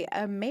can play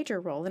a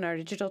major role in our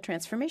digital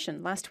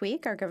transformation. Last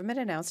week, our government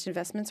announced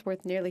investments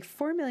worth nearly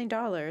 $4 million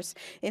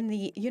in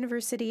the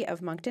University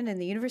of Moncton and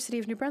the University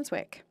of New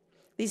Brunswick.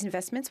 These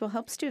investments will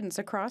help students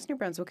across New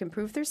Brunswick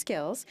improve their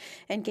skills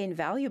and gain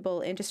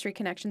valuable industry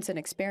connections and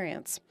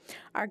experience.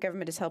 Our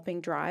government is helping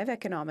drive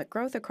economic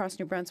growth across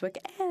New Brunswick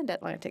and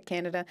Atlantic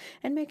Canada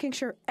and making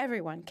sure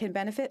everyone can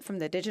benefit from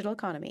the digital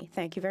economy.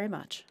 Thank you very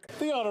much.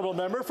 The honourable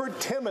member for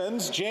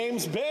Timmins,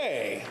 James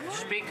Bay.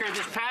 Speaker,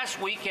 this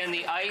past weekend,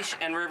 the ice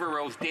and river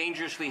rose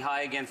dangerously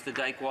high against the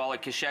dike wall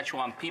at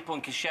Kashechewan. People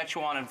in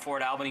Kashechewan and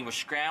Fort Albany were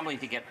scrambling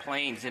to get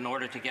planes in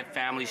order to get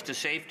families to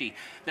safety.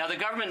 Now, the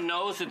government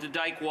knows that the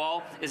dike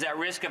wall is at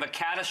risk of a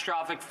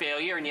catastrophic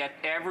failure, and yet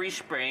every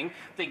spring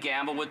they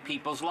gamble with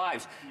people's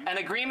lives. An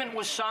agreement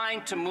was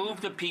signed to move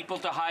the people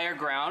to higher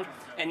ground,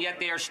 and yet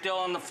they are still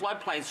on the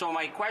floodplain. So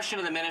my question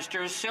to the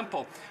minister is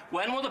simple.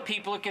 When will the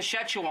people of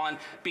Kashechewan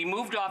be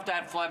moved off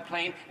that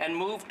floodplain and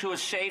moved to a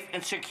safe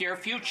and secure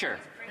future?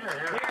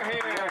 Hear,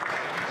 hear.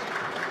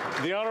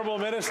 The Honourable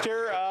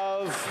Minister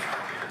of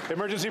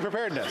Emergency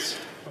Preparedness.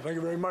 Well, thank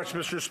you very much,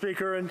 Mr.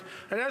 Speaker. And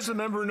as the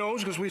member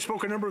knows, because we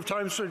spoke a number of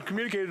times and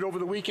communicated over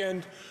the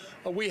weekend,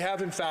 we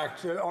have, in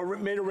fact,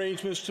 made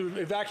arrangements to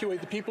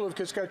evacuate the people of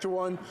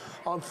Saskatchewan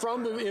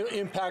from the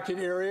impacted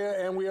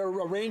area, and we are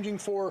arranging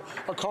for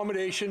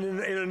accommodation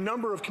in a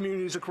number of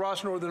communities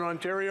across Northern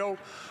Ontario.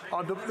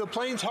 The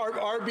planes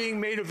are being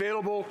made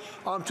available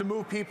to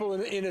move people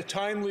in a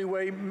timely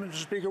way. Mr.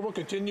 Speaker, we'll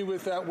continue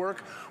with that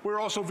work. We're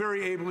also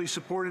very ably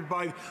supported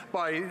by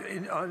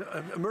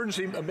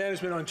Emergency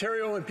Management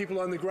Ontario and people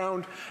on the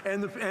ground,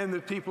 and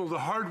the people, the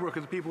hard work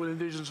of the people in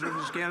Indigenous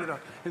Services Canada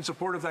in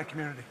support of that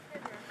community.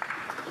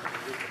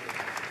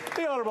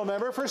 The honourable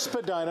member for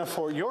Spadina,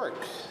 Fort York.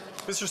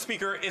 Mr.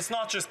 Speaker, it's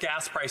not just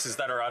gas prices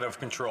that are out of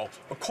control.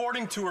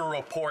 According to a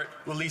report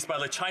released by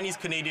the Chinese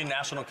Canadian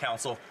National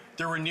Council,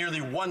 there were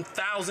nearly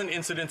 1,000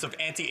 incidents of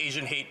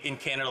anti-Asian hate in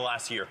Canada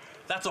last year.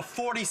 That's a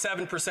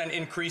 47%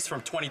 increase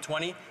from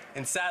 2020,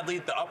 and sadly,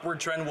 the upward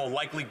trend will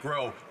likely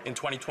grow in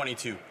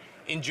 2022.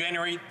 In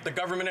January, the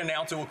government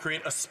announced it will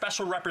create a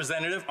special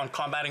representative on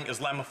combating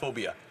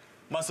Islamophobia.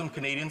 Muslim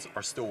Canadians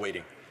are still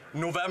waiting.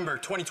 In November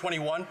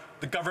 2021,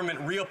 the government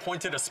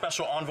reappointed a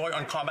special envoy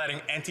on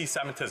combating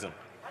anti-Semitism.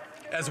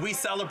 As we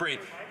celebrate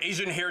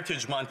Asian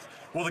Heritage Month,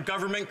 will the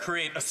government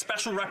create a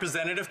special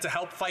representative to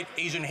help fight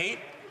Asian hate?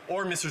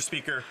 Or, Mr.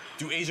 Speaker,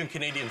 do Asian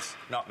Canadians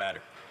not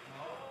matter?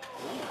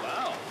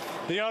 Wow.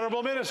 The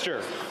Honourable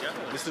Minister.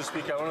 Mr.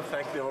 Speaker, I want to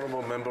thank the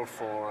Honourable Member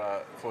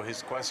for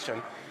his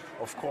question.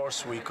 Of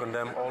course, we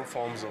condemn all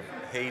forms of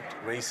hate,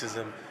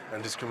 racism,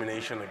 and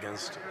discrimination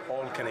against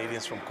all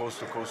Canadians from coast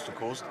to coast to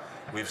coast.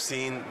 We've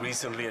seen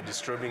recently a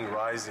disturbing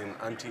rise in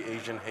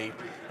anti-Asian hate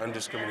and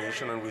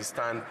discrimination, and we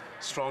stand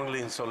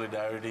strongly in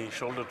solidarity,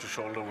 shoulder to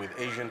shoulder with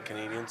Asian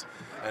Canadians.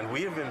 And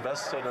we have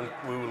invested, and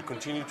we will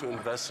continue to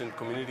invest in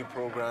community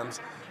programs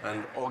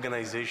and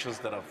organizations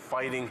that are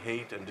fighting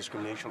hate and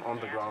discrimination on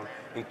the ground,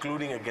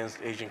 including against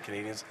Asian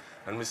Canadians.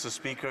 And Mr.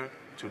 Speaker,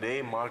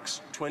 today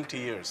marks 20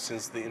 years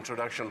since the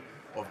introduction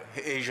of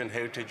Asian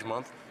Heritage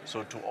Month.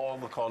 So to all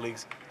the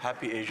colleagues,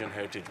 happy Asian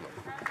Heritage Month.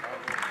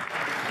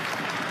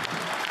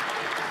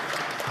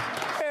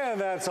 And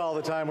that's all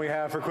the time we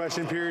have for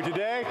question period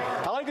today.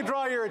 I'd like to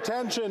draw your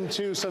attention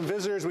to some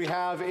visitors we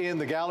have in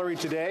the gallery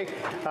today.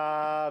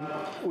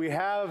 We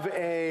have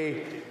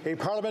a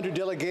parliamentary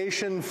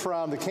delegation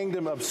from the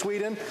Kingdom of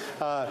Sweden.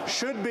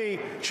 Should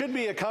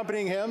be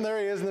accompanying him. There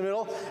he is in the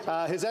middle.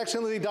 His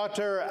Excellency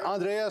Dr.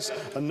 Andreas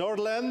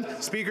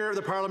Nordlund, Speaker of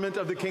the Parliament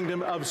of the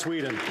Kingdom of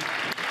Sweden.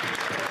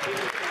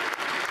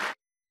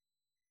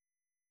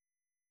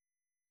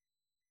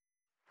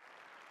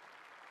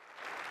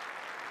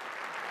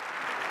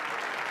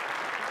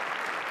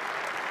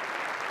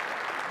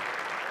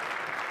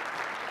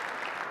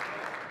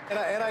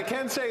 And I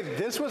can say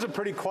this was a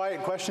pretty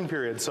quiet question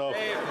period, so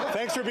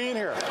thanks for being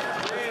here.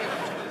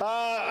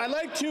 I'd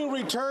like to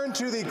return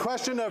to the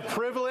question of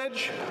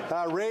privilege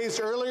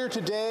raised earlier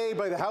today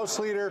by the House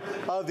Leader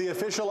of the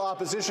official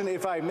opposition,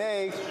 if I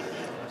may.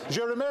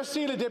 Je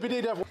remercie le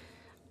député d'avoir...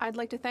 I'd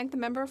like to thank the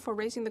member for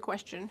raising the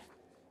question.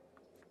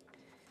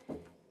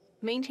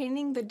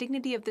 Maintaining the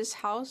dignity of this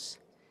House